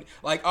Harden.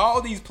 Like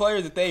all these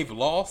players that they've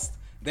lost,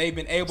 they've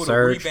been able to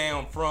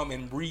rebound from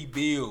and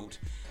rebuild.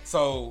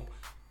 So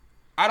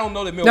I don't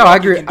know that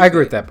Milwaukee can do I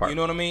agree with that part. You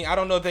know what I mean? I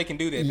don't know if they can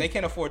do that. They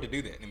can't afford to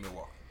do that in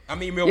Milwaukee.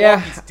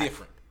 Milwaukee's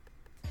different.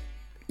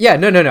 Yeah,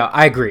 no.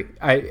 I agree.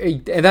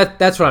 And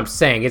that's what I'm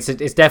saying. It's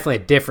definitely a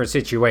different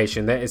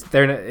situation. It's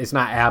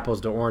not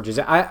apples to oranges.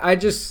 I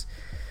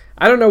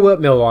don't know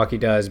what Milwaukee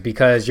does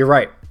because you're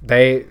right.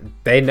 They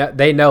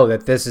know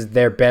that this is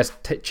their best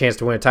chance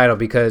to win a title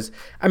because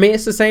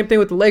it's the same thing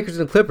with the Lakers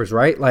and Clippers,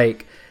 right?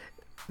 Like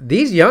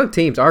these young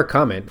teams are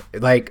coming.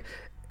 Like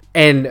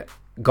and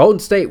Golden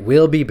State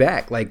will be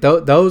back. Like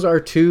those are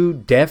two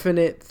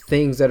definite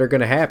things that are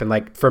going to happen.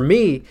 Like for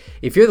me,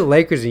 if you're the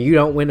Lakers and you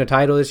don't win a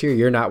title this year,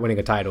 you're not winning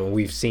a title. And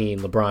we've seen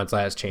LeBron's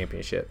last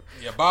championship.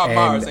 Yeah, Bob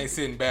Myers ain't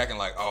sitting back and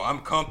like, oh, I'm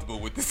comfortable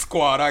with the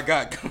squad I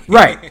got.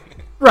 Right.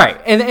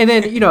 And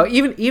then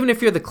even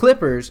if you're the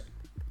Clippers,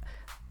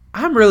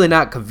 I'm really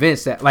not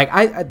convinced that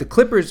the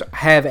Clippers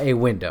have a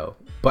window,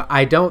 but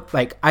I don't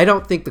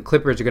think the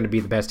Clippers are going to be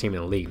the best team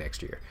in the league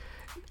next year.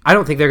 I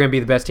don't think they're going to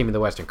be the best team in the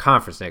Western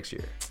Conference next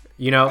year.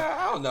 I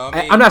don't know.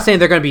 I'm not saying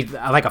they're going to be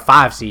like a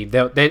 5 seed.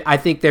 I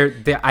think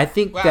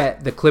that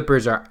the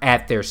Clippers are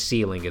at their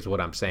ceiling, is what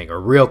I'm saying,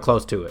 or real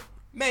close to it.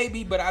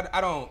 Maybe, but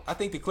I don't. I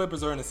think the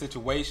Clippers are in a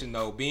situation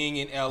though, being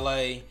in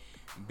LA,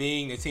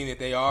 being the team that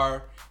they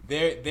are.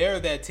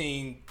 They're that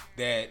team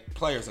that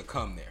players will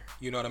come there.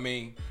 You know what I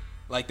mean?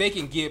 Like they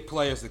can get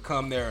players to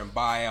come there and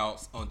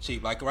buyouts on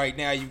cheap. Like right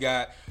now, you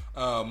got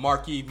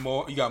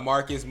you got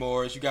Marcus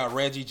Morris, you got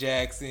Reggie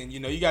Jackson.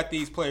 You got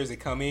these players that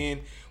come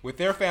in with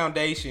their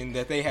foundation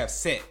that they have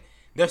set.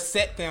 Their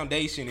set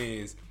foundation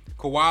is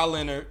Kawhi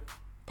Leonard,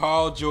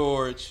 Paul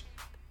George,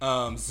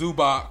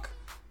 Zubac,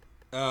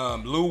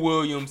 Lou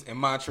Williams, and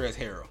Montrezl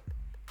Harrell.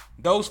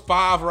 Those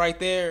 5 right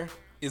there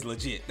is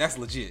legit. That's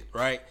legit,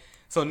 right?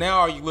 So now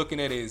all you're looking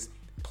at is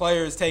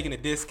players taking a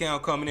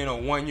discount coming in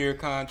on 1-year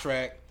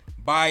contract,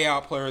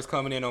 buyout players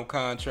coming in on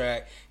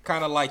contract,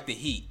 kind of like the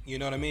Heat. You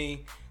know what I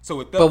mean?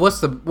 So but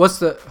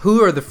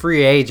who are the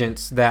free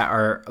agents that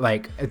are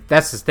like?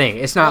 That's the thing.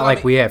 It's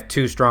not we have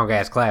 2 strong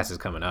ass classes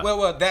coming up.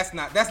 Well, that's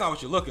not what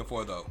you're looking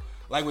for though.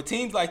 Like with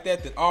teams like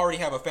that already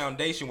have a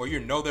foundation where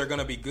they're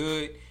gonna be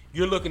good.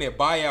 You're looking at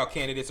buyout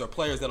candidates or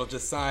players that'll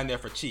just sign there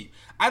for cheap.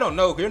 I don't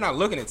know. You're not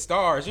looking at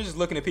stars. You're just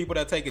looking at people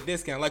that take a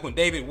discount. Like when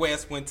David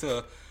West went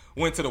to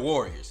the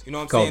Warriors. You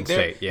know what I'm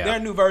saying? They're a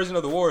new version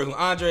of the Warriors. When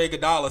Andre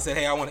Iguodala said,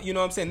 hey, I want to, you know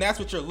what I'm saying? That's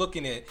what you're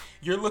looking at.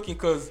 You're looking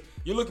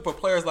for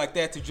players like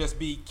that to just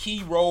be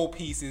key role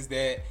pieces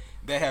that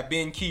have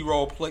been key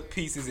role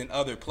pieces in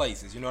other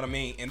places. You know what I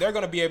mean? And they're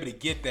going to be able to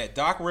get that.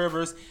 Doc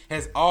Rivers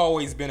has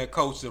always been a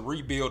coach to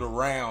rebuild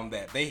around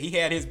that. He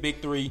had his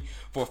big 3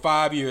 for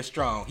 5 years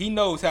strong. He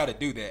knows how to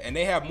do that. And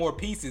they have more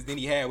pieces than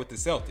he had with the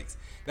Celtics.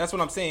 That's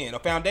what I'm saying. A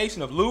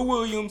foundation of Lou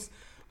Williams,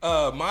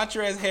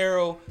 Montrezl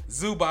Harrell,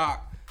 Zubac,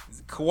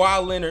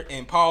 Kawhi Leonard,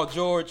 and Paul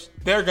George,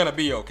 they're going to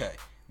be okay.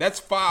 That's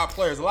 5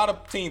 players. A lot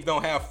of teams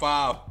don't have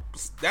 5.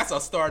 That's a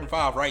starting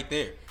 5 right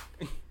there.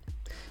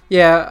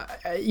 Yeah,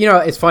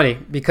 it's funny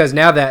because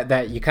now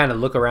that you kind of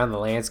look around the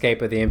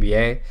landscape of the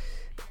NBA,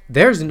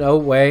 there's no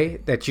way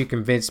that you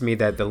convince me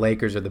that the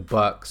Lakers or the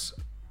Bucks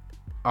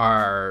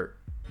are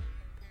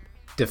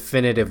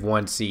definitive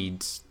 1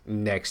 seeds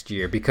next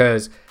year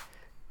because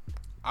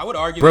I would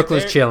argue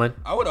Brooklyn's chilling.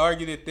 I would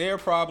argue that they're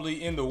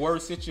probably in the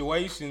worst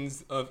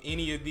situations of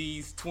any of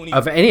these 20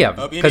 of any of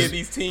them. Of any of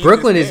these teams.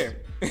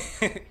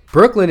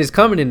 Brooklyn is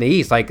coming in the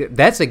East. Like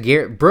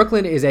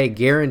Brooklyn is a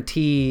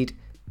guaranteed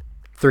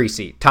 3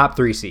 seed, top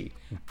 3 seed,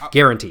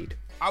 guaranteed.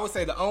 I would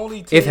say the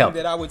only team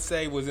that I would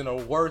say was in a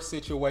worse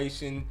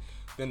situation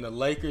than the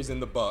Lakers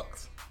and the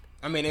Bucks.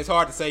 I mean, it's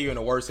hard to say you're in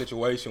a worse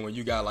situation when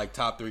you got like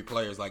top 3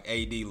 players like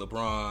AD,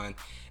 LeBron,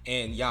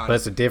 and Giannis. But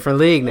it's a different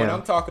league now. What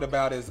I'm talking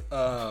about is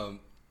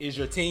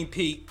your team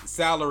peak,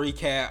 salary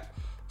cap,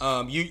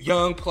 you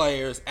young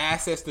players,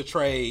 assets to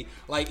trade.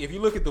 Like if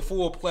you look at the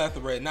full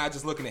plethora, and not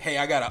just looking at, hey,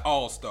 I got an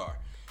all-star.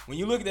 When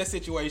you look at that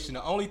situation,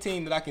 the only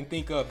team that I can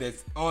think of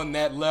that's on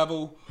that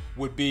level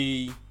would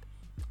be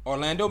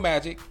Orlando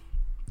Magic.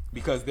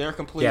 Because they're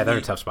completely... Yeah, they're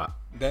in a tough spot.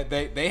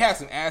 They have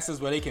some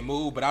assets where they can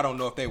move, but I don't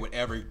know if they would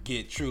ever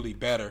get truly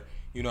better.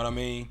 You know what I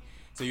mean?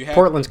 So you have...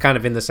 Portland's kind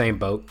of in the same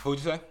boat. Who'd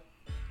you say?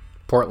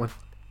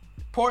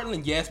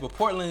 Portland, yes, but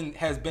Portland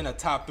has been a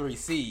top 3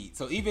 seed.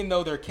 So even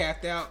though they're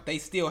capped out, they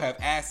still have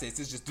assets.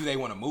 It's just, do they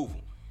want to move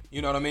them?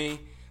 You know what I mean?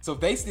 So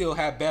they still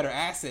have better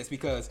assets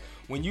because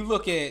when you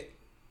look at...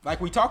 Like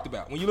we talked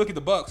about, when you look at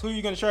the Bucks, who are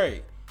you going to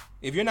trade?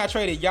 If you're not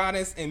trading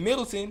Giannis and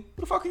Middleton,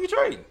 who the fuck are you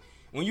trading?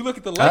 When you look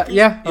at the Lakers,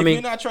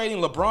 you're not trading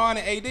LeBron and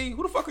AD,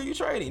 who the fuck are you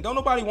trading? Don't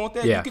nobody want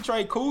that. Yeah. You can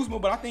trade Kuzma,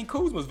 but I think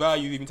Kuzma's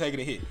value is even taking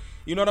a hit.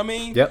 You know what I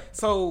mean? Yep.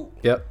 So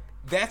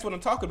that's what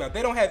I'm talking about.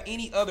 They don't have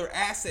any other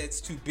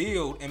assets to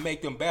build and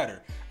make them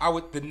better.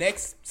 The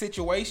next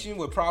situation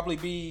would probably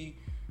be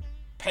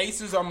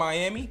Pacers or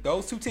Miami,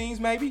 those 2 teams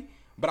maybe.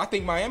 But I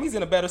think Miami's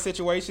in a better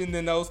situation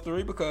than those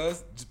 3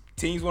 because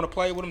teams want to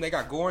play with them. They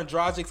got Goran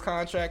Dragic's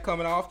contract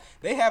coming off.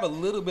 They have a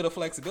little bit of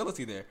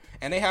flexibility there.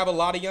 And they have a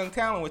lot of young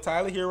talent with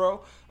Tyler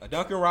Hero,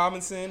 Duncan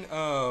Robinson,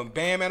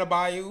 Bam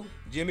Adebayo,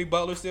 Jimmy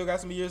Butler still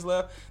got some years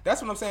left.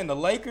 That's what I'm saying. The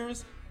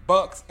Lakers,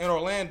 Bucks, and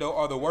Orlando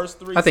are the worst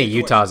 3. I think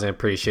Utah's in a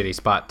pretty shitty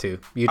spot too.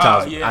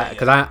 Utah's Utah's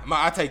got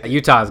nothing.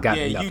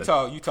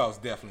 Utah's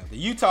definitely.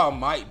 Utah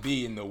might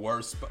be in the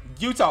worst spot.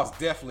 Utah's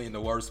definitely in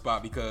the worst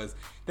spot because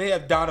they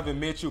have Donovan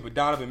Mitchell, but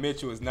Donovan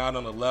Mitchell is not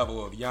on the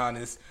level of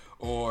Giannis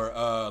or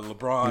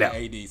LeBron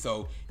and AD.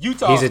 So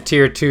Utah, he's a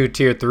tier 2,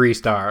 tier 3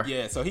 star.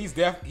 Yeah, so he's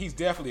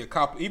definitely a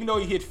even though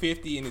he hit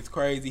 50 and it's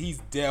crazy, he's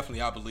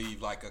definitely, I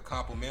believe, like a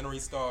complimentary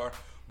star.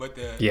 But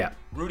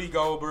Rudy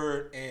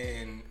Gobert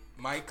and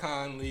Mike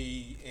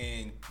Conley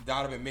and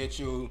Donovan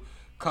Mitchell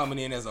coming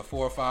in as a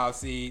 4 or 5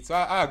 seed. So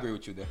I agree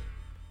with you there.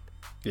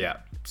 Yeah.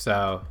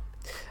 So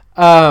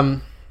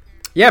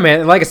yeah,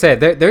 man, like I said,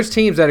 there's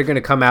teams that are going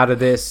to come out of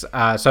this.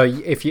 So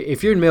if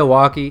you're in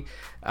Milwaukee,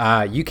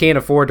 you can't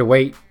afford to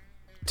wait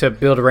to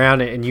build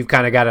around it, and you've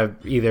kind of got to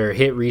either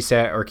hit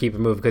reset or keep it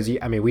moving. Because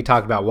we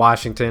talked about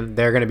Washington;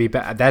 they're going to be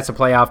that's a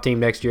playoff team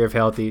next year if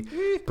healthy.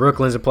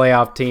 Brooklyn's a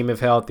playoff team if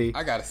healthy.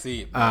 I gotta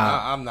see it.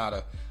 I'm not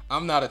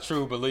a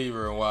true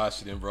believer in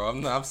Washington, bro.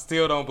 I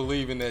still don't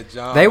believe in that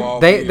John. They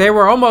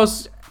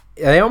almost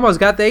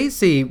got the 8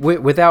 seed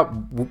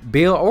without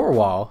Beal or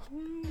Wall.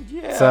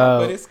 Yeah,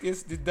 but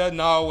it doesn't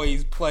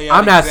always play out.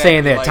 I'm not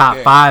saying they're like top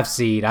 5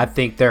 seed. I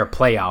think they're a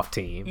playoff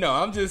team. No,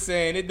 I'm just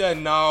saying it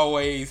doesn't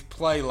always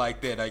play like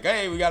that. Like,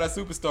 hey, we got our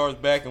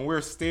superstars back and we're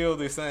still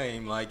the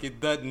same. Like, it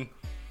doesn't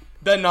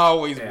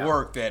always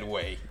work that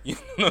way. You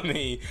know what I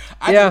mean?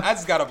 I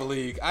just gotta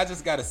believe. I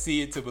just gotta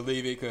see it to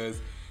believe it because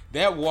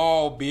that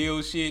Wall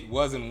Bill shit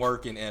wasn't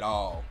working at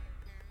all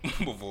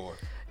before.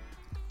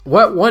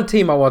 What one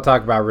team I want to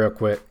talk about real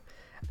quick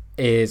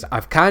is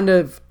I've kind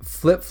of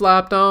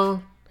flip-flopped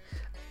on.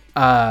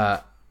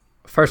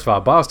 First of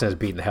all, Boston has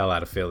beaten the hell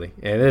out of Philly,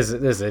 and this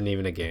isn't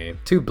even a game.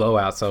 2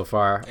 blowouts so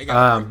far.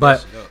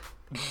 But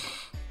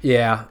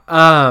yeah,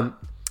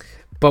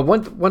 but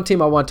one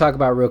team I want to talk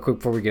about real quick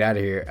before we get out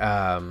of here,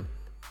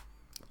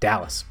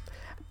 Dallas.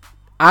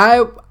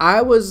 I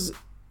was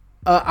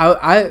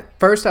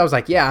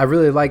like, yeah, I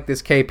really like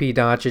this KP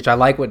Doncic. I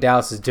like what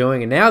Dallas is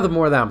doing, and now the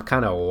more that I'm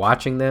kind of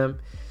watching them.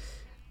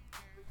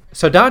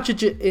 So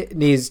Doncic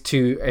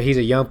he's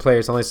a young player.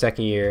 It's only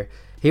 2nd year.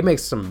 He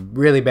makes some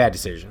really bad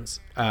decisions,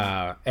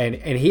 and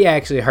he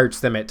actually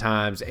hurts them at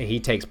times, and he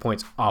takes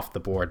points off the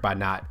board by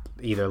not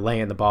either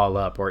laying the ball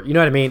up or, you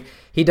know what I mean?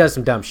 He does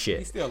some dumb shit.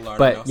 He's still learning.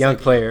 But young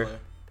player.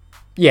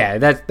 Yeah,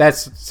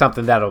 that's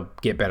something that'll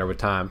get better with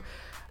time.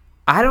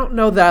 I don't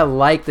know that I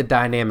like the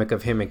dynamic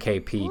of him and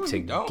KP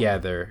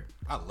together.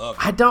 I love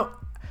it.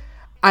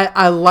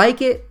 I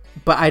like it,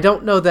 but I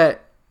don't know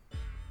that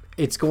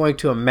it's going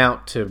to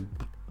amount to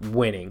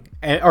winning,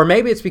 or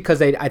maybe it's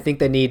because I think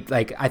they need,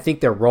 like, I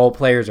think their role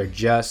players are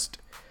just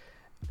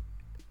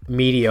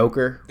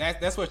mediocre.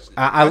 That's what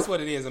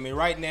it is. I mean,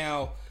 right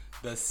now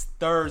the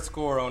 3rd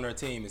scorer on their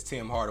team is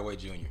Tim Hardaway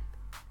Jr.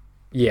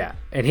 Yeah,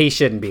 and he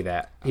shouldn't be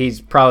that.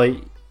 He's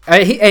probably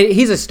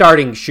he's a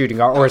starting shooting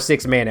guard or a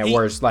 6th man at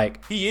worst.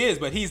 Like, he is,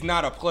 but he's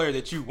not a player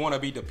that you want to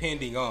be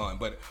depending on.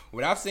 But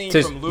what I've seen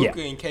from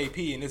Luka and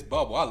KP in this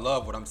bubble, I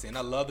love what I'm seeing.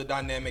 I love the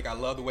dynamic. I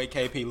love the way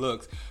KP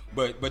looks.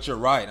 But you're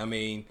right. I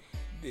mean,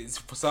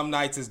 some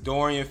nights it's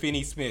Dorian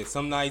Finney-Smith.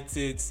 Some nights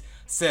it's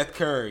Seth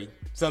Curry.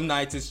 Some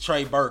nights it's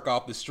Trey Burke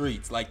off the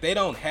streets. Like, they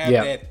don't have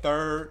that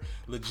 3rd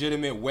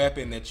legitimate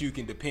weapon that you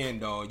can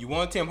depend on. You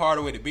want Tim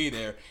Hardaway to be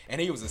there, and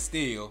he was a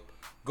steal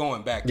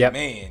going back to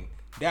man.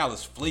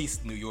 Dallas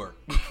fleeced New York.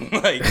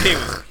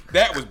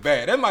 That was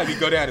bad. That might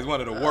go down as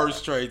one of the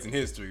worst trades in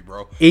history,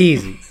 bro.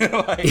 Easy.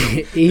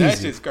 Easy.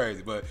 That's just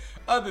crazy. But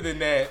other than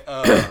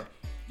that,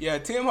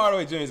 Tim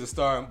Hardaway Jr. is a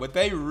star, but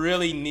they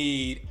really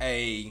need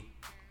a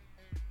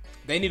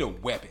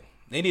weapon.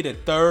 They need a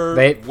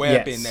third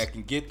weapon that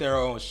can get their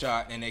own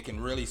shot and they can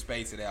really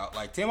space it out.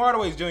 Like Tim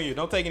Hardaway Jr.,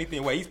 don't take anything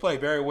away. He's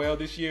played very well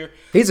this year.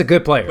 He's a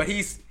good player. But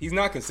he's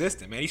not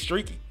consistent, man. He's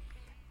streaky.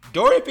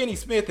 Dorian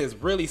Finney-Smith has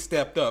really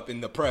stepped up in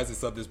the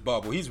presence of this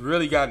bubble. He's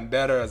really gotten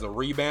better as a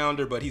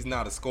rebounder, but he's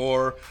not a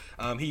scorer.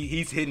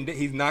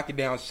 He's knocking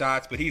down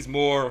shots, but he's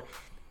more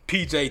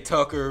PJ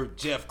Tucker,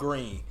 Jeff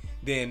Green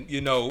than,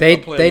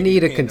 They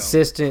need a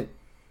consistent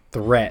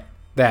threat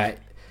that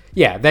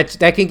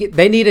can get.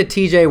 They need a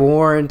TJ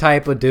Warren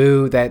type of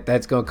dude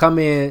that's gonna come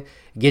in,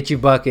 get you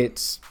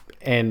buckets,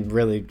 and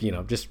really,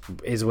 just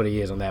is what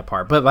he is on that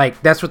part. But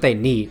like that's what they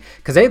need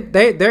because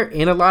they're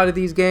in a lot of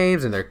these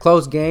games and they're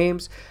close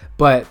games,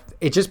 but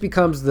it just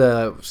becomes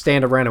the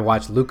stand around and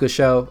watch Luka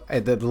show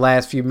at the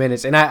last few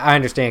minutes. And I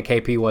understand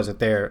KP wasn't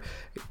there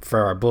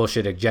for our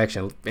bullshit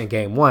ejection in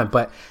game one,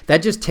 but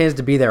that just tends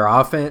to be their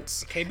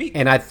offense.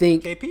 And I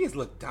think KP has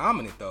looked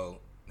dominant though.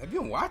 Have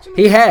you been watching him?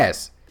 He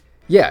has.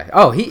 Yeah.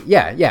 Oh,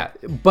 yeah.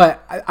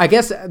 But I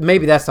guess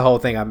maybe that's the whole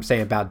thing I'm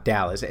saying about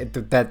Dallas.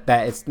 That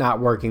it's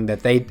not working.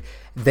 That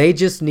they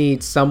just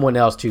need someone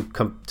else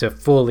to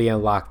fully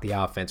unlock the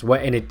offense.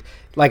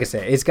 Like I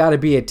said, it's got to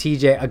be a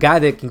guy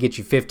that can get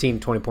you 15,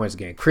 20 points a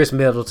game. Chris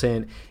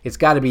Middleton. It's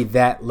got to be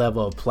that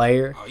level of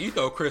player. Oh, you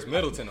throw Chris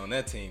Middleton on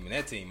that team, and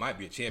that team might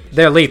be a championship.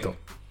 They're lethal.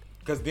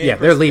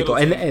 They're lethal,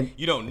 and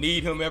you don't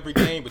need him every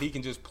game, but he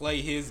can just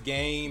play his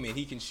game and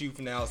he can shoot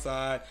from the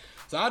outside.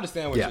 So I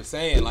understand what you're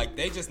saying. Like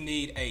they just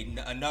need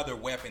another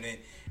weapon,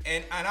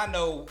 and I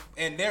know,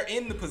 and they're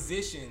in the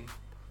position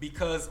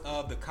because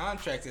of the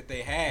contracts that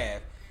they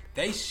have.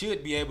 They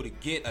should be able to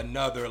get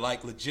another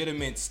like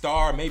legitimate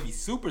star, maybe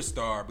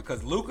superstar,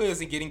 because Luka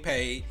isn't getting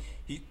paid.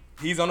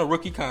 He's on a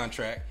rookie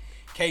contract.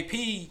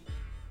 KP,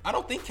 I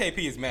don't think KP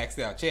is maxed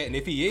out, Chet, and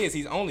if he is,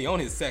 he's only on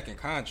his second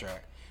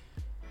contract.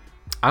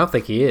 I don't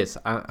think he is.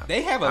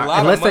 They have a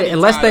lot of money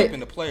tied up in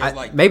the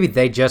players. Maybe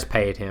they just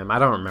paid him. I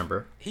don't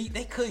remember.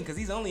 They couldn't because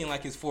he's only in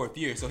like his fourth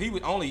year, so he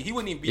wouldn't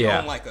even be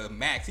on like a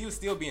max. He would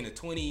still be in the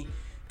 $20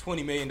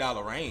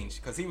 million range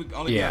because he would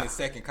only be on his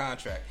second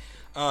contract.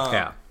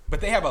 But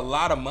they have a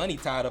lot of money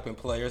tied up in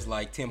players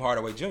like Tim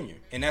Hardaway Jr.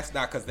 And that's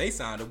not because they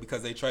signed him,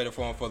 because they traded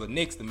for him for the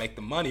Knicks to make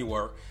the money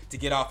work, to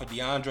get off of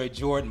DeAndre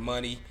Jordan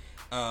money.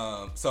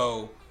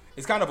 So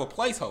it's kind of a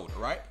placeholder,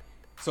 right?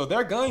 So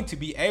they're going to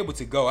be able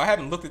to go. I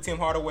haven't looked at Tim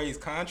Hardaway's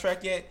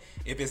contract yet.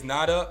 If it's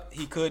not up,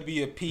 he could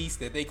be a piece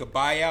that they could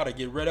buy out or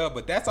get rid of.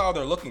 But that's all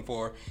they're looking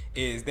for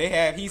is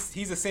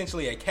he's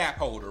essentially a cap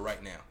holder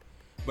right now.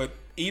 But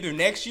either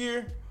next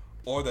year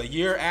or the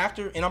year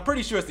after, and I'm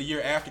pretty sure it's the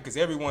year after because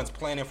everyone's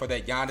planning for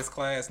that Giannis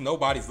class.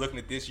 Nobody's looking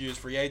at this year's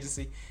free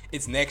agency.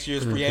 It's next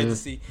year's free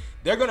agency.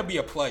 They're going to be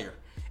a player.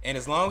 And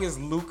as long as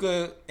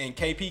Luka and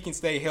KP can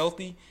stay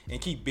healthy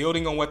and keep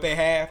building on what they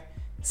have,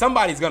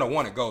 somebody's going to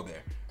want to go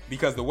there.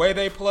 Because the way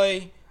they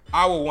play,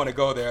 I would want to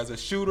go there as a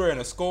shooter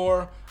and a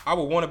scorer. I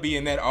would want to be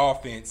in that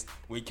offense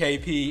with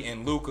KP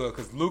and Luka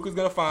because Luka's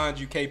going to find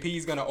you.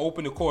 KP's going to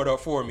open the court up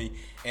for me,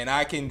 and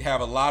I can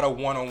have a lot of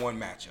one-on-one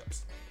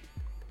matchups.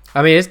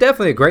 I mean, it's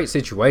definitely a great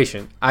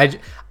situation.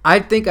 I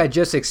think I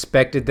just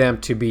expected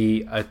them to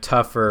be a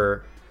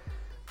tougher.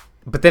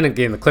 But then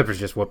again, the Clippers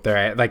just whooped their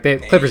ass. Like,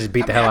 Clippers just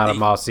beat the hell out of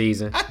them all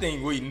season. I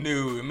think we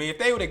knew. I mean, if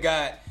they would have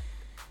got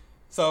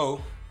 –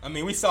 so – I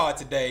mean, we saw it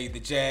today. The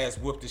Jazz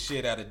whooped the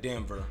shit out of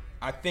Denver.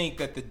 I think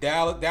that the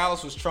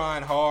Dallas was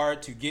trying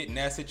hard to get in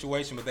that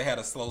situation, but they had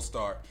a slow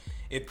start.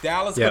 If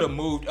Dallas could have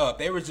moved up,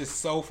 they were just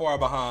so far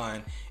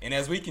behind. And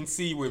as we can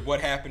see with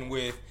what happened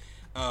with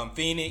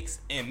Phoenix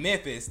and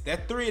Memphis,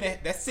 that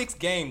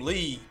 6-game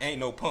lead ain't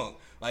no punk.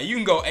 Like you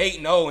can go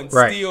 8-0 and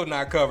still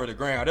not cover the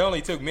ground. It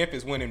only took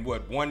Memphis winning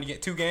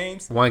 2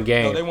 games. One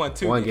game. No, they won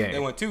 2 games. They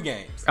won 2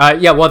 games.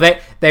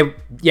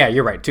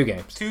 You're right. 2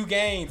 games. 2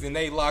 games, and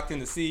they locked in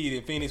the seed,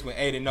 and Phoenix went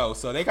 8-0.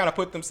 So they kind of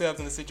put themselves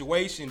in a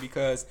situation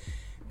because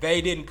they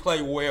didn't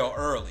play well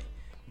early.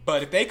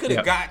 But if they could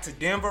have got to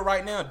Denver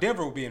right now,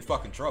 Denver would be in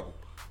fucking trouble.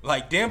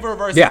 Like Denver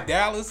versus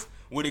Dallas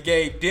would have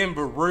gave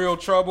Denver real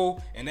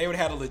trouble, and they would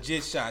have had a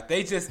legit shot.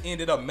 They just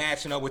ended up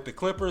matching up with the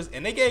Clippers,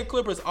 and they gave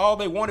Clippers all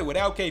they wanted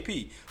without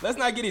KP. Let's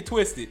not get it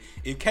twisted.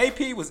 If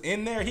KP was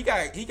in there, he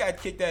got kicked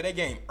out of that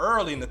game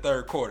early in the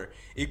third quarter.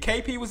 If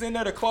KP was in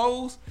there to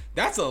close,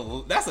 that's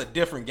a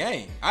different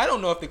game. I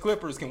don't know if the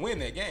Clippers can win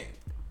that game.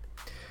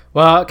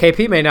 Well,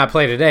 KP may not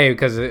play today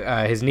because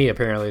his knee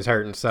apparently is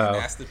hurting. So and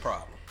that's the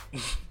problem.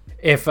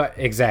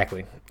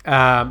 Exactly.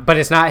 But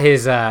it's not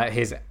his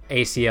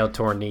ACL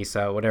torn knee,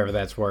 so whatever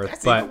that's worth.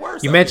 That's but even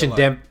worse, you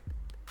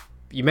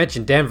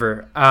mentioned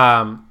Denver.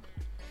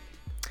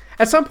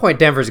 At some point,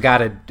 Denver's got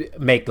to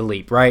make the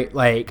leap, right?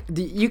 Like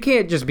you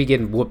can't just be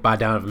getting whooped by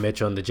Donovan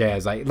Mitchell and the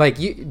Jazz.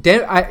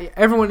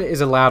 Everyone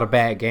is allowed a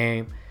bad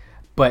game,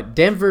 but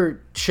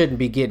Denver shouldn't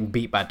be getting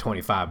beat by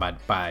 25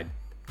 by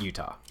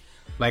Utah.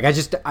 Like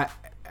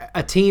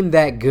a team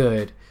that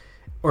good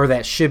or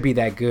that should be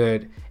that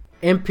good,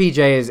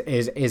 MPJ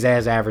is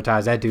as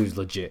advertised. That dude's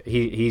legit.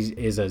 He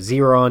is a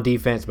 0 on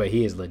defense, but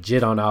he is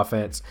legit on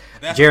offense.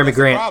 Jeremy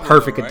Grant, problem,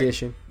 perfect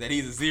addition. That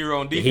he's a 0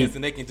 on defense,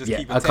 and they can just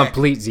keep attacking. A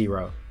complete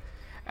 0.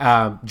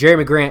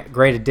 Jeremy Grant,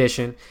 great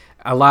addition.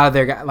 A lot of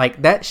their guys,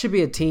 like that should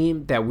be a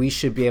team that we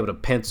should be able to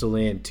pencil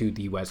into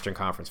the Western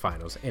Conference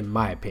Finals, in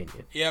my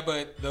opinion. Yeah,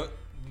 but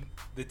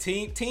the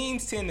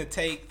teams tend to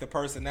take the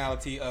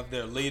personality of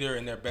their leader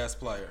and their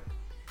best player.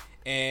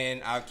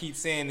 And I keep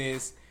saying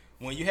this,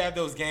 when you have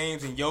those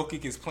games and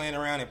Jokic is playing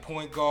around at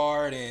point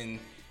guard and,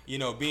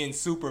 being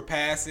super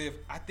passive,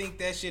 I think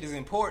that shit is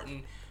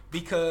important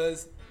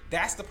because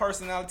that's the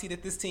personality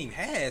that this team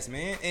has,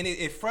 man. And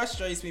it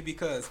frustrates me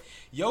because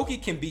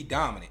Jokic can be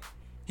dominant.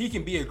 He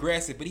can be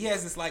aggressive, but he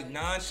has this like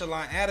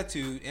nonchalant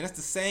attitude, and it's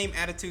the same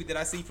attitude that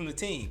I see from the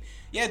team.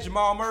 Yeah,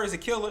 Jamal Murray is a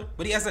killer,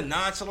 but he has a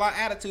nonchalant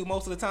attitude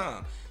most of the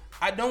time.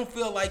 I don't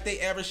feel like they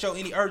ever show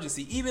any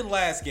urgency. Even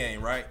last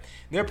game, right?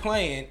 They're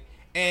playing,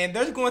 and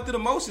they're going through the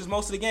motions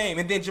most of the game,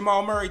 and then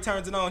Jamal Murray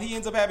turns it on. He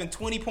ends up having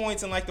 20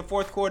 points in like the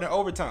fourth quarter and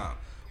overtime.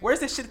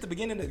 Where's that shit at the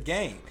beginning of the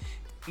game?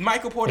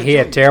 Michael Porter Jr. He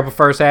had a terrible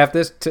first half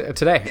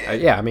today.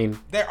 Yeah, I mean.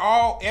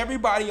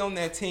 Everybody on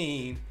that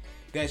team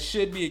that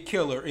should be a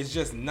killer is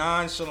just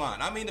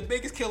nonchalant. I mean, the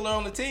biggest killer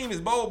on the team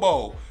is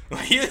Bobo.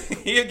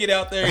 He'll get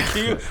out there and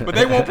kill, but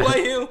they won't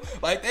play him.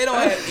 Like, they don't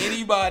have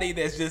anybody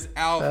that's just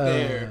out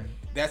there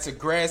that's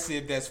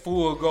aggressive, that's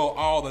full go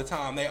all the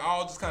time. They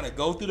all just kind of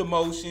go through the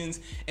motions,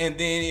 and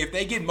then if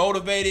they get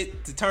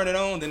motivated to turn it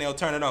on, then they'll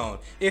turn it on.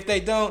 If they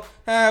don't,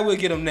 we'll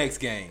get them next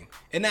game.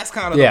 And that's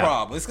kind of the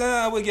problem. It's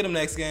we'll get them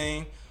next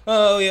game.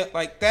 Oh, yeah.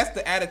 Like, that's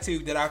the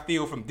attitude that I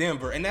feel from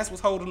Denver, and that's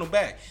what's holding them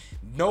back.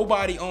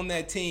 Nobody on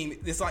that team.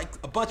 It's like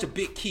a bunch of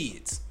big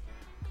kids.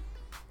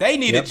 They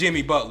need a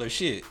Jimmy Butler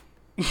shit.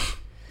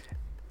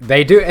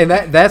 They do, and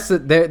that's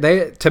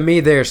they to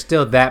me they're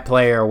still that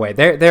player away.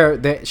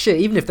 They're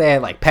shit. Even if they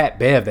had like Pat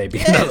Bev, they'd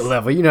be another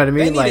level. You know what I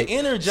mean? They need like to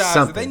energize.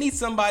 Something. They need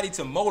somebody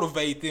to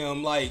motivate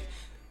them. Like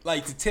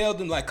to tell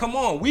them like, come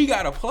on, we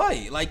gotta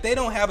play. Like they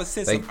don't have a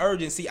sense of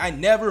urgency. I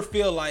never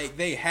feel like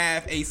they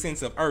have a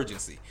sense of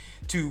urgency.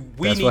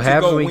 We need to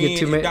go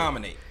win and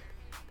dominate.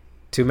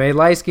 Too many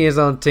light skins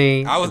on the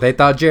team. They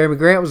thought Jeremy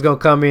Grant was gonna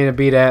come in and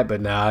be that,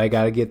 but nah, they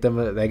gotta get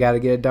them. They gotta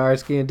get a dark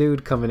skinned dude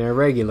to come in there and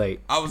regulate.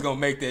 I was gonna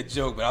make that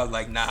joke, but I was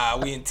like, nah,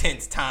 we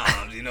intense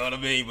times. You know what I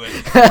mean? But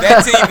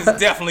that team is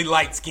definitely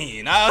light skinned.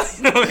 You know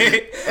what I mean?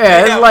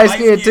 Yeah, it's a light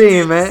skinned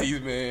team,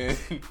 man.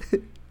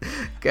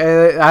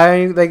 I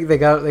ain't think they're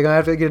gonna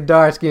have to get a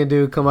dark skinned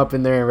dude come up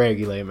in there and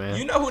regulate, man.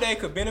 You know who they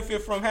could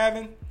benefit from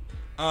having?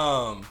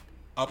 A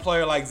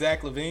player like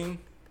Zach LaVine.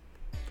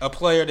 A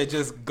player that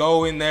just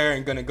go in there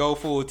and gonna go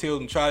full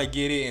tilt and try to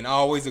get it and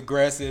always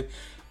aggressive.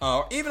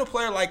 Even a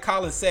player like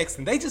Colin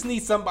Sexton, they just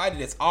need somebody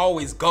that's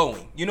always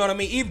going. You know what I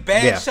mean? Even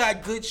bad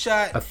shot, good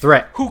shot, a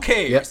threat. Who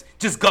cares?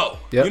 Just go.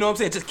 You know what I'm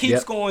saying? Just keep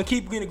scoring,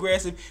 keep getting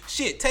aggressive.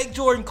 Shit, take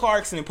Jordan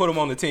Clarkson and put him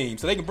on the team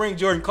so they can bring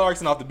Jordan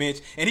Clarkson off the bench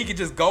and he can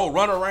just go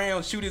run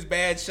around, shoot his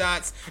bad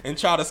shots, and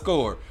try to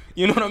score.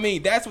 You know what I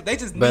mean? That's what they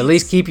just need. But at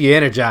least keep you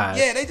energized.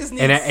 Yeah, they just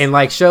need. And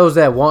like shows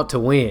that want to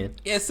win.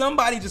 Yeah,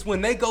 somebody just when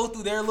they go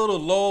through their little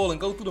lull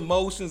and go through the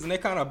motions and they're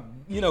kind of,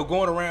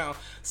 going around,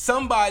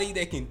 somebody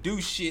that can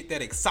do shit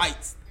that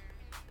excites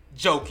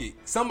Jokic.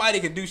 Somebody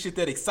can do shit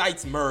that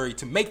excites Murray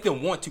to make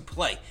them want to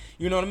play.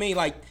 You know what I mean?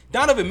 Like,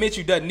 Donovan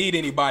Mitchell doesn't need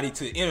anybody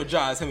to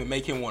energize him and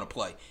make him want to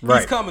play. Right.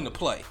 He's coming to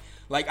play.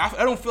 Like,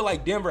 I don't feel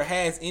like Denver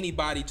has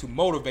anybody to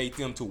motivate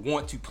them to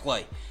want to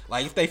play.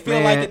 Like, if they feel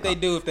like it, they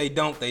do. If they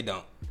don't, they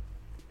don't.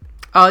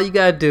 All you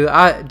gotta do,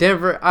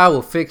 Denver, I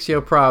will fix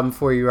your problem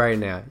for you right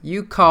now.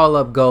 You call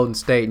up Golden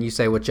State and you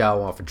say what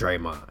y'all want for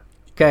Draymond.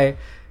 Okay?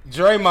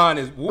 Draymond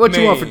is what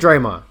you want for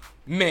Draymond,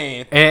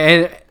 man.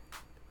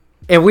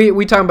 And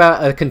we talking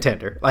about a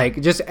contender,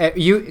 like just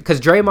because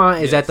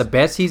Draymond is at the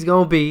best he's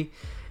gonna be.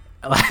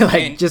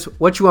 Like just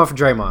what you want for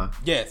Draymond.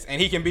 Yes,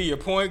 and he can be your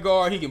point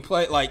guard. He can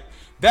play like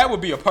that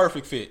would be a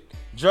perfect fit.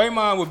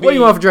 Draymond would be. What do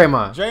you want for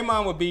Draymond?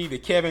 Draymond would be the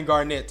Kevin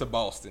Garnett to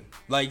Boston.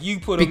 Like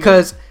you put him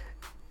because.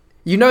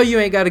 You know you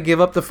ain't got to give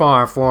up the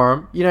farm for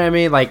him. You know what I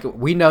mean? Like,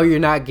 we know you're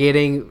not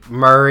getting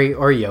Murray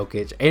or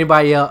Jokic.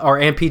 Anybody else, or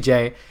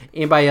MPJ.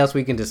 Anybody else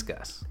we can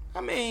discuss.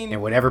 I mean...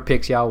 And whatever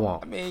picks y'all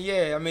want. I mean,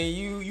 yeah. I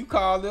mean, you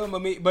call them. I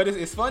mean, but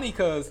it's funny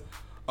because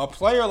a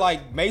player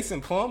like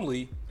Mason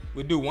Plumlee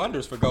would do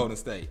wonders for Golden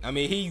State. I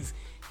mean,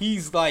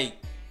 he's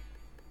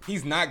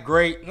not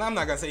great. I'm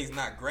not going to say he's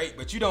not great,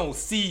 but you don't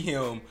see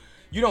him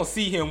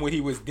when he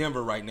was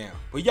Denver right now.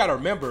 But you got to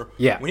remember,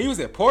 when he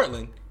was at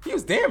Portland... He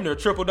was damn near a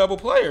triple-double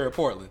player at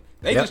Portland.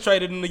 They just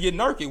traded him to get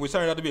Nurkic, which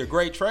turned out to be a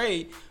great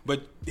trade.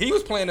 But he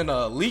was playing at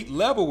an elite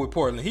level with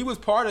Portland. He was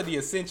part of the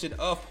ascension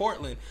of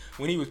Portland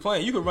when he was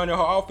playing. You could run their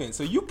whole offense.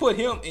 So you put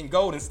him in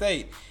Golden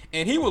State,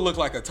 and he would look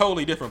like a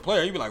totally different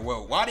player. You'd be like,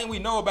 well, why didn't we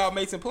know about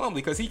Mason Plumlee?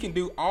 Because he can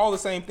do all the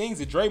same things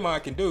that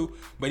Draymond can do,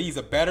 but he's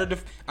a better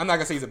I'm not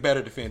going to say he's a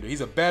better defender. He's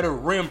a better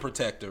rim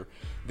protector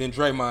than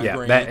Draymond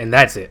Green. And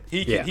that's it.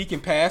 He can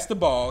pass the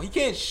ball. He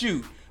can't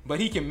shoot. but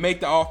he can make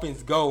the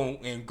offense go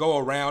and go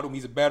around him.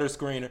 He's a better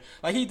screener.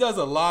 Like, he does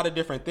a lot of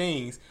different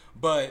things,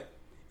 but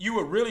you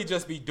would really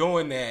just be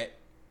doing that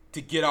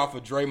to get off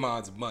of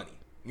Draymond's money.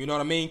 You know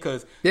what I mean?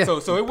 Because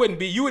so it wouldn't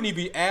be, you wouldn't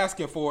even be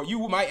asking for,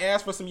 you might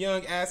ask for some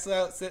young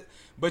assets,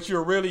 but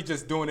you're really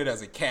just doing it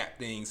as a cap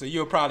thing. So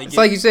you'll probably it's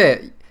like you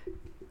said.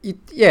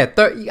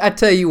 I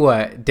tell you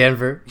what,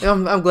 Denver.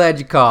 I'm glad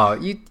you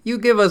called. You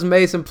give us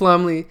Mason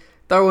Plumlee,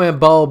 throw in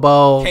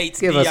Bowl,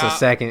 give us a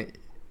second.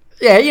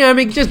 Yeah, you know what I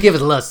mean. Just give us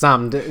a little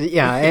something.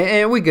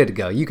 And we good to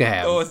go. You can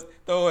have it.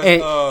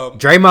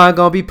 Draymond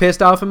gonna be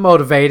pissed off and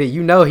motivated.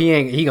 You know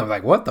he gonna be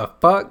like, what the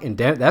fuck? And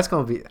that's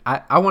gonna be.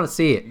 I want to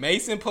see it.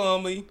 Mason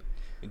Plumlee,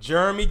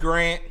 Jeremy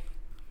Grant,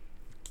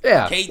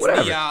 Kate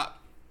Diop,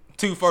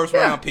 2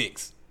 first-round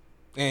picks,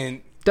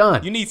 and.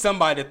 Done. You need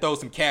somebody to throw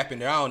some cap in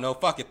there. I don't know.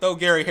 Fuck it. Throw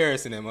Gary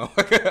Harris in there,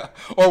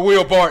 or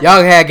Will Barton.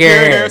 Y'all had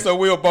Gary Harris or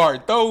Will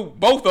Barton. Throw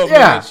both of them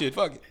in that shit.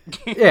 Fuck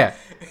it. Yeah.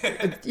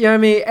 You know what I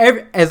mean?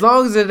 As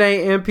long as it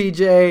ain't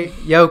MPJ,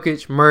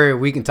 Jokic, Murray,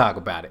 we can talk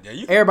about it.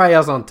 Yeah, everybody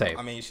else on the table.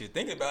 I mean, shit.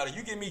 Think about it.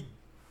 You give me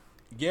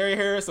Gary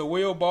Harris or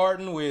Will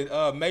Barton with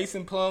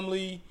Mason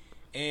Plumlee,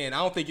 and I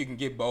don't think you can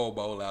get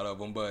Bowl out of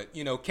them. But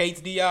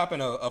Kate Diop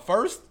and a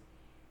first.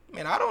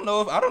 Man, I don't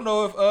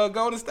know if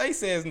Golden State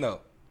says no.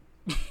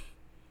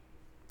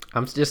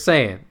 I'm just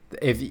saying,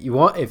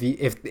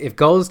 if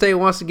Golden State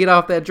wants to get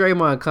off that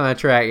Draymond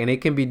contract and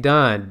it can be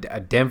done,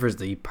 Denver's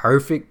the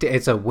perfect.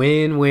 It's a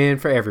win-win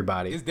for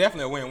everybody. It's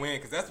definitely a win-win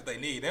because that's what they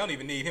need. They don't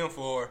even need him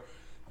for.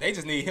 They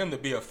just need him to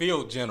be a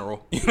field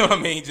general. You know what I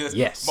mean? Just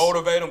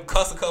motivate them,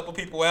 cuss a couple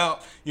people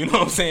out. You know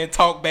what I'm saying?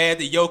 Talk bad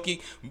to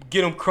Jokic,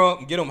 get them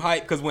crunk, get them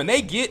hyped. Because when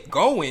they get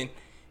going,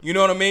 you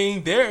know what I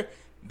mean? They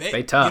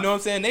tough. You know what I'm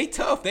saying? They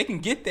tough. They can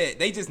get that.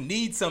 They just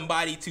need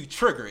somebody to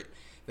trigger it.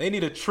 They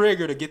need a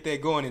trigger to get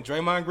that going, and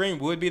Draymond Green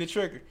would be the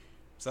trigger.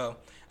 So,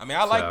 I mean,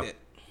 I like that.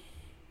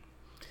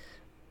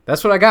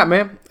 That's what I got,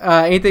 man.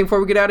 Anything before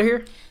we get out of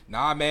here?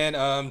 Nah,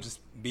 man. Just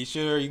be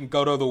sure you can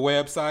go to the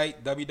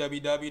website,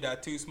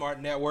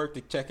 www.2smartnetwork,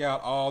 to check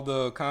out all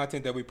the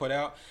content that we put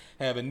out.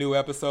 Have a new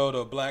episode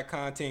of Black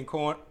Content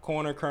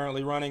Corner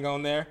currently running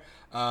on there.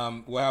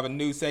 We'll have a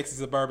new Sexy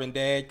Suburban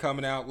Dad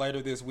coming out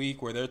later this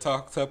week where they're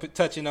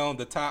touching on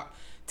the top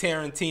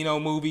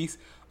Tarantino movies.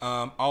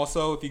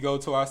 Also, if you go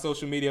to our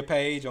social media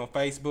page on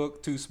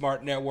Facebook, 2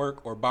 Smart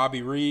Network, or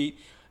Bobby Reed,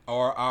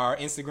 or our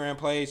Instagram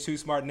page, 2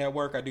 Smart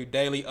Network, I do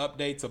daily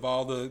updates of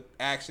all the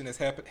action that's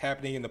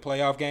happening in the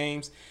playoff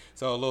games.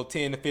 So a little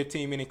 10 to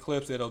 15 minute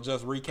clips that'll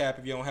just recap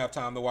if you don't have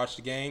time to watch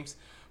the games.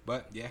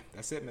 But yeah,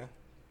 that's it, man.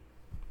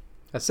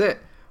 That's it.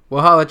 We'll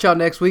holler at y'all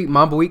next week.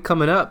 Mamba Week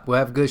coming up. We'll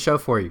have a good show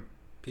for you.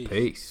 Peace.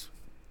 Peace.